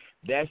okay.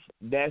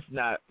 That's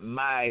not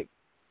my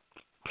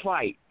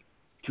plight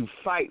to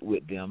fight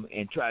with them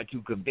and try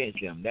to convince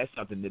them. That's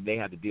something that they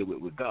have to deal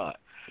with God.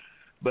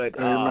 But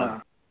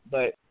our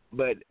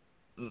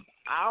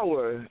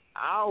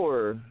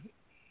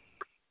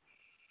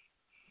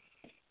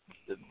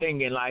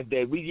thing in life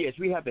that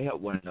we have to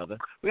help one another.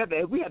 We have to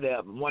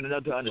help one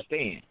another to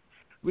understand.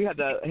 We have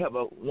to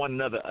help one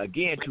another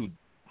again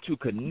to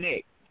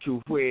connect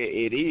to where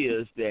it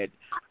is that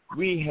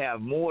we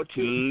have more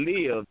to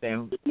live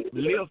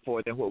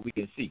for than what we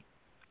can see.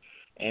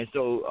 And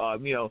so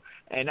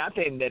and I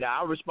think that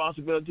our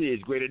responsibility is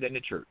greater than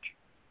the church,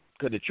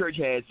 because the church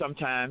has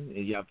sometimes,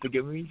 and y'all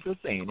forgive me for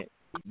saying it,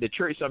 the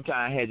church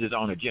sometimes has its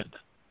own agenda.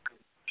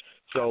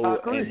 So,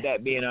 and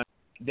that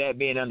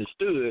being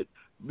understood,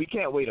 we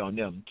can't wait on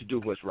them to do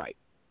what's right.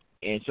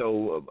 And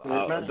so,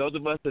 those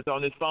of us that's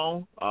on this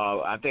phone,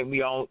 I think we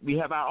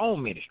have our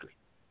own ministry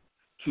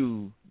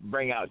to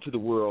bring out to the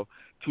world,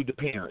 to the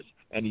parents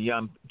and the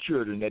young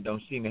children that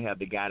don't seem to have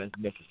the guidance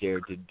necessary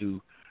to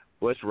do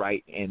what's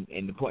right and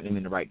to point them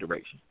in the right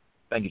direction.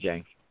 Thank you,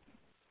 James.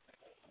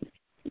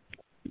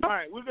 All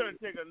right, we're going to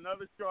take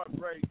another short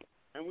break,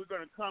 and we're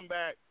going to come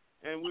back,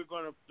 and we're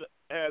going to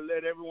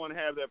let everyone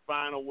have their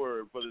final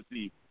word for this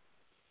evening.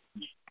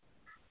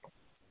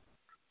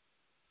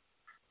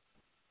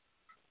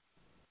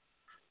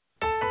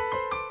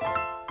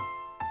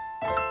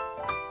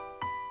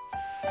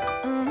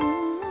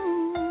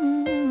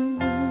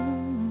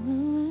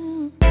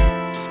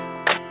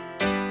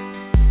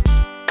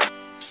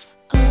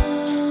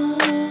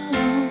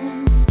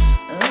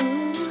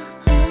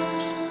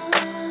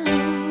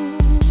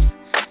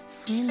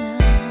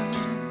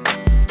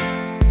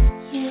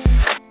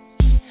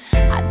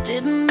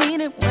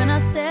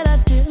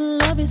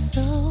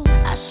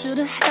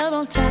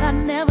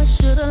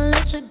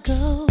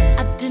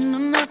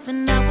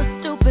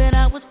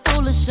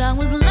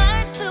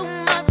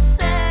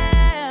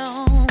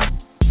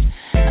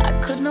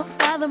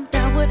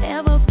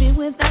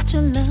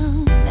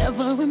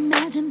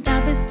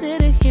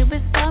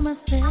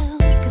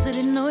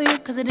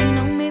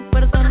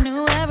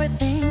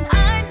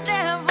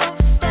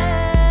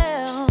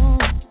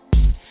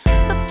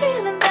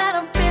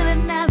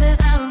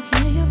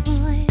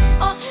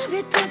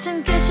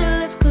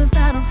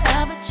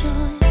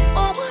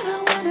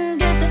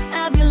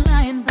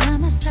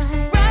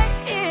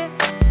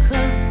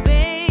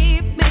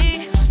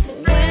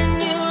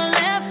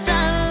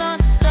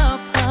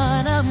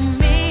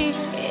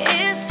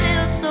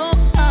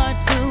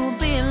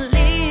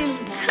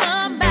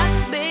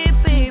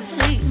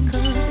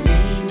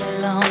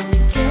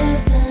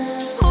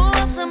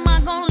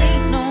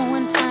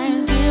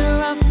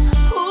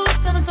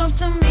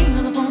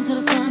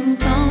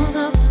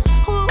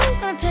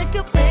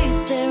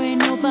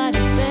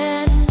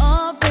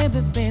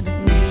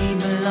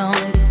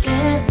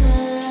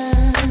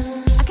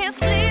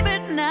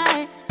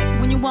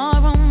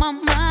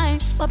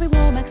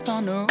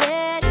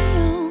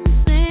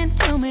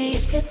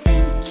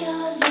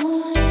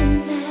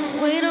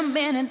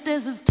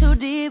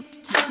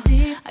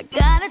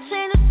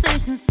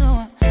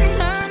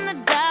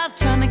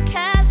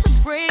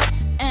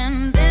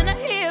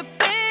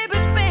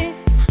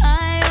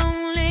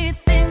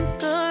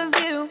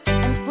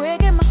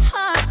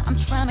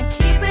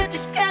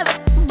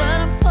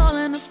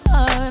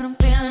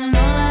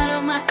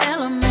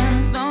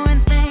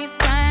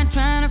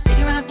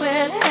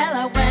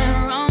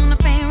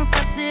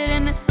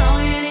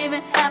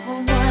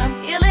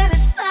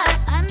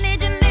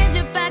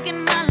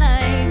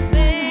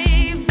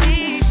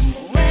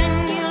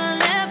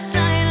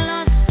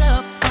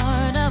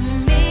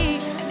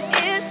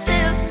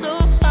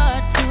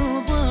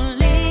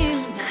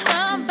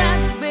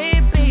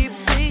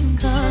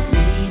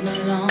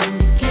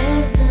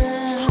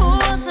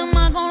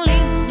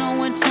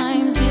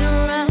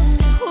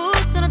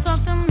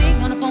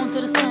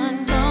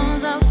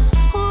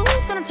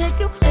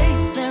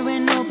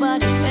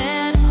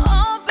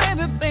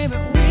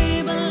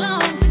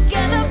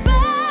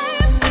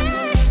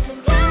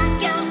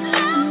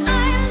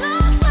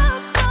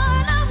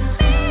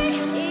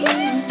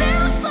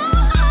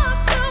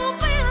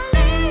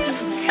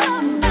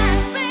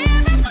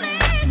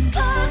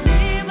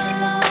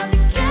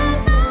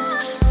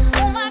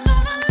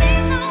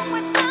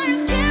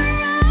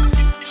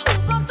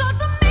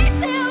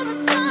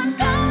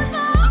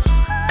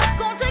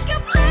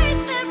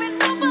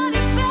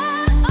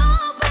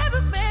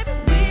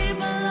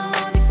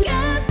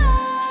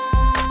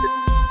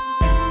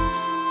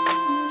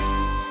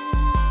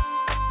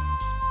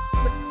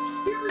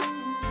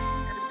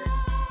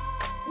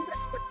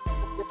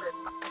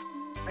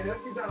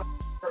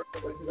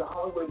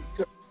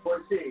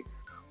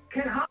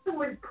 Can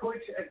Hollywood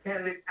push a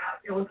candidate out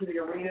onto the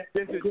arena?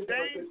 This is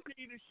James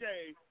T.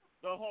 DeShay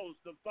the host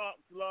of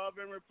Thoughts, Love,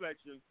 and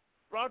Reflection,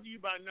 brought to you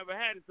by Never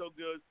Had It So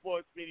Good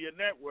Sports Media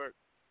Network.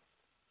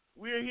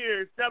 We're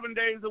here 7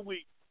 days a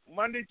week,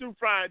 Monday through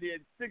Friday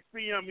at 6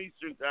 p.m.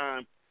 Eastern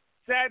Time,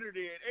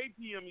 Saturday at 8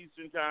 p.m.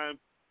 Eastern Time,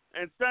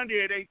 and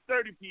Sunday at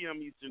 8:30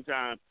 p.m. Eastern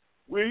Time.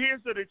 We're here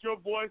so that your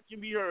voice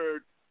can be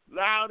heard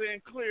loud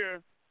and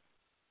clear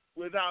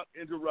without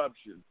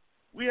interruption.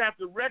 We have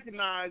to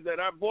recognize that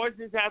our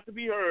voices have to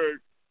be heard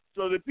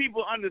so that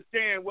people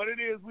understand what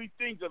it is we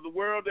think of the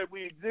world that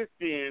we exist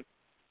in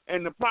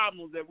and the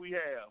problems that we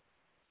have.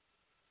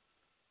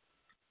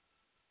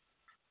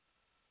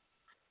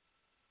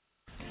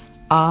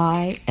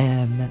 I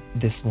am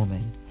this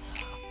woman.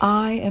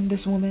 I am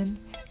this woman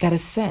that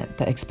has set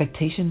the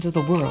expectations of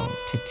the world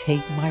to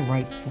take my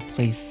rightful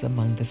place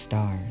among the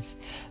stars.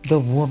 The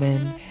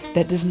woman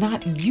that does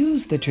not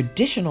use the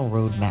traditional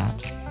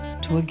roadmaps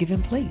to a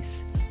given place,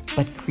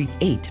 but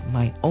create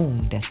my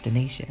own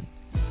destination.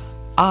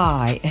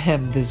 I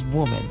am this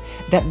woman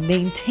that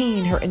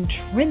maintain her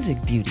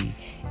intrinsic beauty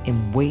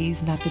in ways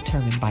not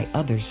determined by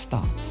others'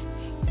 thoughts,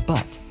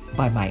 but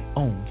by my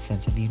own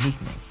sense of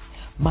uniqueness,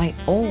 my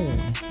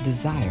own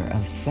desire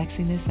of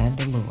sexiness and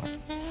allure.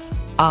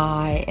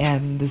 I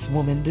am this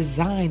woman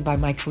designed by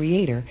my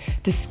Creator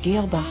to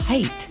scale the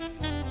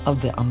height of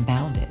the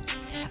unbounded,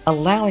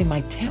 allowing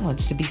my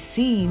talents to be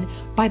seen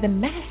by the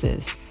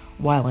masses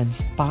while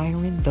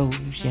inspiring those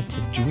yet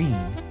to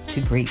dream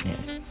to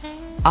greatness.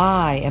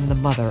 I am the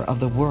mother of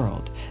the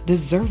world,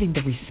 deserving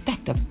the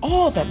respect of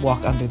all that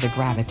walk under the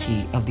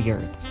gravity of the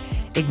earth,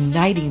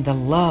 igniting the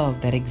love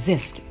that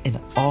exists in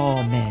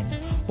all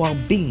men while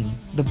being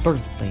the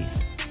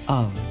birthplace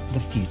of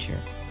the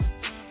future.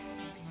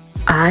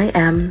 I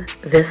am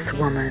this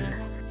woman.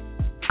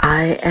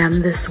 I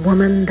am this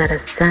woman that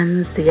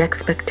ascends the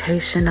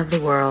expectation of the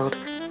world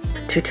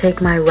to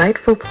take my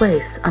rightful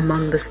place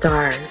among the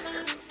stars.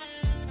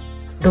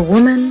 The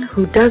woman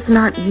who does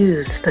not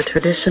use the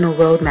traditional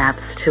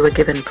roadmaps to a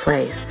given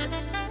place,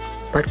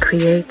 but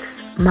creates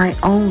my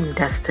own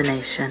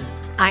destination.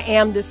 I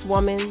am this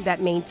woman that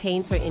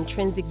maintains her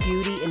intrinsic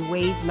beauty in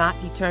ways not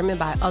determined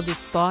by others'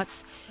 thoughts,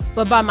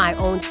 but by my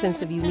own sense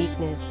of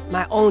uniqueness,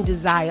 my own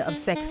desire of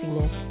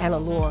sexiness and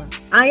allure.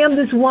 I am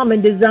this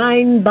woman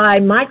designed by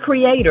my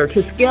Creator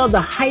to scale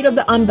the height of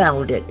the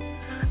unbounded,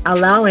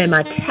 allowing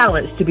my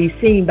talents to be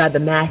seen by the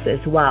masses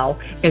while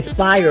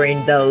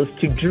inspiring those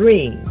to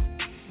dream.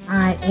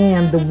 I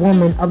am the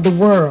woman of the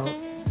world,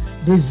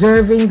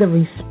 deserving the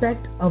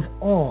respect of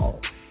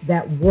all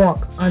that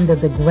walk under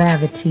the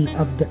gravity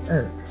of the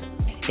earth,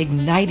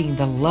 igniting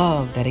the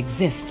love that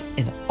exists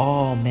in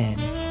all men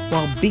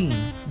while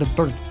being the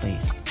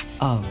birthplace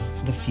of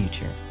the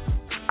future.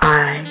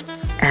 I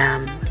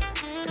am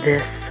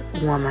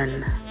this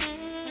woman.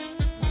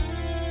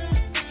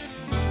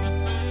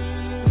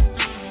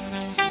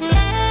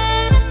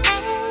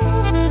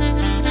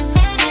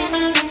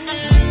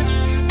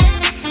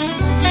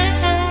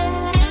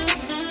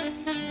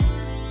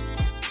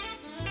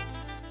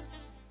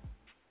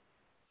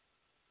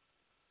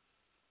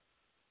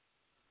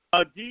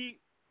 Dee,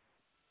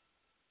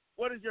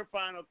 what is your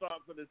final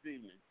thought for this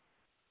evening?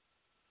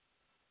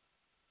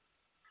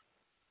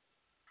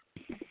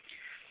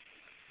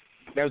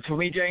 That was for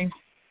me, James?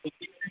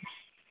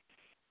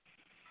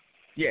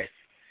 Yes.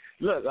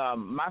 Look,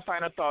 my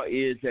final thought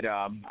is that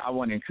I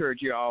want to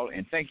encourage you all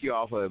and thank you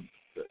all for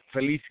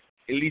at least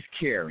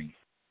caring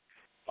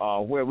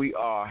where we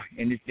are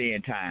in this day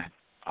and time.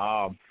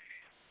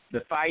 The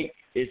fight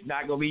is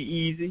not going to be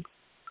easy,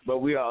 but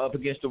we are up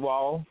against the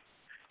wall.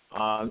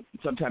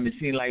 Sometimes it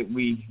seems like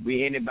we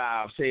in it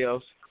by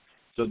ourselves,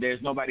 so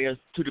there's nobody else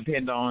to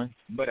depend on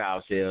but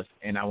ourselves.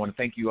 And I want to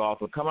thank you all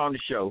for coming on the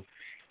show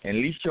and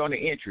at least showing the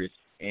interest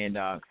and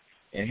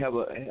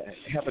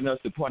helping us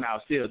to point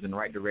ourselves in the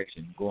right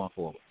direction going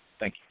forward.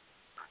 Thank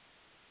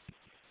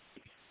you.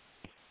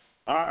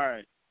 All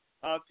right.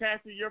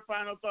 Cassie, your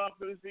final thought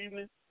for this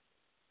evening?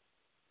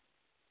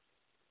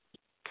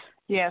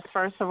 Yes,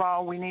 first of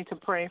all, we need to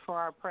pray for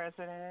our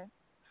president.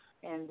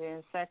 And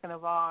then second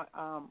of all,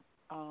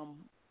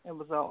 it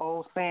was an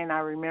old saying I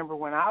remember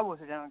when I was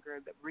younger,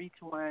 that reach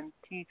one,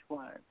 teach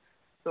one.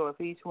 So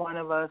if each one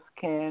of us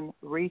can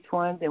reach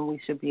one, then we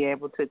should be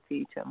able to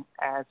teach him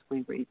as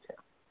we reach him.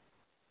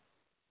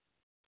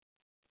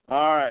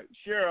 All right.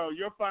 Cheryl,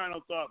 your final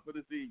thought for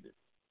this evening.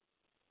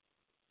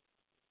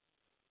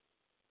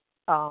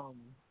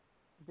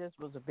 This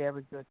was a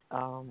very good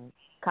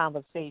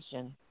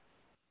conversation.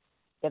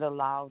 It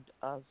allowed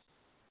us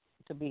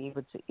to be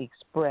able to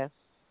express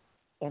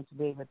and to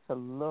be able to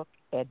look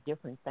at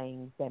different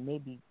things that may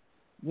be,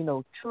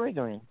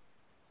 triggering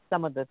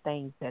some of the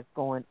things that's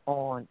going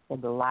on in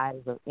the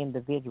lives of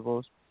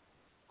individuals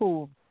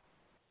who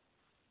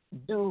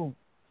do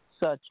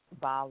such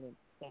violence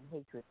and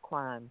hatred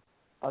crimes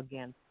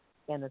against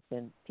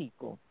innocent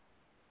people.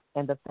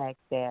 And the fact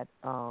that,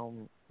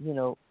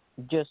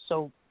 just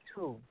so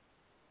true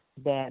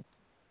that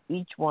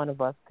each one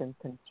of us can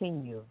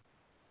continue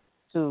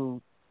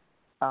to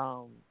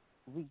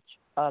reach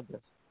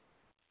others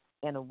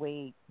in a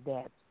way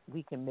that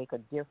we can make a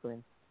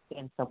difference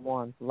in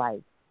someone's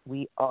life.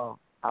 We are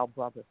our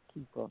brother's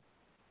keeper.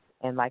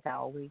 And like I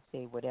always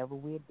say, whatever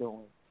we're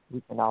doing,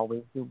 we can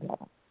always do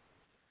better.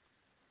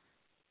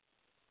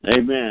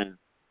 Amen.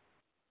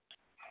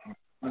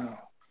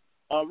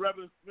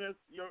 Reverend Smith,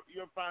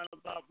 your final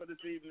thought for this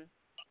evening?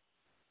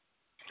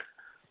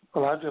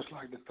 Well, I'd just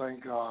like to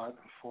thank God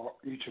for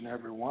each and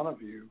every one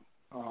of you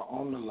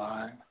on the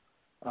line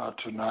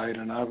tonight,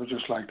 and I would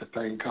just like to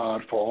thank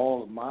God for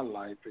all of my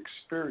life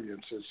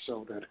experiences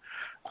so that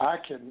I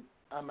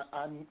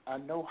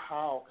know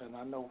how and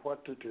I know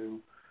what to do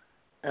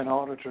in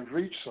order to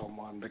reach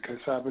someone, because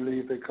I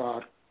believe that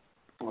God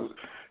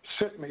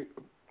took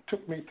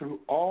me through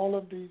all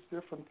of these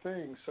different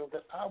things so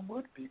that I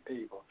would be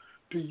able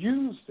to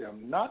use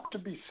them, not to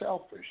be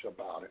selfish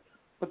about it,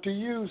 but to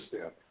use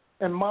them.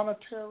 And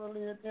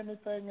monetarily and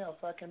anything else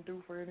I can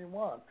do for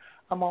anyone,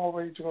 I'm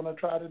always going to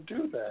try to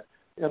do that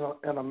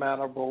in a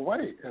mannerable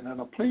way and in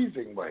a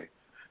pleasing way.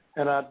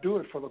 And I do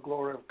it for the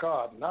glory of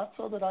God, not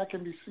so that I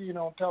can be seen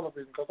on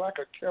television, because I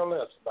could care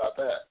less about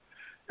that.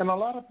 And a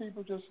lot of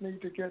people just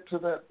need to get to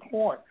that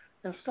point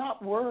and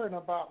stop worrying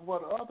about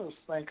what others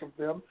think of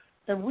them.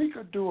 And we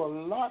could do a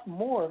lot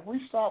more if we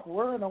stop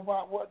worrying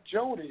about what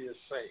Jody is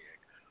saying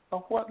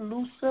or what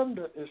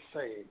Lucinda is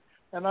saying.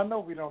 And I know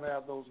we don't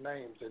have those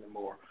names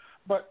anymore.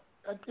 But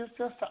it's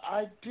just the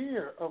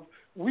idea of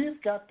we've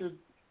got to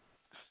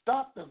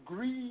stop the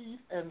greed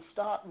and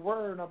start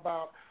worrying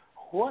about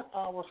what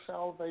our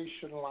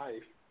salvation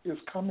life is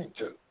coming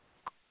to.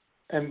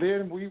 And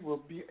then we will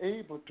be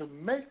able to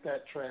make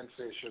that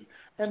transition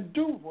and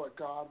do what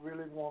God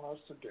really wants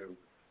us to do.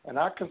 And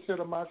I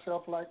consider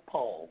myself like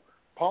Paul.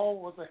 Paul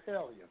was a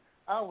hellion.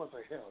 I was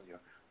a hellion.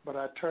 But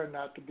I turned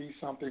out to be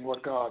something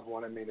what God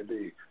wanted me to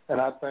be.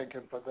 And I thank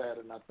him for that.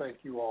 And I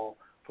thank you all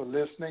for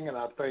listening, and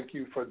I thank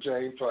you for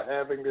James for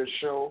having this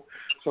show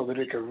so that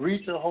it can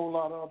reach a whole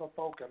lot of other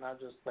folk, and I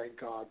just thank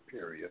God,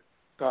 period.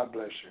 God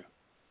bless you.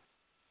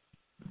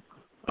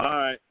 All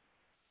right.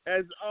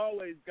 As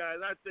always,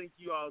 guys, I thank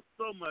you all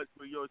so much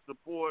for your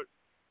support,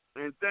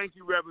 and thank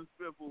you, Reverend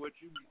Smith, for what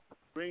you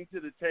bring to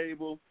the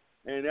table,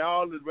 and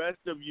all the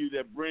rest of you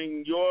that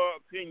bring your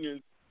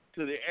opinions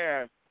to the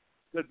air,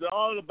 because it's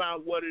all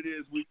about what it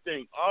is we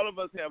think. All of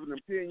us have an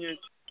opinion,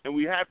 and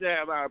we have to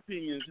have our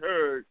opinions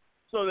heard,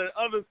 so that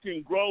others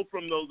can grow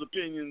from those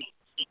opinions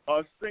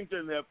or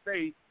strengthen their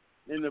faith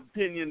in the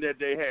opinion that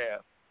they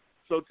have.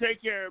 So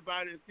take care,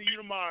 everybody, and see you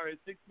tomorrow at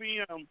 6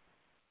 p.m.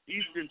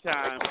 Eastern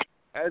Time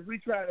as we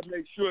try to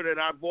make sure that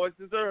our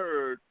voices are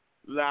heard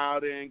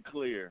loud and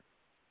clear.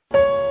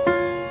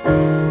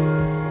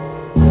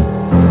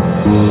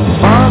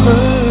 Father,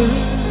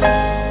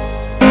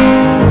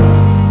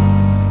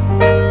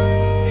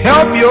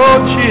 help your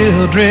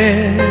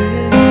children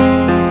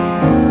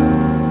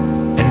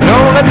and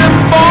don't let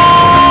them fall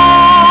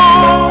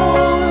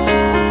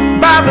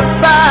by the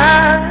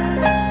side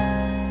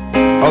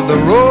of the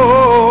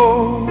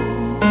road.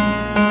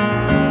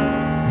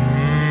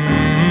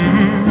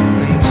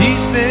 And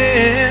teach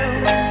them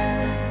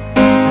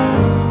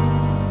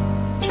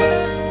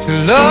to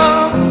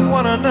love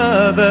one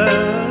another,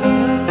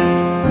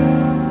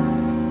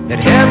 that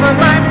heaven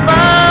might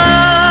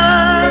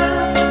find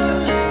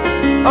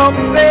a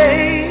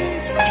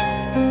place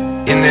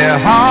in their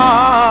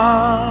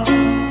heart.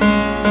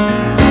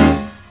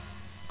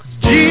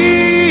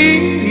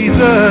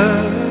 Jesus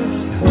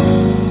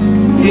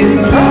is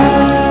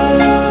love.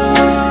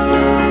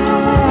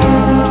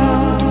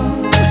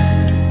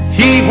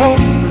 He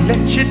won't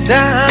let you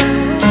down,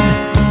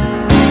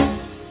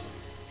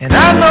 and I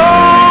know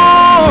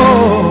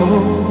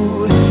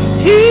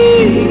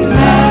He's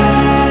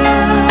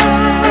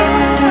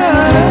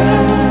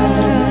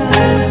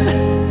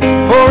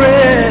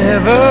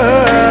forever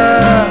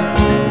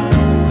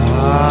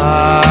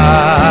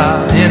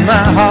in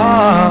my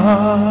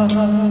heart.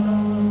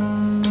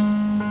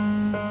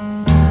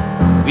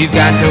 We've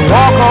got to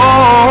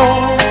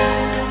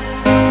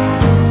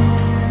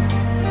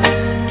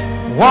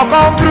walk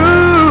on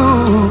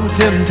through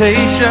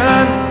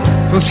temptation,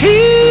 'cause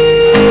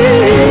His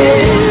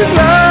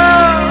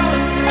love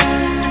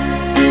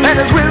and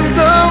His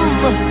wisdom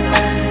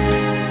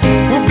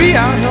will be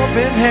our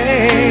helping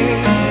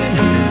hand.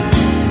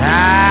 I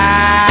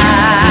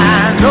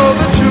know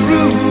the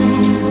truth,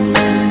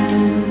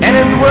 and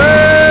His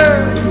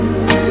word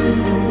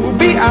will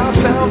be our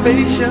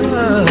salvation.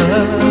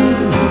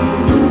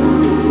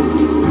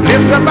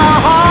 Lift up our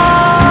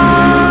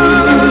hearts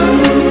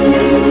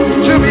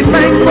to be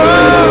thankful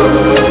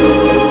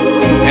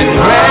and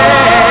glad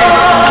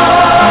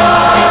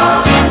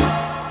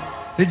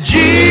that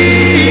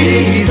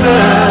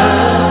Jesus